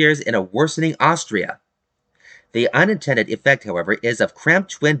last years in a worsening Austria. The unintended effect, however, is of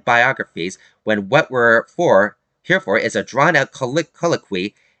cramped twin biographies when what we're here for is a drawn-out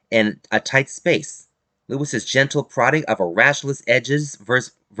colloquy in a tight space. Lewis's gentle prodding of a rationalist edges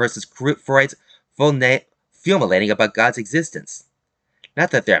versus Freud's fulminating about God's existence.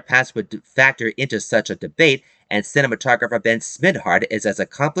 Not that their past would factor into such a debate, and cinematographer Ben Smithard is as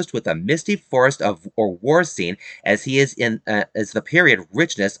accomplished with a misty forest or war scene as he is as the period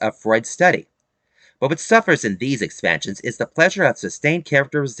richness of Freud's study. But what suffers in these expansions is the pleasure of sustained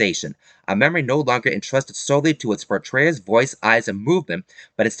characterization, a memory no longer entrusted solely to its portrayer's voice, eyes, and movement,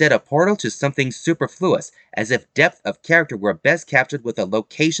 but instead a portal to something superfluous, as if depth of character were best captured with a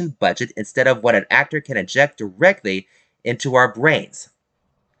location budget instead of what an actor can inject directly into our brains.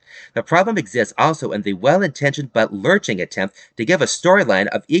 The problem exists also in the well-intentioned but lurching attempt to give a storyline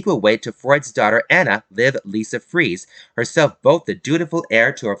of equal weight to Freud's daughter Anna, Liv Lisa Fries, herself both the dutiful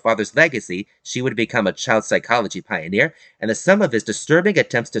heir to her father's legacy, she would become a child psychology pioneer, and the sum of his disturbing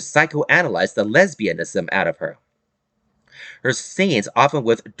attempts to psychoanalyze the lesbianism out of her. Her scenes, often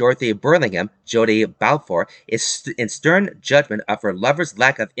with Dorothy Burlingham, Jodie Balfour, in stern judgment of her lover's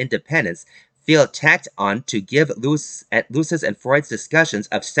lack of independence, feel tacked on to give Lewis's and Freud's discussions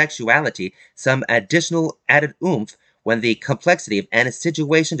of sexuality some additional added oomph when the complexity of Anna's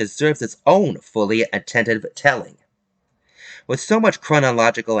situation deserves its own fully attentive telling. With so much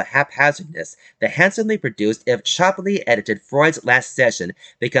chronological haphazardness, the handsomely produced, if choppily edited Freud's Last Session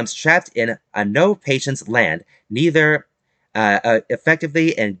becomes trapped in a no-patience land, neither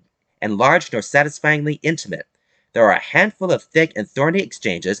effectively enlarged nor satisfyingly intimate. There are a handful of thick and thorny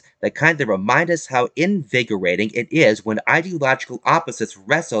exchanges, the kind that remind us how invigorating it is when ideological opposites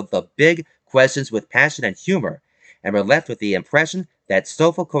wrestle the big questions with passion and humor, and we're left with the impression that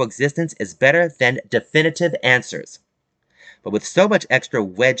soulful coexistence is better than definitive answers. But with so much extra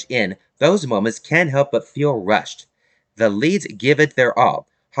wedged in, those moments can't help but feel rushed. The leads give it their all.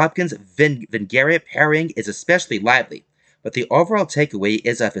 Hopkins' Vingaria pairing is especially lively, but the overall takeaway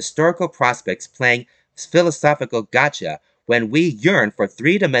is of historical prospects playing philosophical gotcha when we yearn for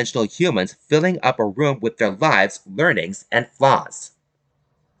three-dimensional humans filling up a room with their lives, learnings, and flaws.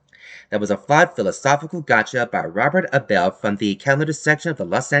 That was A Flawed Philosophical Gotcha by Robert Abel from the calendar section of the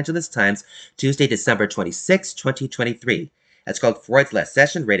Los Angeles Times, Tuesday, December 26, 2023. It's called Freud's Last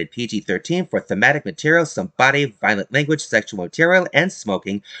Session, rated PG-13 for thematic material, some body, violent language, sexual material, and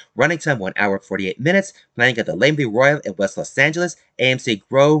smoking. Running time 1 hour 48 minutes. Playing at the Lazenby Royal in West Los Angeles, AMC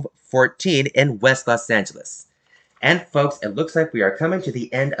Grove 14 in West Los Angeles. And folks, it looks like we are coming to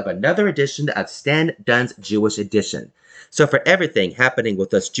the end of another edition of Stan Dunn's Jewish Edition. So for everything happening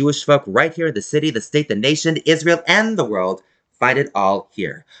with us Jewish folk right here in the city, the state, the nation, Israel, and the world, find it all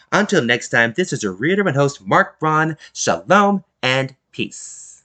here. Until next time, this is your reader and host, Marc Braun. Shalom and peace.